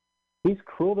 He's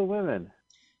cruel to women.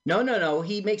 No.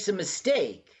 He makes a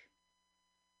mistake.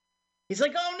 He's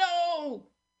like, oh,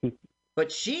 no.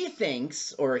 But she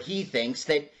thinks, or he thinks,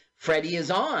 that Freddie is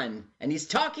on, and he's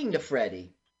talking to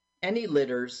Freddie. And he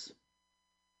litters.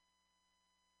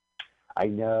 I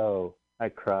know. I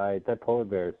cried. That polar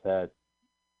bear is sad.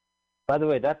 By the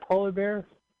way, that polar bear,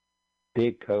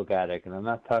 big Coke addict, and I'm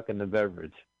not talking the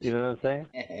beverage. You know what I'm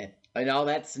saying? And all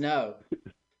that snow.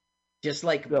 Just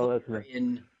like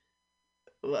in,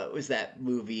 what was that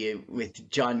movie with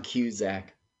John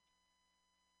Cusack?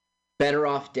 Better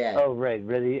Off Dead. Oh, right.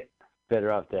 Really?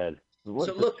 Better Off Dead.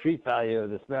 What's the street value of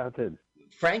this mountain?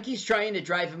 Frankie's trying to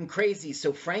drive him crazy,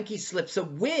 so Frankie slips a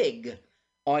wig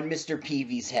on Mr.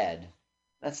 Peavy's head.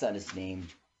 That's not his name.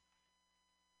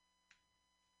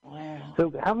 Wow.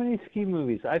 So how many ski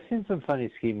movies? I've seen some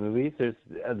funny ski movies. There's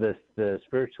the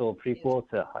spiritual prequel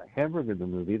to Hamburger the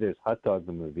movie. There's Hot Dog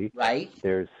the movie. Right.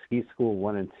 There's Ski School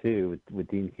 1 and 2 with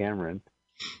Dean Cameron.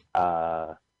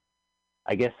 I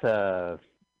guess Better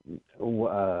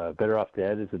Off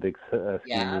Dead is a big ski movie.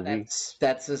 Yeah,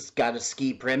 that's got a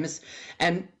ski premise.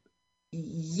 And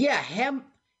yeah,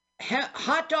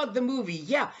 Hot Dog the movie.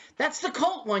 Yeah, that's the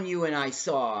cult one you and I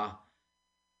saw.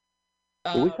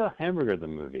 We saw Hamburger the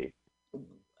movie.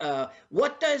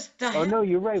 What does the? Oh no,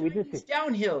 you're right. We did see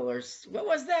Downhill, or what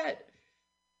was that?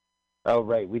 Oh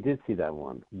right, we did see that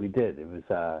one. We did. It was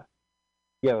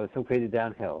it was So Crazy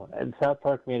Downhill, and South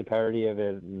Park made a parody of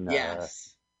it. And,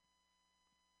 yes.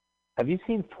 Have you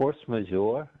seen Force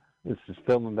Majeure? This is a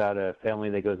film about a family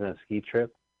that goes on a ski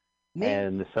trip,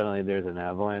 and suddenly there's an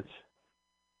avalanche.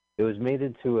 It was made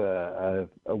into a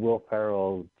Will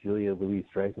Ferrell, Julia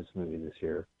Louis-Dreyfus movie this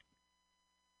year.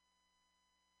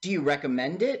 Do you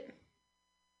recommend it?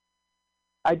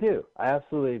 I do. I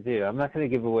absolutely do. I'm not going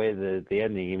to give away the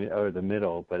ending or the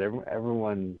middle, but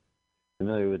everyone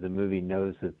familiar with the movie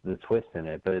knows the twist in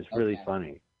it, but it's really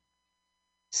funny.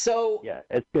 So yeah,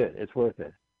 it's good. It's worth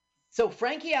it. So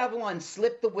Frankie Avalon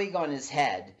slipped the wig on his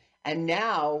head, and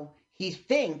now he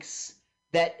thinks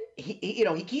that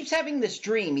he keeps having this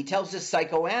dream. He tells his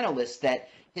psychoanalyst that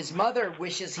his mother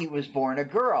wishes he was born a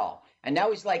girl, and now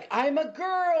he's like, I'm a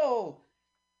girl.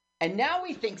 And now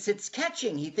he thinks it's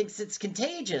catching. He thinks it's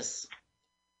contagious.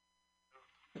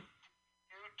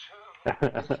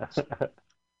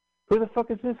 Who the fuck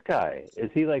is this guy?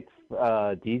 Is he like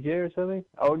DJ or something?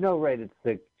 Oh no, right, it's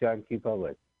the John Q.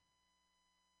 Public.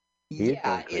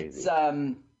 Yeah, it's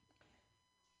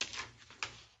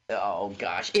oh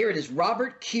gosh, here it is.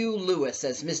 Robert Q. Lewis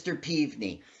as Mr.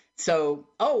 Peavney. So,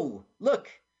 look,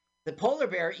 the polar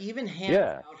bear even hands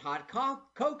out hot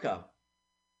cocoa.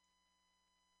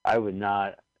 I would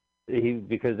not.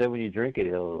 Because then when you drink it,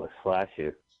 he'll slash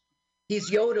you.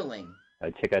 He's yodeling.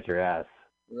 Check out your ass.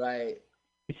 Right.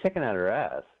 He's checking out her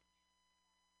ass.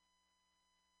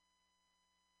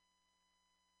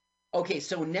 Okay,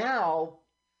 so now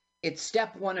it's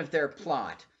step one of their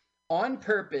plot. On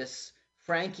purpose,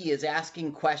 Frankie is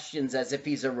asking questions as if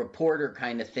he's a reporter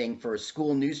kind of thing for a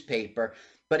school newspaper,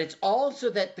 but it's also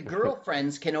that the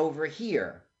girlfriends can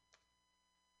overhear.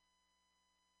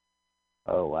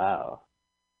 Oh, wow.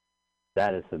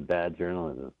 That is some bad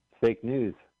journalism. Fake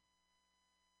news.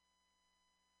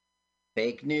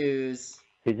 Fake news.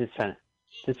 He's just trying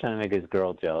to make his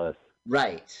girl jealous.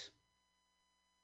 Right.